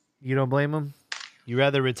 You don't blame him? You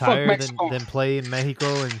rather retire than play in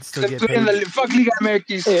Mexico and still get paid? Fuck Liga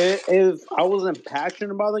MX. If I wasn't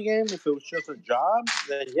passionate about the game, if it was just a job,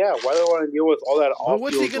 then yeah, why do I want to deal with all that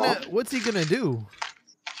What's he gonna do?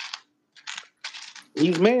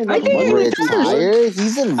 He's made enough money. Retire?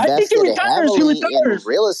 He's invested heavily in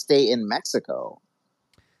real estate in Mexico.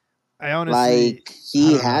 I honestly,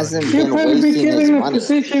 he hasn't been wasting his money. A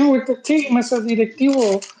position with the team as a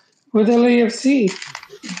directivo with LAFC.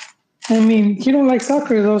 I mean, he don't like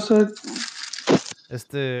soccer though, so.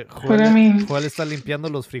 Joel está limpiando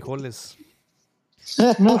los frijoles.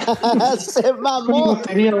 No. Se mamó.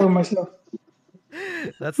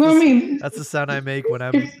 That's the sound I make when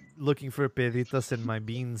I'm looking for pedritas in my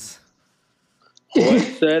beans. What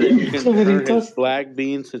said if you can turn his black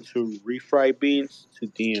beans into refried beans to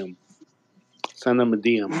DM? Send them a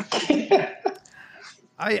DM.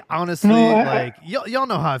 I honestly y'all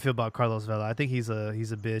know how I feel about Carlos Vela. I think he's a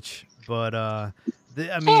bitch, but I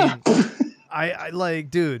like,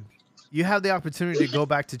 dude, you have the opportunity to go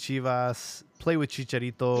back to Chivas, play with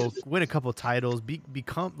Chicharito, win a couple titles,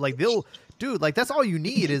 become like that's all you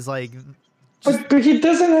need is like. But he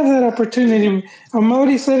doesn't have that opportunity.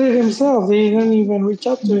 Amaury said it himself. They didn't even reach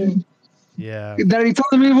out to him. Yeah, that he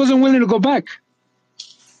told him he wasn't willing to go back.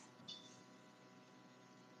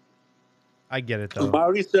 I get it though.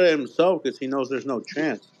 Mauri said it himself because he knows there's no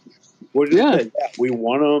chance. We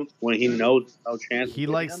want him when he knows no chance. He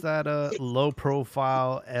likes that low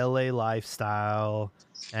profile LA lifestyle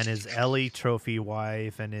and his LA trophy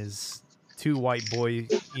wife and his 2 white boy,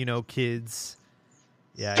 kids.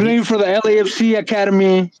 Yeah, playing for the LAFC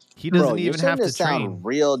academy. He doesn't even have to train. Sound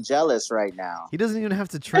real jealous right now. He doesn't even have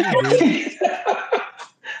to train, dude.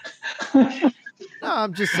 No,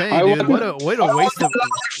 I'm just saying, dude. What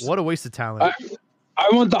a waste of talent. I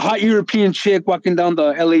want the hot European chick walking down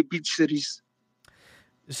the LA beach cities.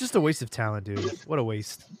 It's just a waste of talent, dude. What a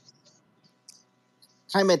waste.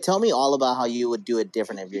 Jaime, tell me all about how you would do it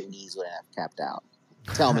different if your knees wouldn't have capped out.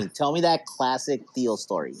 Tell me that classic Theo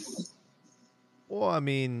story. Well, I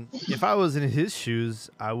mean, if I was in his shoes,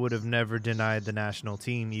 I would have never denied the national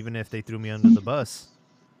team, even if they threw me under the bus.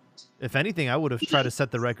 If anything, I would have tried to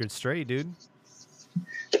set the record straight, dude.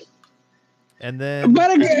 And then,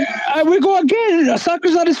 but again, we go again.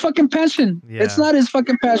 Soccer's not his fucking passion. Yeah. It's not his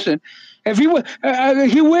fucking passion. If he would,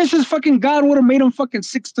 he wishes fucking God would have made him fucking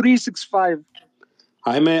 6'3", 6'5".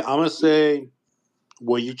 I'm gonna say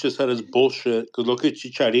what you just said is bullshit. Because look at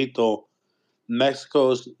Chicharito,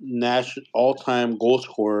 Mexico's all-time goal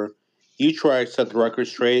scorer. He tried to set the record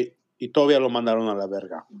straight. Y todavía lo mandaron a la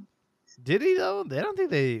verga. Did he though? I don't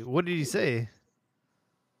think they. What did he say?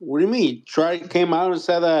 What do you mean? Came out and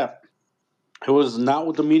said that it was not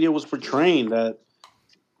what the media was portraying. That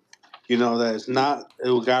that it's not.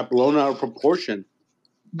 It got blown out of proportion.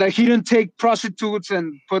 That he didn't take prostitutes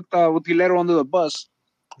and put Utilero under the bus.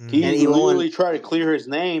 He literally tried to clear his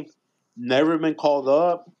name. Never been called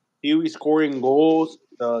up. He was scoring goals.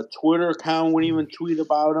 The Twitter account wouldn't even tweet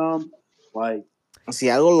about him. Like, si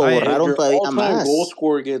algo lo borraron todavía más. Goal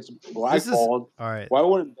scorer gets blackballed. All right. Why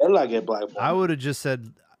wouldn't Vela get blackballed? I would have just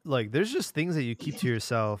said, like, there's just things that you keep to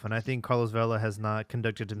yourself, and I think Carlos Vela has not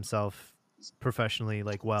conducted himself professionally,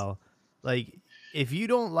 like, well. Like, if you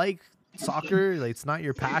don't like soccer, like, it's not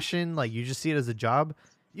your passion, like, you just see it as a job,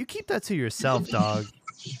 you keep that to yourself, dog.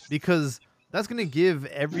 Because that's gonna give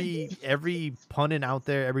every pundit out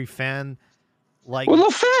there, every fan, like, well, no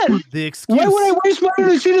fan. The excuse. Why would I waste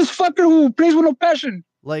money to see this fucker who plays with no passion?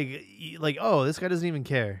 Like, oh, this guy doesn't even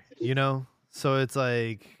care, So it's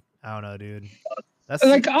like, I don't know, dude. That's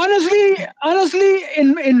like honestly,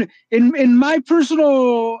 in my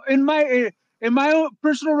personal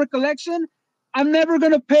recollection, I'm never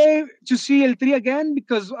gonna pay to see El Tri again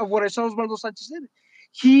because of what I saw Osvaldo Sanchez did.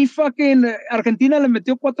 He fucking Argentina le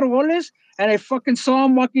metió 4 goles, and I fucking saw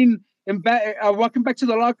him walking back to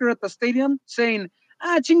the locker at the stadium saying,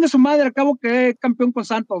 chinga su madre, acabo que campeón con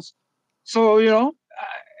Santos. So,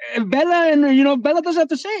 Bella, and Bella doesn't have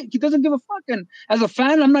to say it. He doesn't give a fuck. And as a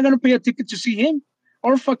fan, I'm not gonna pay a ticket to see him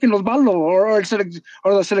or fucking Osvaldo or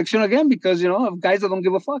the selección again because of guys that don't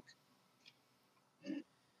give a fuck.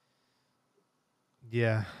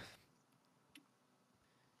 Yeah.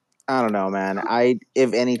 I don't know, man.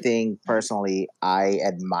 If anything, personally, I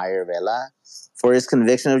admire Vela for his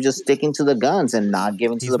conviction of just sticking to the guns and not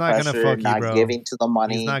giving to the pressure, not giving to the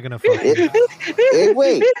money. He's not gonna fuck you.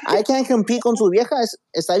 Wait, I can't compete con su vieja.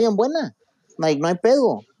 Está bien buena. Like, no hay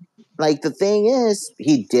pedo. Like, the thing is,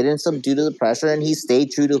 he didn't subdue to the pressure and he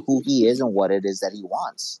stayed true to who he is and what it is that he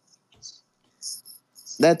wants.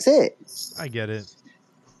 That's it. I get it.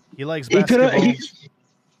 He likes basketball.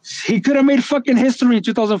 He could have made fucking history in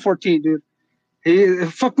 2014, dude. He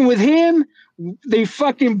fucking with him. They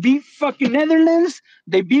fucking beat fucking Netherlands.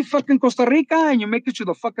 They beat fucking Costa Rica, and you make it to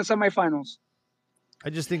the fucking semifinals. I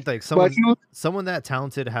just think like someone that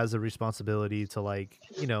talented has a responsibility to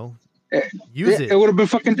use it. It would have been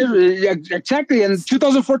fucking different. Yeah, exactly. And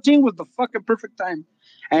 2014 was the fucking perfect time,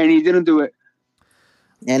 and he didn't do it.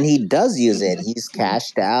 And he does use it. He's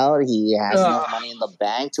cashed out. He has enough money in the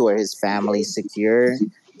bank to where his family's secure.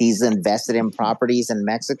 He's invested in properties in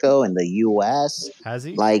Mexico and the U.S. Has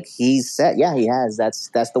he? Like, he's set. Yeah, he has. That's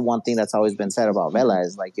the one thing that's always been said about Vela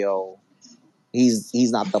is like,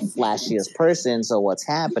 he's not the flashiest person. So what's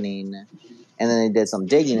happening? And then they did some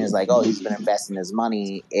digging. It's like, he's been investing his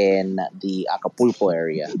money in the Acapulco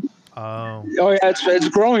area. Oh yeah, it's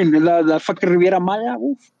growing. The fucking Riviera Maya.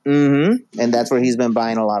 Oof. Mm-hmm. And that's where he's been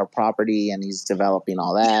buying a lot of property and he's developing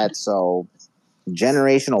all that. So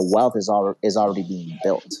generational wealth is already being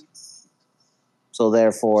built. So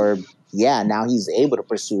therefore, yeah, now he's able to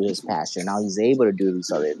pursue his passion. Now he's able to do these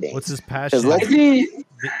other things. What's his passion?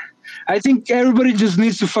 I think everybody just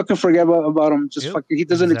needs to fucking forget about him. Just fucking, he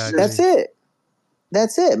doesn't exist.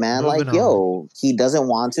 That's it, man. Moving like, on. he doesn't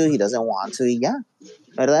want to. Y ya.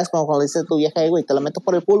 ¿Verdad? Es como cuando le dices a tu vieja, güey, te la meto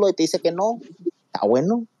por el culo y te dice que no. Está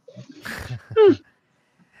bueno.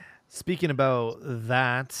 Speaking about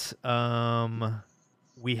that,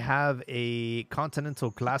 we have a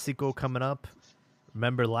Continental Clásico coming up.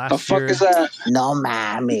 Remember last year? Is that? No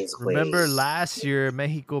mames, güey. Remember last year,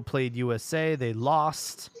 Mexico played USA. They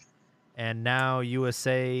lost. And now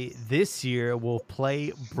USA this year will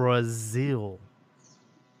play Brazil.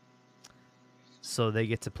 So they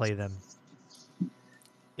get to play them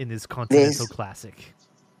in this Continental Classic.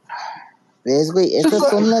 ¿Ves, güey? Estas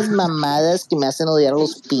son las mamadas que me hacen odiar a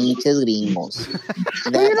los pinches gringos.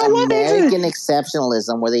 That American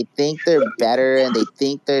exceptionalism where they think they're better and they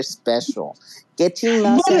think they're special. ¿Qué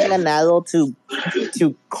chingados se han ganado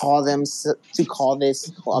to call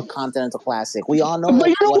this a Continental Classic? We all know. But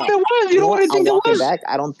you know what it was? You know what I think it was? Back.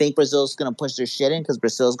 I don't think Brazil's going to push their shit in because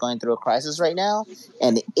Brazil's going through a crisis right now.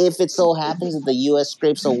 And if it so happens that the U.S.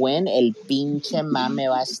 scrapes a win, el pinche mame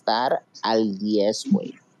va a estar al 10,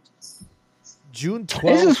 güey. June 12th.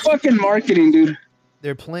 This is fucking marketing, dude.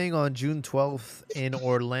 They're playing on June 12th in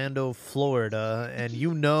Orlando, Florida. And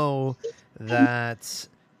you know that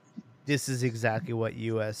this is exactly what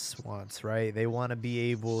U.S. wants, right? They want to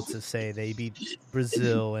be able to say they beat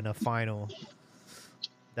Brazil in a final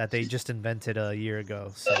that they just invented a year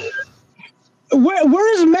ago. So,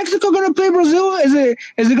 where is Mexico going to play Brazil? Is it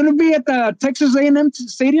going to be at the Texas A&M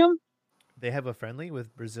Stadium? They have a friendly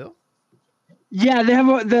with Brazil? Yeah, they have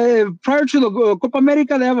prior to the Copa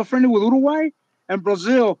America, they have a friendly with Uruguay and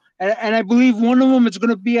Brazil, and I believe one of them is going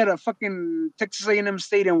to be at a fucking Texas A&M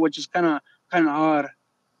Stadium, which is kind of odd.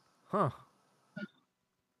 Huh.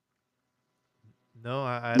 No,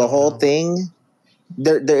 I the whole thing.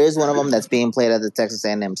 There is one of them that's being played at the Texas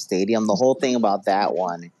A&M Stadium. The whole thing about that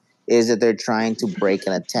one is that they're trying to break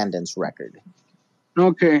an attendance record.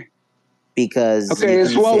 Okay. Because I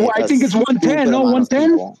think it's 110. No,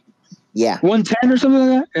 110. Yeah, 110 or something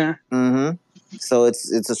like that. Yeah. Mm-hmm. So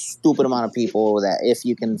it's a stupid amount of people that if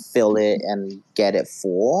you can fill it and get it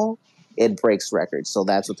full, it breaks records. So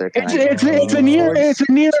that's what they're kind of. It's a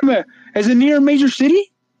near major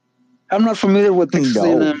city. I'm not familiar with Texas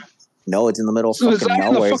A&M. No, it's in the middle of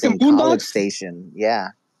fucking nowhere. It's in College Station. Yeah.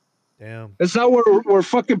 Damn. Is that where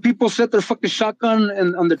fucking people set their fucking shotgun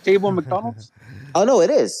on the table at McDonald's? Oh no, it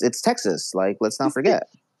is. It's Texas. Like, let's not forget.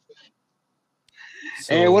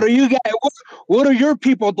 Hey, what are you guys? What are your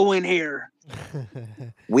people doing here?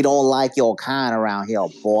 We don't like your kind around here,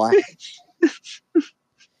 boy.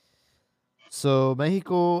 So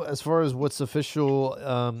Mexico, as far as what's official,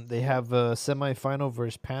 they have a semifinal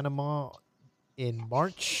versus Panama in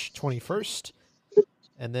March 21st,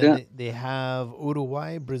 and then they have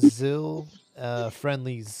Uruguay, Brazil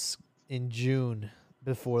friendlies in June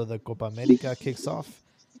before the Copa America kicks off.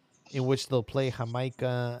 in which they'll play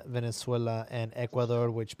Jamaica, Venezuela, and Ecuador,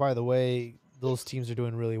 which, by the way, those teams are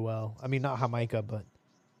doing really well. I mean, not Jamaica, but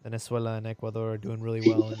Venezuela and Ecuador are doing really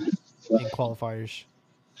well in qualifiers.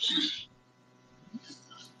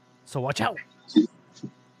 So watch out.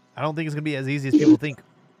 I don't think it's going to be as easy as people think.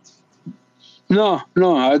 No,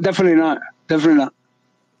 definitely not. Definitely not.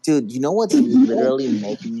 Dude, you know what's literally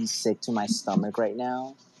making me sick to my stomach right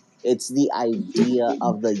now? It's the idea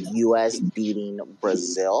of the U.S. beating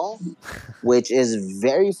Brazil, which is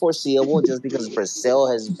very foreseeable just because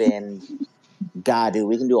Brazil has been... God, dude,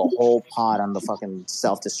 we can do a whole pod on the fucking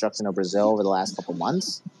self-destruction of Brazil over the last couple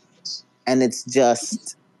months. And it's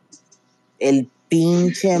just... El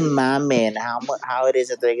pinche mame, and how it is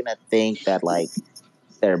that they're going to think that, like,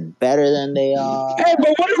 they're better than they are. Hey,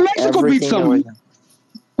 but what if Mexico beats them?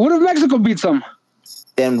 What if Mexico beats them?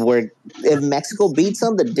 Then if Mexico beats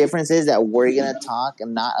them, the difference is that we're gonna talk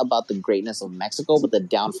not about the greatness of Mexico, but the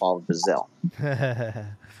downfall of Brazil.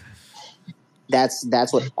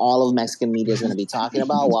 That's what all of Mexican media is gonna be talking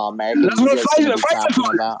about, while American media is gonna be talking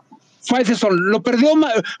about. Lo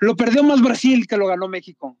perdió más Brasil que lo ganó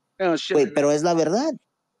México. Wait, pero es la verdad.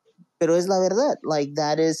 Like,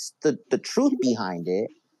 that is the truth behind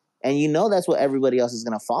it, and you know that's what everybody else is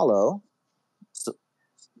gonna follow.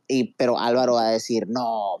 Pero Álvaro va a decir,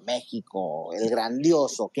 no, México, el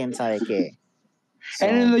grandioso, quién sabe qué. So.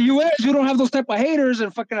 And in the U.S., you don't have those type of haters,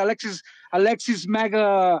 and fucking Alexis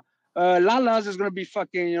Maga Lalas is going to be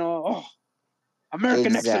fucking,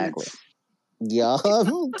 American excellence. Yeah,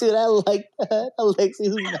 dude, I like that.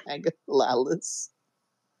 Alexis Maga Lalas.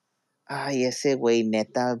 Ese güey,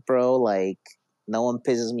 neta, bro, like, no one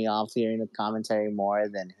pisses me off hearing the commentary more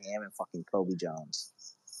than him and fucking Kobe Jones.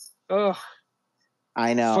 Ugh.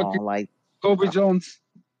 I know, fucking like Kobe Jones.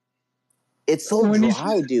 It's so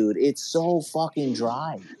dry, dude. It's so fucking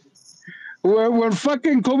dry. When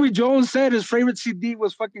fucking Kobe Jones said his favorite CD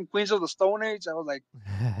was fucking Queens of the Stone Age, I was like,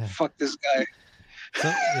 "Fuck this guy."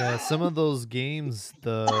 Some of those games,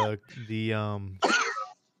 the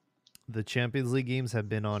Champions League games have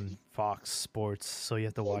been on Fox Sports, so you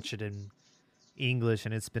have to watch it in English,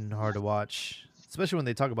 and it's been hard to watch, especially when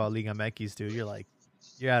they talk about Liga MX, dude. You're like,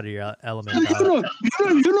 you're out of your element. You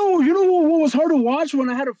know what was hard to watch when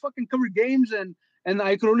I had to fucking cover games and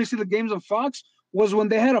I could only see the games on Fox was when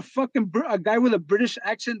they had a guy with a British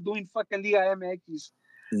accent doing fucking Liga MX.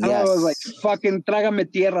 Yes. I was like, fucking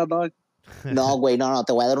trágame tierra, dog. No, güey, no,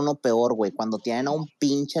 te voy a dar uno peor, güey. Cuando tienen a un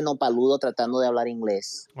pinche nopaludo tratando de hablar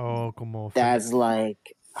inglés. Oh, como. That's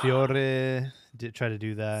like. Fiore did try to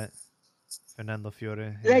do that. Fernando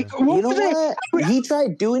Fiore. Like, you know what? He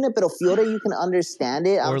tried doing it, pero Fiore, you can understand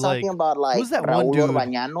it. I'm talking about like Raúl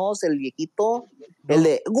Orbañanos, el viejito, el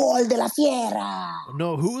de Gol de la Fiera.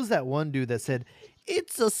 No, who was that one dude that said,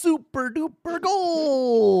 "It's a super duper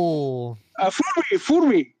goal"?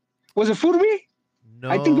 Furby. Was it Furby? No.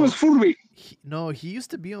 I think it was Furby. He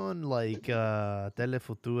used to be on like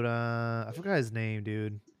Telefutura. I forgot his name,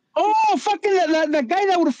 dude. Oh, fucking the guy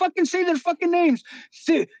that would fucking say their fucking names.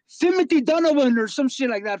 Timothy Donovan or some shit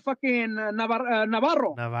like that. Fucking Navarro.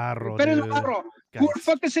 Dude. Navarro. Who would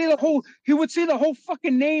fucking say he would say the whole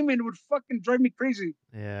fucking name and it would fucking drive me crazy.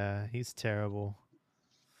 Yeah, he's terrible.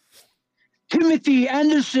 Timothy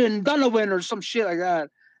Anderson Donovan or some shit like that.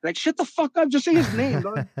 Like, shut the fuck up. Just say his name,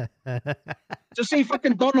 dog. Just say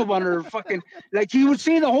fucking Donovan or fucking... Like, he would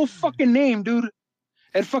say the whole fucking name, dude.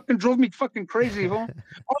 It fucking drove me fucking crazy, huh?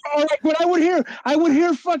 Or like what I would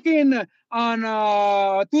hear fucking on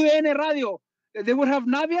TUDN Radio. They would have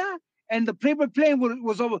Navia, and the play-by-play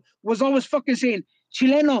was always fucking saying,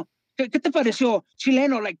 Chileno, ¿qué te pareció?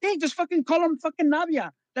 Chileno, like, dang, just fucking call him fucking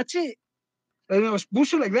Navia. That's it. Like, it was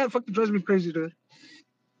bullshit like that. Fucking drives me crazy, dude.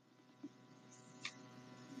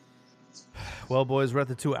 Well, boys, we're at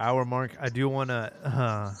the 2-hour mark. I do want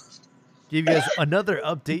to give you guys another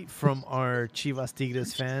update from our Chivas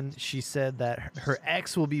Tigres fan. She said that her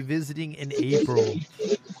ex will be visiting in April.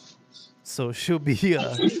 So she'll be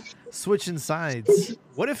switching sides.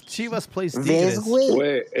 What if Chivas plays Tigres?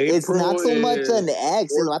 Wait, it's not so much an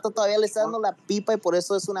ex. El vato todavía le está dando la pipa y por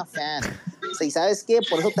eso es una fan. O sea, ¿y sabes qué?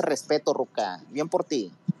 Por eso te respeto, Ruca. Bien por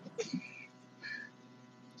ti.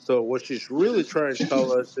 So what she's really trying to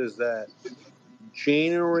tell us is that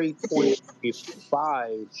January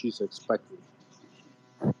 25, she's expecting.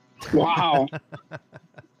 Wow.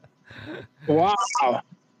 Wow.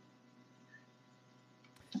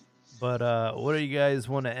 But what do you guys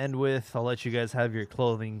want to end with? I'll let you guys have your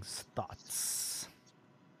clothing thoughts.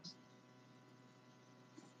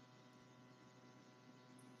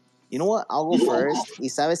 You know what? I'll go first. ¿Y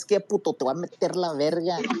sabes qué, puto? Te voy a meter la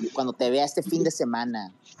verga cuando te vea este fin de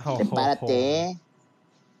semana. Prepárate.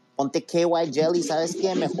 Ponte KY Jelly, ¿sabes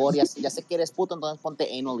qué? Mejor, ya sé que eres puto, entonces ponte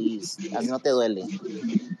Anal Ease. Así no te duele.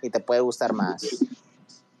 Y te puede gustar más.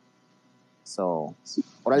 So,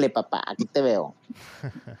 órale, papá, aquí te veo.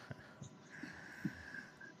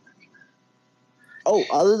 Oh,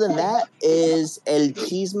 other than that, is el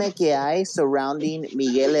chisme que hay surrounding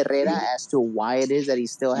Miguel Herrera as to why it is that he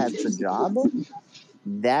still has the job.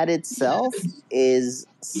 That itself is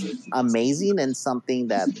amazing and something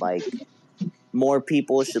that, like, more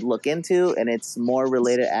people should look into, and it's more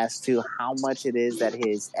related as to how much it is that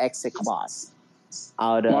his exit clause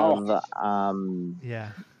out of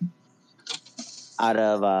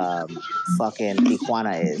fucking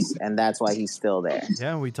Tijuana is, and that's why he's still there.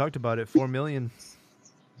 Yeah, we talked about it. $4 million.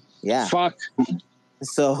 Yeah. Fuck.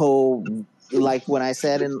 So, like when I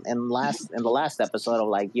said in the last episode of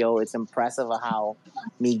like, yo, it's impressive how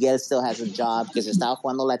Miguel still has a job because estaba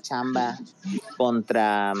jugando la chamba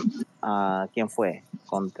contra ¿quién fue?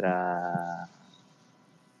 Contra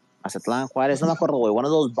Mazatlán, Juárez, no me acuerdo, güey. One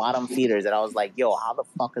of those bottom feeders that I was like, yo, how the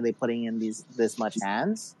fuck are they putting in this much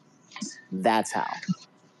hands? That's how.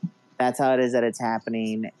 That's how it is that it's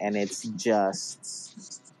happening, and it's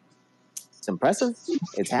impressive.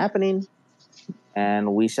 It's happening,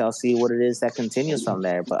 and we shall see what it is that continues from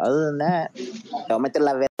there. But other than that, te voy a meter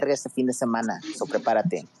la verga este fin de semana, so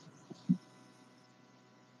prepárate.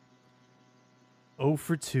 0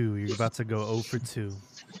 for 2. You're about to go 0 for 2.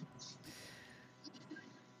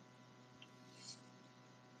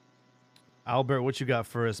 Albert, what you got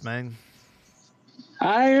for us, man?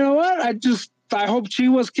 You know what? I hope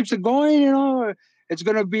Chivas keeps it going. You know, it's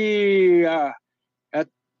gonna be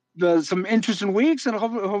some interesting weeks, and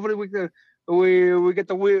hopefully we get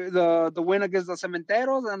the win against the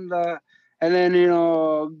Cementeros, and then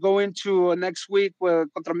go into next week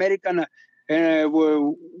with contra America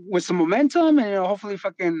with some momentum, and hopefully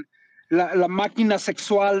fucking la máquina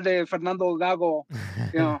sexual de Fernando Gago,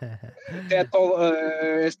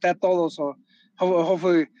 esté todo. So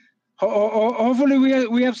hopefully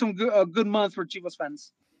we have some good month for Chivas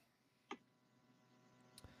fans.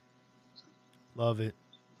 Love it.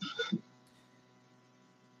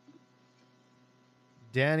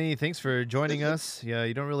 Danny, thanks for joining us. Yeah,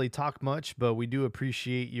 you don't really talk much, but we do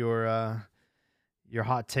appreciate your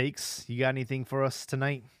hot takes. You got anything for us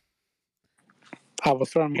tonight?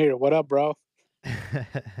 What's I'm here? What up, bro?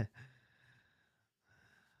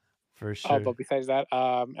 For sure. But besides that,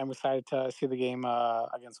 I'm excited to see the game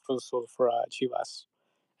against Cruz Azul for Chivas.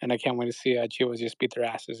 And I can't wait to see Chivas just beat their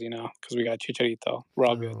asses, because we got Chicharito. We're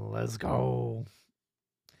all good. Let's go.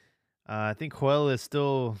 I think Joel is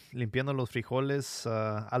still limpiando los frijoles.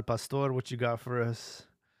 Al Pastor, what you got for us?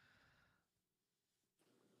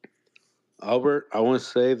 Albert, I want to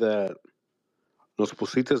say that nos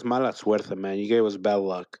pusiste mala suerte, man. You gave us bad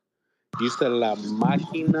luck. You said la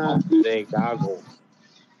máquina de Gago.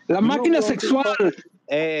 La máquina sexual.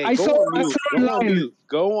 Hey, I go saw on mute. Go on mute.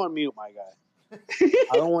 Go on mute, my guy.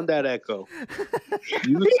 I don't want that echo.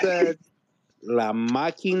 You said la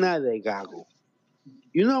máquina de Gago.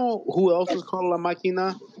 You know who else is called La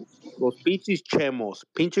Máquina? Los pinches chemos,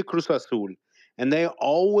 pinche Cruz Azul. And they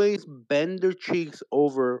always bend their cheeks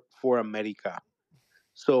over for America.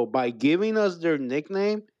 So by giving us their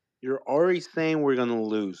nickname, you're already saying we're going to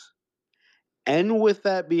lose. And with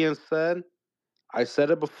that being said, I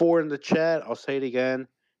said it before in the chat, I'll say it again.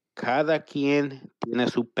 Cada quien tiene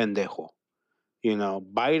su pendejo.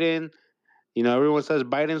 Biden, everyone says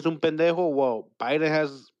Biden's un pendejo. Well, Biden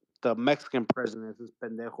has the Mexican president as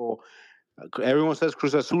pendejo. Everyone says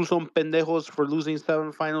Cruz Azul son pendejos for losing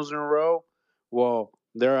 7 finals in a row. Well,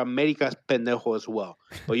 they're America's pendejo as well.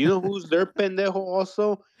 But you know who's their pendejo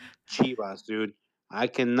also? Chivas, dude. I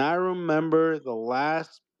cannot remember the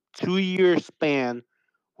last 2-year span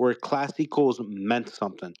where Clásicos meant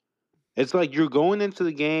something. It's like you're going into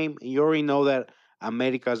the game and you already know that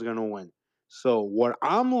America's going to win. So what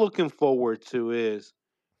I'm looking forward to is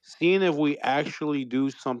seeing if we actually do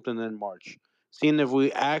something in March. Seeing if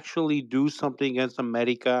we actually do something against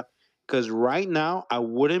America. Because right now, I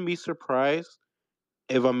wouldn't be surprised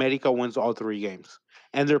if America wins all 3 games.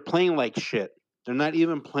 And they're playing like shit. They're not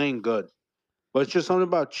even playing good. But it's just something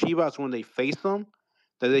about Chivas when they face them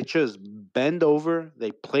that they just bend over.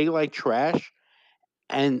 They play like trash.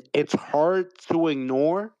 And it's hard to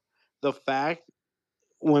ignore the fact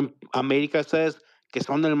when America says que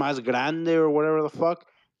son el más grande or whatever the fuck.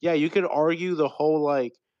 Yeah, you could argue the whole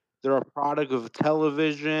like they're a product of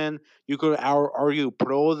television. You could argue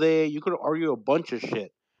pro de. You could argue a bunch of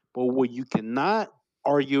shit. But what you cannot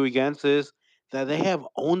argue against is that they have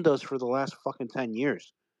owned us for the last fucking 10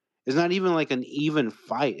 years. It's not even like an even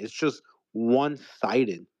fight. It's just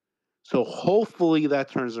one-sided. So hopefully that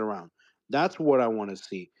turns around. That's what I want to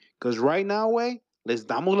see. Because right now, way, les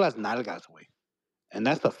damos las nalgas, way. And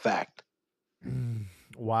that's a fact.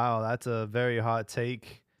 Wow, that's a very hot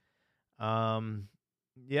take.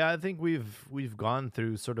 Yeah, I think we've gone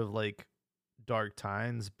through sort of like dark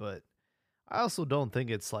times, but I also don't think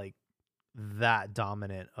it's like that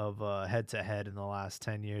dominant of a head-to-head in the last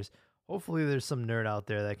 10 years. Hopefully there's some nerd out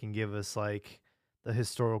there that can give us like the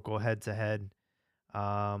historical head-to-head,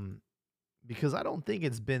 because I don't think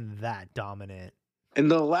it's been that dominant. In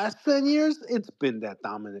the last 10 years, it's been that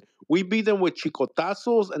dominant. We beat them with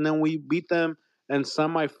chicotazos, and then we beat them in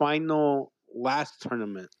semifinal last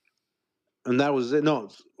tournament. And that was it. No,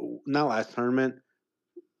 not last tournament.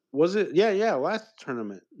 Was it? Yeah, last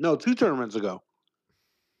tournament. No, 2 tournaments ago.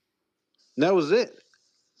 And that was it.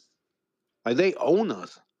 Like, they own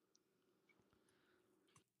us.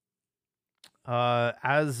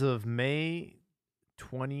 As of May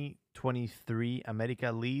 2023,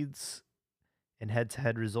 America leads in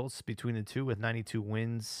head-to-head results between the two with 92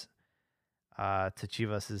 wins to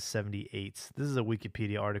Chivas' 78. This is a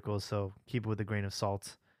Wikipedia article, so keep it with a grain of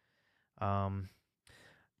salt. But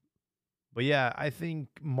yeah, I think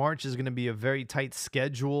March is going to be a very tight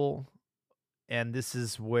schedule, and this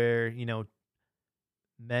is where, you know,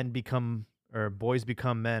 boys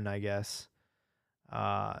become men, I guess,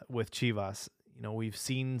 with Chivas. You know, we've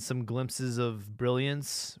seen some glimpses of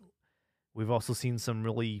brilliance. We've also seen some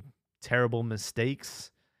really terrible mistakes.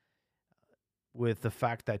 With the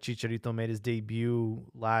fact that Chicharito made his debut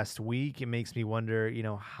last week, it makes me wonder, you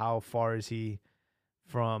know, how far is he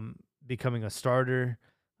from becoming a starter?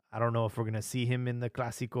 I don't know if we're going to see him in the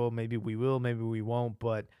Clásico. Maybe we will, maybe we won't,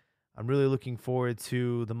 but I'm really looking forward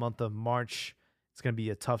to the month of March. It's going to be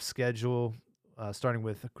a tough schedule, starting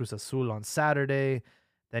with Cruz Azul on Saturday.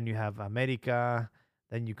 Then you have America.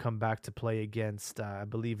 Then you come back to play against, I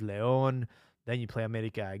believe, León. Then you play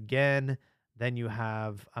America again. Then you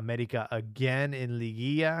have America again in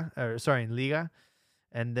Liga.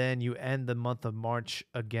 And then you end the month of March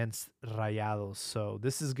against Rayados. So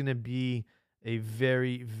this is going to be a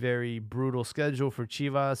very, very brutal schedule for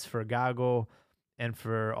Chivas, for Gago, and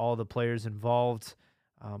for all the players involved.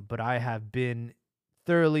 But I have been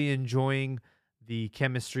thoroughly enjoying the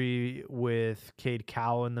chemistry with Cade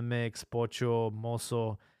Cowell in the mix, Pocho,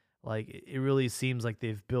 Mozo. Like, it really seems like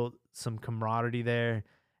they've built some camaraderie there.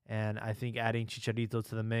 And I think adding Chicharito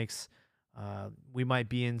to the mix, we might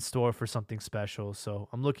be in store for something special. So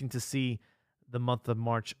I'm looking to see the month of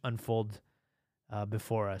March unfold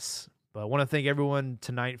before us. But I want to thank everyone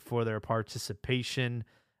tonight for their participation,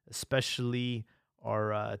 especially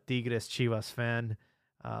our Tigres Chivas fan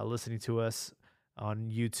listening to us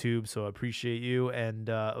on YouTube. So I appreciate you. And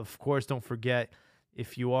of course, don't forget,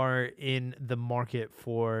 if you are in the market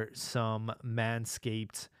for some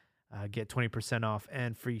Manscaped, get 20% off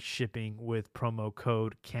and free shipping with promo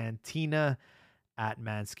code CANTINA at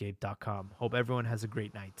manscaped.com. Hope everyone has a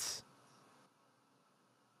great night.